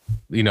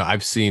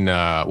 I've seen,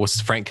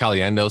 Frank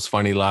Caliendo's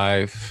funny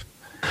live.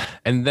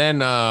 And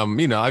then,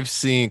 I've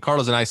seen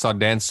Carlos and I saw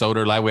Dan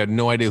Soder live. We had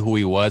no idea who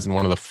he was in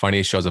one of the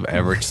funniest shows I've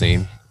ever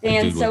seen.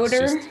 Dan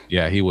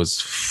Soder? He was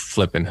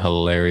flipping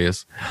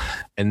hilarious.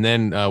 And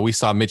then we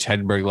saw Mitch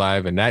Hedberg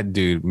live, and that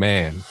dude,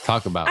 man,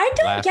 talk about.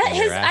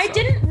 I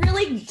didn't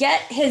really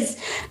get his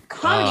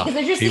comedy because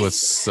they're just he was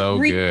so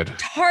good.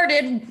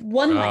 Retarded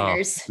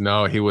one-liners.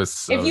 No, he was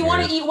so if you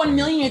want to eat 1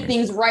 million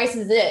things, rice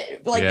is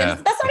it. Like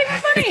that's not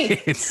even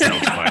funny. It's so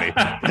funny.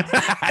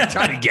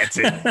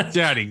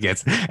 Johnny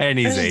gets it. And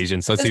he's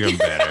Asian, so it's even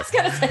better.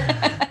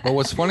 But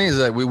what's funny is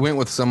that we went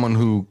with someone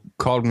who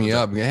called me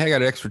up. Hey, I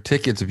got extra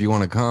tickets if you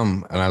want to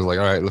come. And I was like,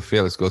 all right,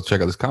 let's go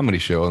check out this comedy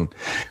show. And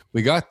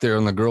we got there,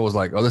 and the girl was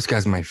like, oh, this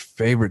guy's my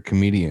favorite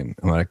comedian.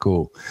 I'm like,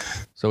 cool.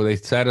 So they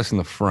sat us in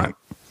the front.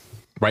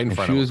 Right in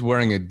front of her. She was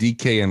wearing a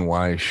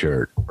DKNY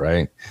shirt,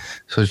 right?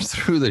 So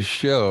through the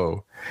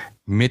show,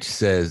 Mitch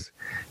says,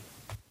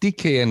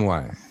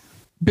 DKNY,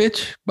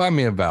 bitch, buy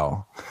me a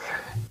vowel.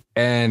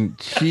 And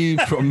she,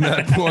 from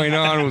that point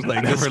on, was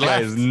like, this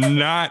guy is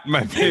not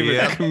my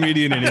favorite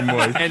comedian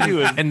anymore.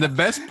 And the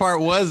best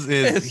part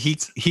is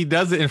he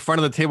does it in front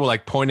of the table,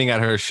 like pointing at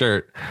her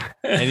shirt.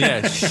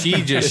 And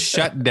she just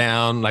shut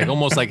down, like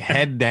almost like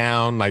head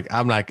down. Like,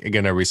 I'm not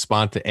going to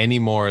respond to any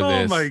more of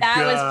this.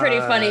 That was pretty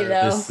funny,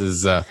 though. This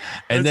is, and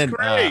then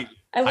I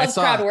love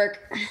crowd work.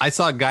 I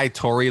saw Guy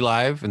Torry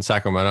live in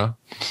Sacramento.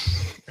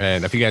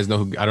 And if you guys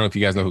know I don't know if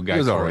you guys know who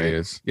Guy Torry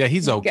is. Yeah,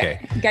 he's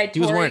okay. Guy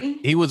Torry.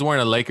 He was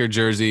wearing a Laker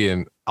jersey,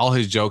 and all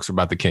his jokes were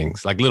about the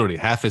Kings. Like literally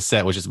half his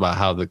set was just about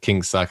how the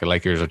Kings suck and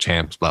Lakers are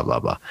champs, blah,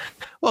 blah, blah.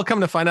 Well, come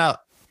to find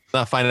out,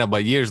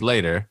 but years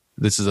later,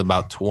 this is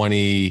about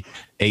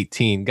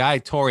 2018. Guy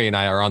Torry and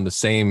I are on the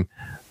same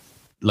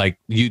like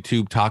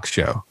YouTube talk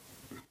show.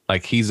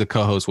 Like he's a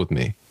co-host with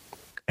me.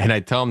 And I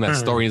tell him that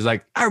story. He's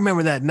like, I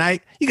remember that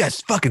night. You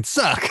guys fucking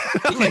suck.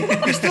 I'm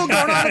like, you're still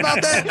going on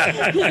about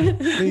that?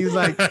 And he's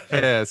like,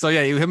 yeah. So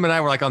yeah, him and I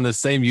were like on the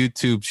same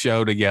YouTube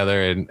show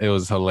together, and it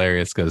was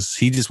hilarious because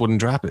he just wouldn't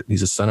drop it.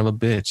 He's a son of a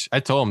bitch. I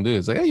told him, dude,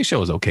 it's like, hey, your show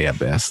was okay at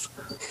best.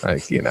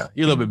 Like, you know,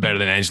 you're a little bit better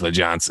than Angela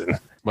Johnson.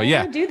 But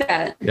yeah, do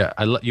that. Yeah,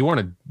 you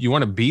want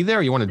to be there,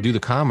 or you want to do the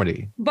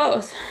comedy?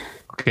 Both.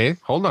 Okay,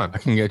 hold on. I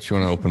can get you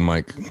on an open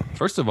mic.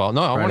 First of all,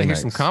 no, I want to hear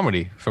some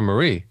comedy from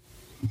Marie.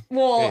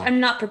 Well, I'm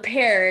not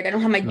prepared. I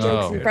don't have my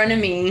jokes in front of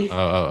me.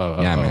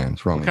 Yeah, man,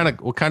 it's wrong.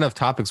 What kind of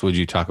topics would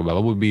you talk about?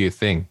 What would be your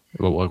thing?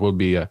 What would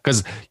be?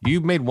 Because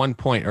you made one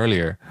point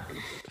earlier.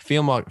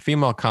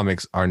 Female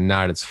comics are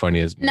not as funny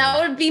as men.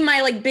 That would be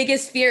my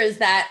biggest fear, is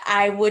that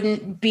I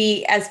wouldn't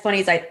be as funny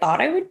as I thought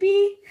I would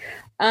be.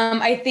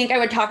 I think I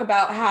would talk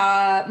about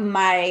how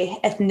my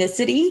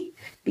ethnicity,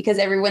 because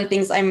everyone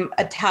thinks I'm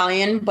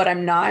Italian, but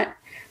I'm not.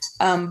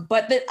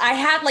 But that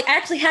I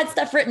actually had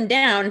stuff written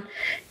down,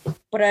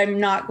 but I'm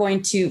not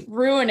going to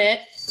ruin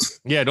it.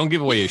 Yeah, don't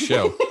give away your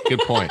show. Good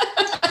point.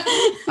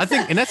 I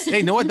think, and hey,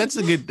 you know what? That's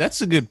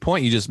a good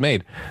point you just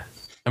made.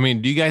 I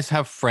mean, do you guys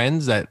have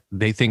friends that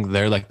they think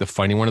they're like the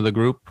funny one of the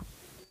group?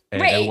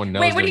 And everyone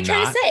knows what are you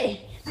trying to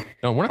say?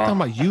 No, we're not talking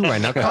about you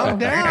right now. Calm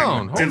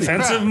down. Holy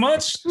Defensive crap.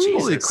 much?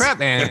 Holy Jesus.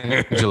 crap,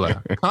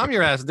 Angela. Calm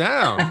your ass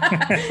down.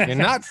 You're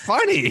not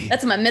funny.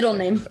 That's my middle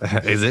name.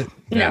 Is it?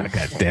 No. Yeah,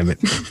 God damn it.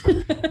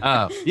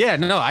 Yeah,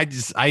 no,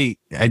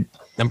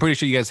 I'm pretty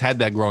sure you guys had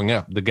that growing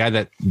up. The guy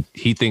that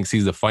he thinks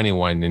he's the funny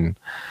one, and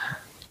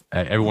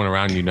everyone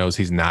around you knows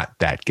he's not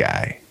that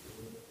guy.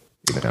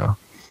 You know,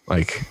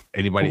 like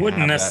anybody. I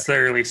wouldn't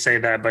necessarily say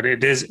that, but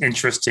it is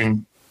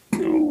interesting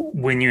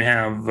when you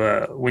have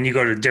when you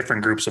go to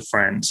different groups of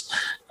friends,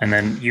 and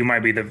then you might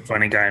be the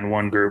funny guy in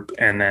one group,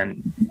 and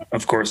then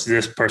of course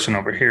this person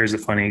over here is the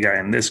funny guy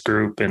in this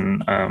group,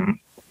 and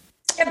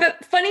yeah,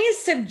 but funny is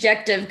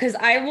subjective, because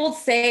I will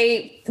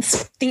say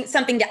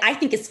something that I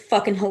think is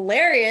fucking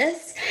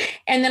hilarious,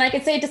 and then I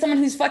could say it to someone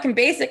who's fucking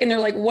basic, and they're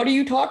like, "What are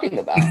you talking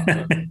about?"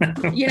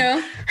 You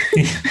know,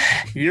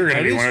 you're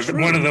gonna be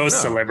one of those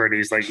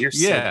celebrities. Like, you're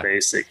so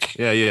basic.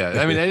 Yeah.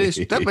 I mean,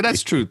 but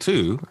that's true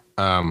too.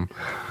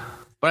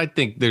 But I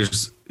think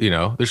there's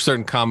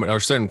certain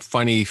certain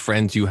funny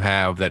friends you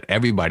have that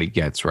everybody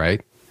gets, right?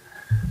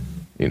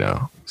 You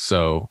know,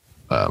 so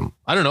I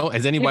don't know.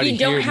 Has anybody? If you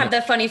don't have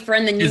the funny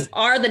friend, then you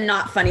are the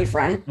not funny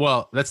friend.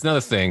 Well, that's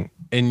another thing.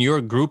 In your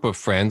group of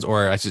friends,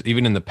 or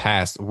even in the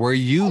past, were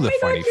you the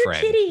funny friend?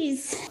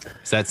 Kitties.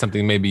 Is that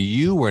something maybe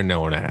you were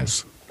known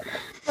as?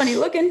 Funny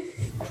looking.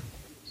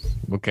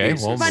 Okay,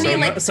 well, funny.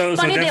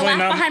 Funny. They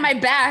laugh behind my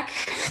back.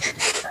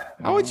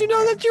 How would you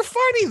know that you're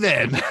funny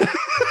then?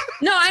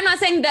 No, I'm not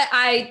saying that.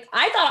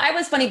 I thought I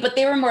was funny, but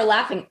they were more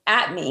laughing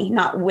at me,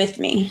 not with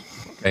me.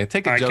 Okay,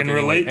 take a I joke can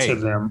relate to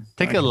them.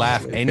 Take a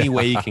laugh any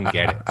way you can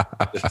get it.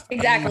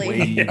 Exactly. Any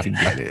way you can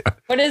get it.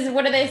 What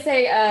do they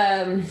say?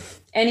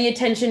 Any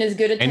attention is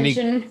good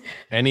attention.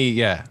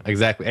 Yeah,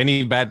 exactly.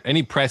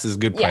 Any press is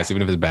good press,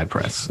 even if it's bad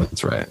press.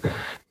 That's right.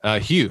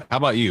 Hugh, how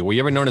about you? Were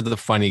you ever known as the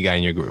funny guy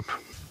in your group?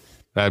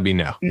 That'd be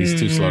no. He's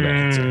too slow to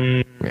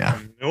answer. Yeah.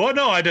 Well,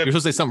 no, I didn't. You're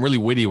supposed to say something really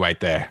witty right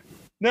there.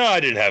 No, I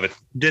didn't have it.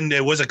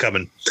 It wasn't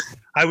coming.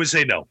 I would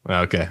say no.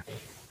 Okay.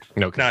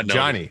 No, not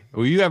Johnny.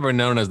 Were you ever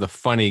known as the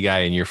funny guy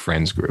in your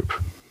friends group?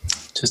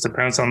 Just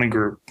depends on the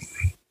group.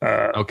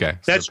 Okay,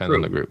 so that's true.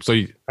 On the group. So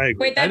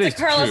wait, that's a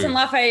Carlos and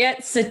Lafayette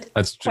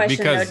that's true,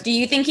 question. Though. Do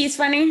you think he's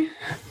funny?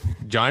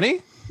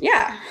 Johnny?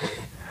 Yeah.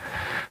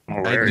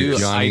 I do.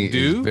 Johnny I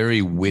do. Is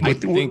very witty. I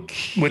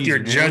think with your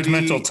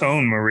judgmental witty,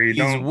 tone, Marie.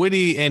 He's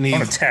witty and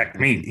don't attack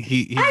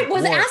me. I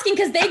was asking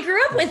because they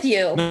grew up with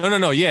you.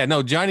 No. Yeah,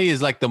 no. Johnny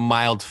is like the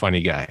mild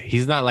funny guy.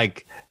 He's not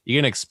like you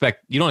don't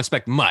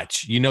expect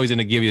much. You know, he's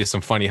gonna give you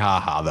some funny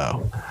ha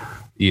though.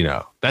 You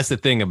know, that's the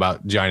thing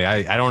about Johnny.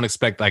 I don't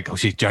expect like, oh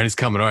shit, Johnny's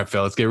coming. All right,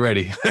 fellas, get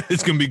ready.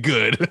 It's gonna be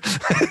good.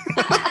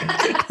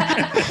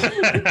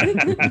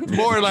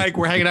 More like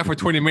we're hanging out for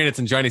 20 minutes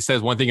and Johnny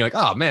says one thing, you're like,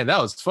 oh man, that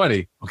was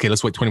funny. Okay,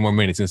 let's wait 20 more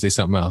minutes and say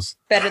something else.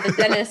 Better than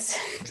Dennis.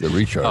 The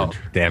recharge. Oh,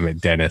 damn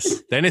it,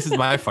 Dennis. Dennis is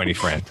my funny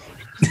friend.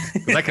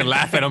 I can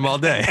laugh at him all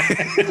day.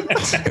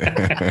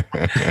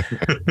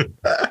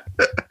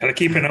 Gotta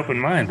keep an open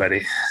mind,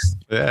 buddy.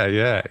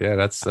 Yeah.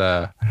 That's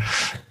yeah.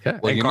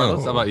 Well, hey,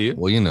 Carlos, how about you?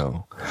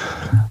 Well,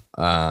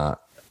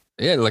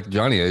 yeah, like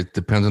Johnny, it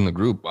depends on the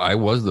group. I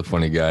was the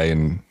funny guy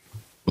in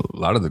a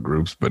lot of the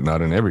groups, but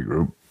not in every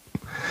group.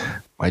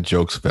 My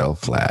jokes fell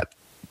flat.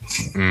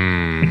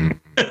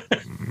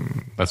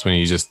 That's when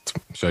you just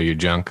show your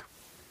junk.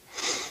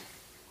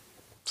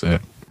 That's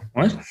it.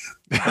 What?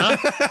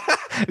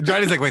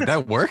 Johnny's like, wait,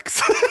 that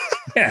works?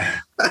 Yeah.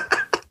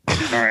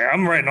 All right,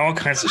 I'm writing all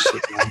kinds of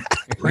shit down.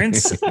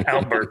 Prince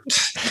Albert.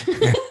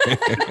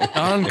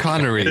 Sean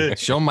Connery,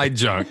 show my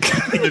junk.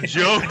 The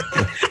joke.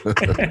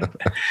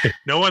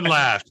 No one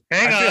laughed.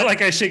 I feel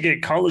like I should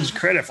get college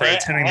credit for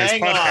attending this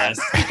podcast.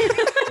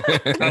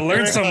 I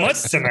learned so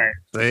much tonight.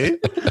 See?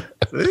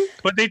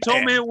 But they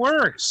told me it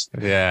works.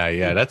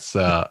 Yeah, that's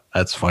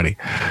funny.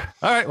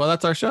 All right, well,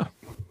 that's our show.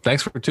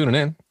 thanks for tuning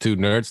in to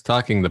Nerds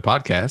Talking, the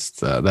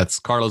podcast. That's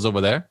Carlos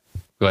over there.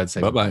 Go ahead and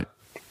say Bye-bye.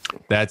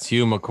 That's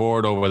Hugh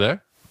McCord over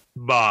there.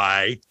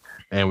 Bye.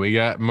 And we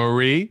got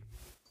Marie.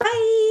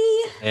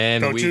 Bye.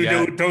 And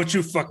Don't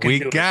you fucking we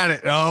do got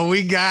it. Oh,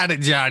 we got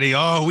it, Johnny.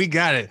 Oh, we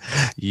got it.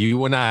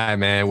 You and I,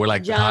 man, we're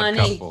like the hot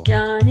couple.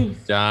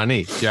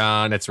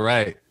 John. That's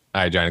right.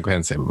 All right, Johnny, go ahead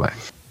and say bye-bye.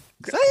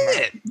 Say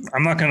it.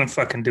 I'm not gonna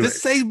fucking do Just it.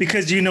 say-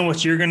 because you know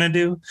what you're gonna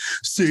do.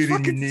 Say it in your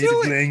Fucking native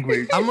do it.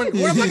 language. I'm not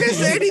gonna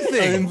say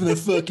anything. I'm the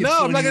fucking.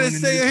 No, I'm not funny gonna one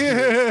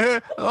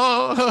say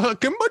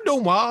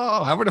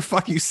however the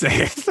fuck you say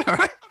it. All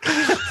right.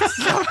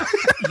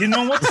 You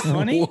know what's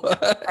funny?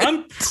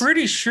 I'm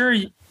pretty sure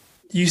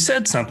you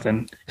said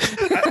something.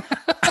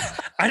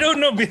 I don't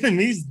know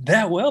Vietnamese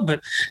that well, but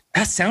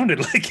that sounded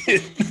like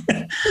it.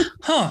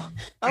 Huh.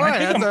 All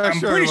right, I'm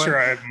pretty sure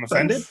I'm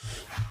offended.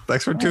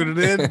 Thanks for tuning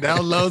in.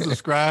 Download,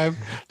 subscribe,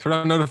 turn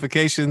on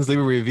notifications, leave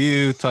a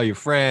review, tell your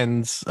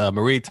friends.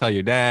 Marie, tell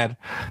your dad.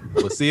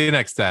 We'll see you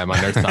next time on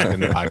Nerds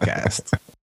Talking the podcast.